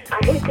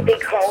 I hate to be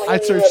calling I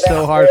you searched so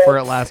about hard this, for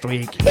it last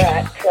week.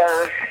 but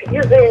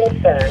your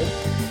grandson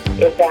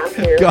is out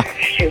here God.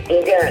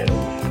 shooting guns.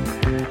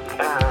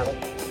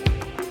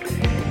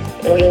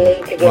 We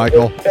need to get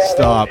Michael, this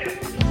settled.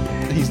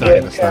 stop. He's not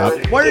going to stop.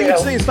 Why are you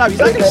saying stop? He's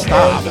not going to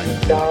stop.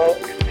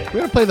 We're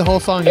going to play the whole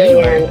song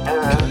anyway.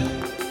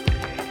 And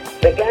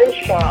the gun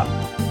shop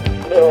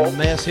will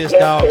Mess his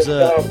dogs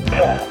up.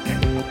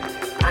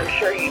 I'm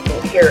sure you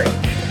can hear it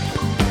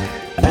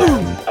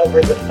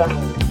over the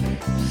phone.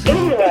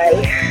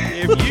 Anyway,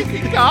 If you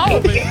can call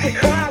if you could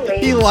call me.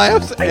 He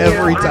laughs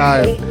every I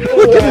time. hate to,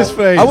 Look at his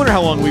face. I wonder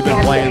how long we've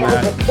been playing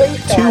that.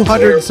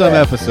 200 and some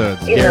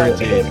episodes, You know,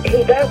 guaranteed.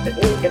 he doesn't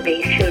need to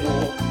be shooting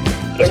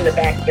in the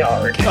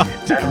backyard. God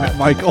damn it,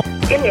 Michael.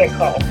 Give me a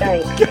call,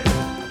 thanks.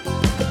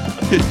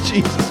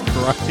 Jesus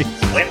Christ.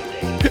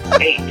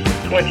 Wednesday,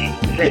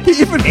 8:26. He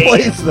even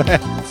plays that.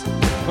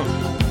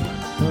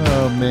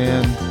 Oh,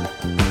 man.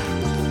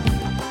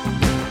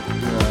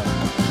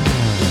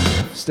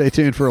 Stay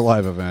tuned for a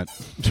live event.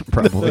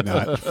 Probably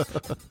not.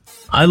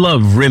 I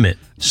love Rim It,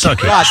 Suck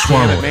It, God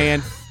Swallow damn it, it.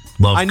 man.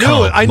 Love I knew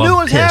cum, it. I knew love it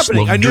was piss,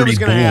 happening. love I knew it was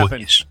dirty gonna happen.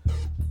 boys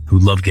who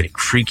love getting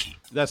freaky.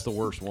 That's the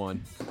worst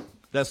one.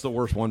 That's the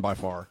worst one by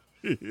far.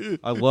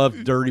 I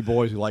love dirty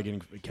boys who like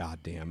getting. God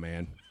damn,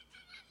 man.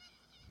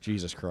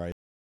 Jesus Christ.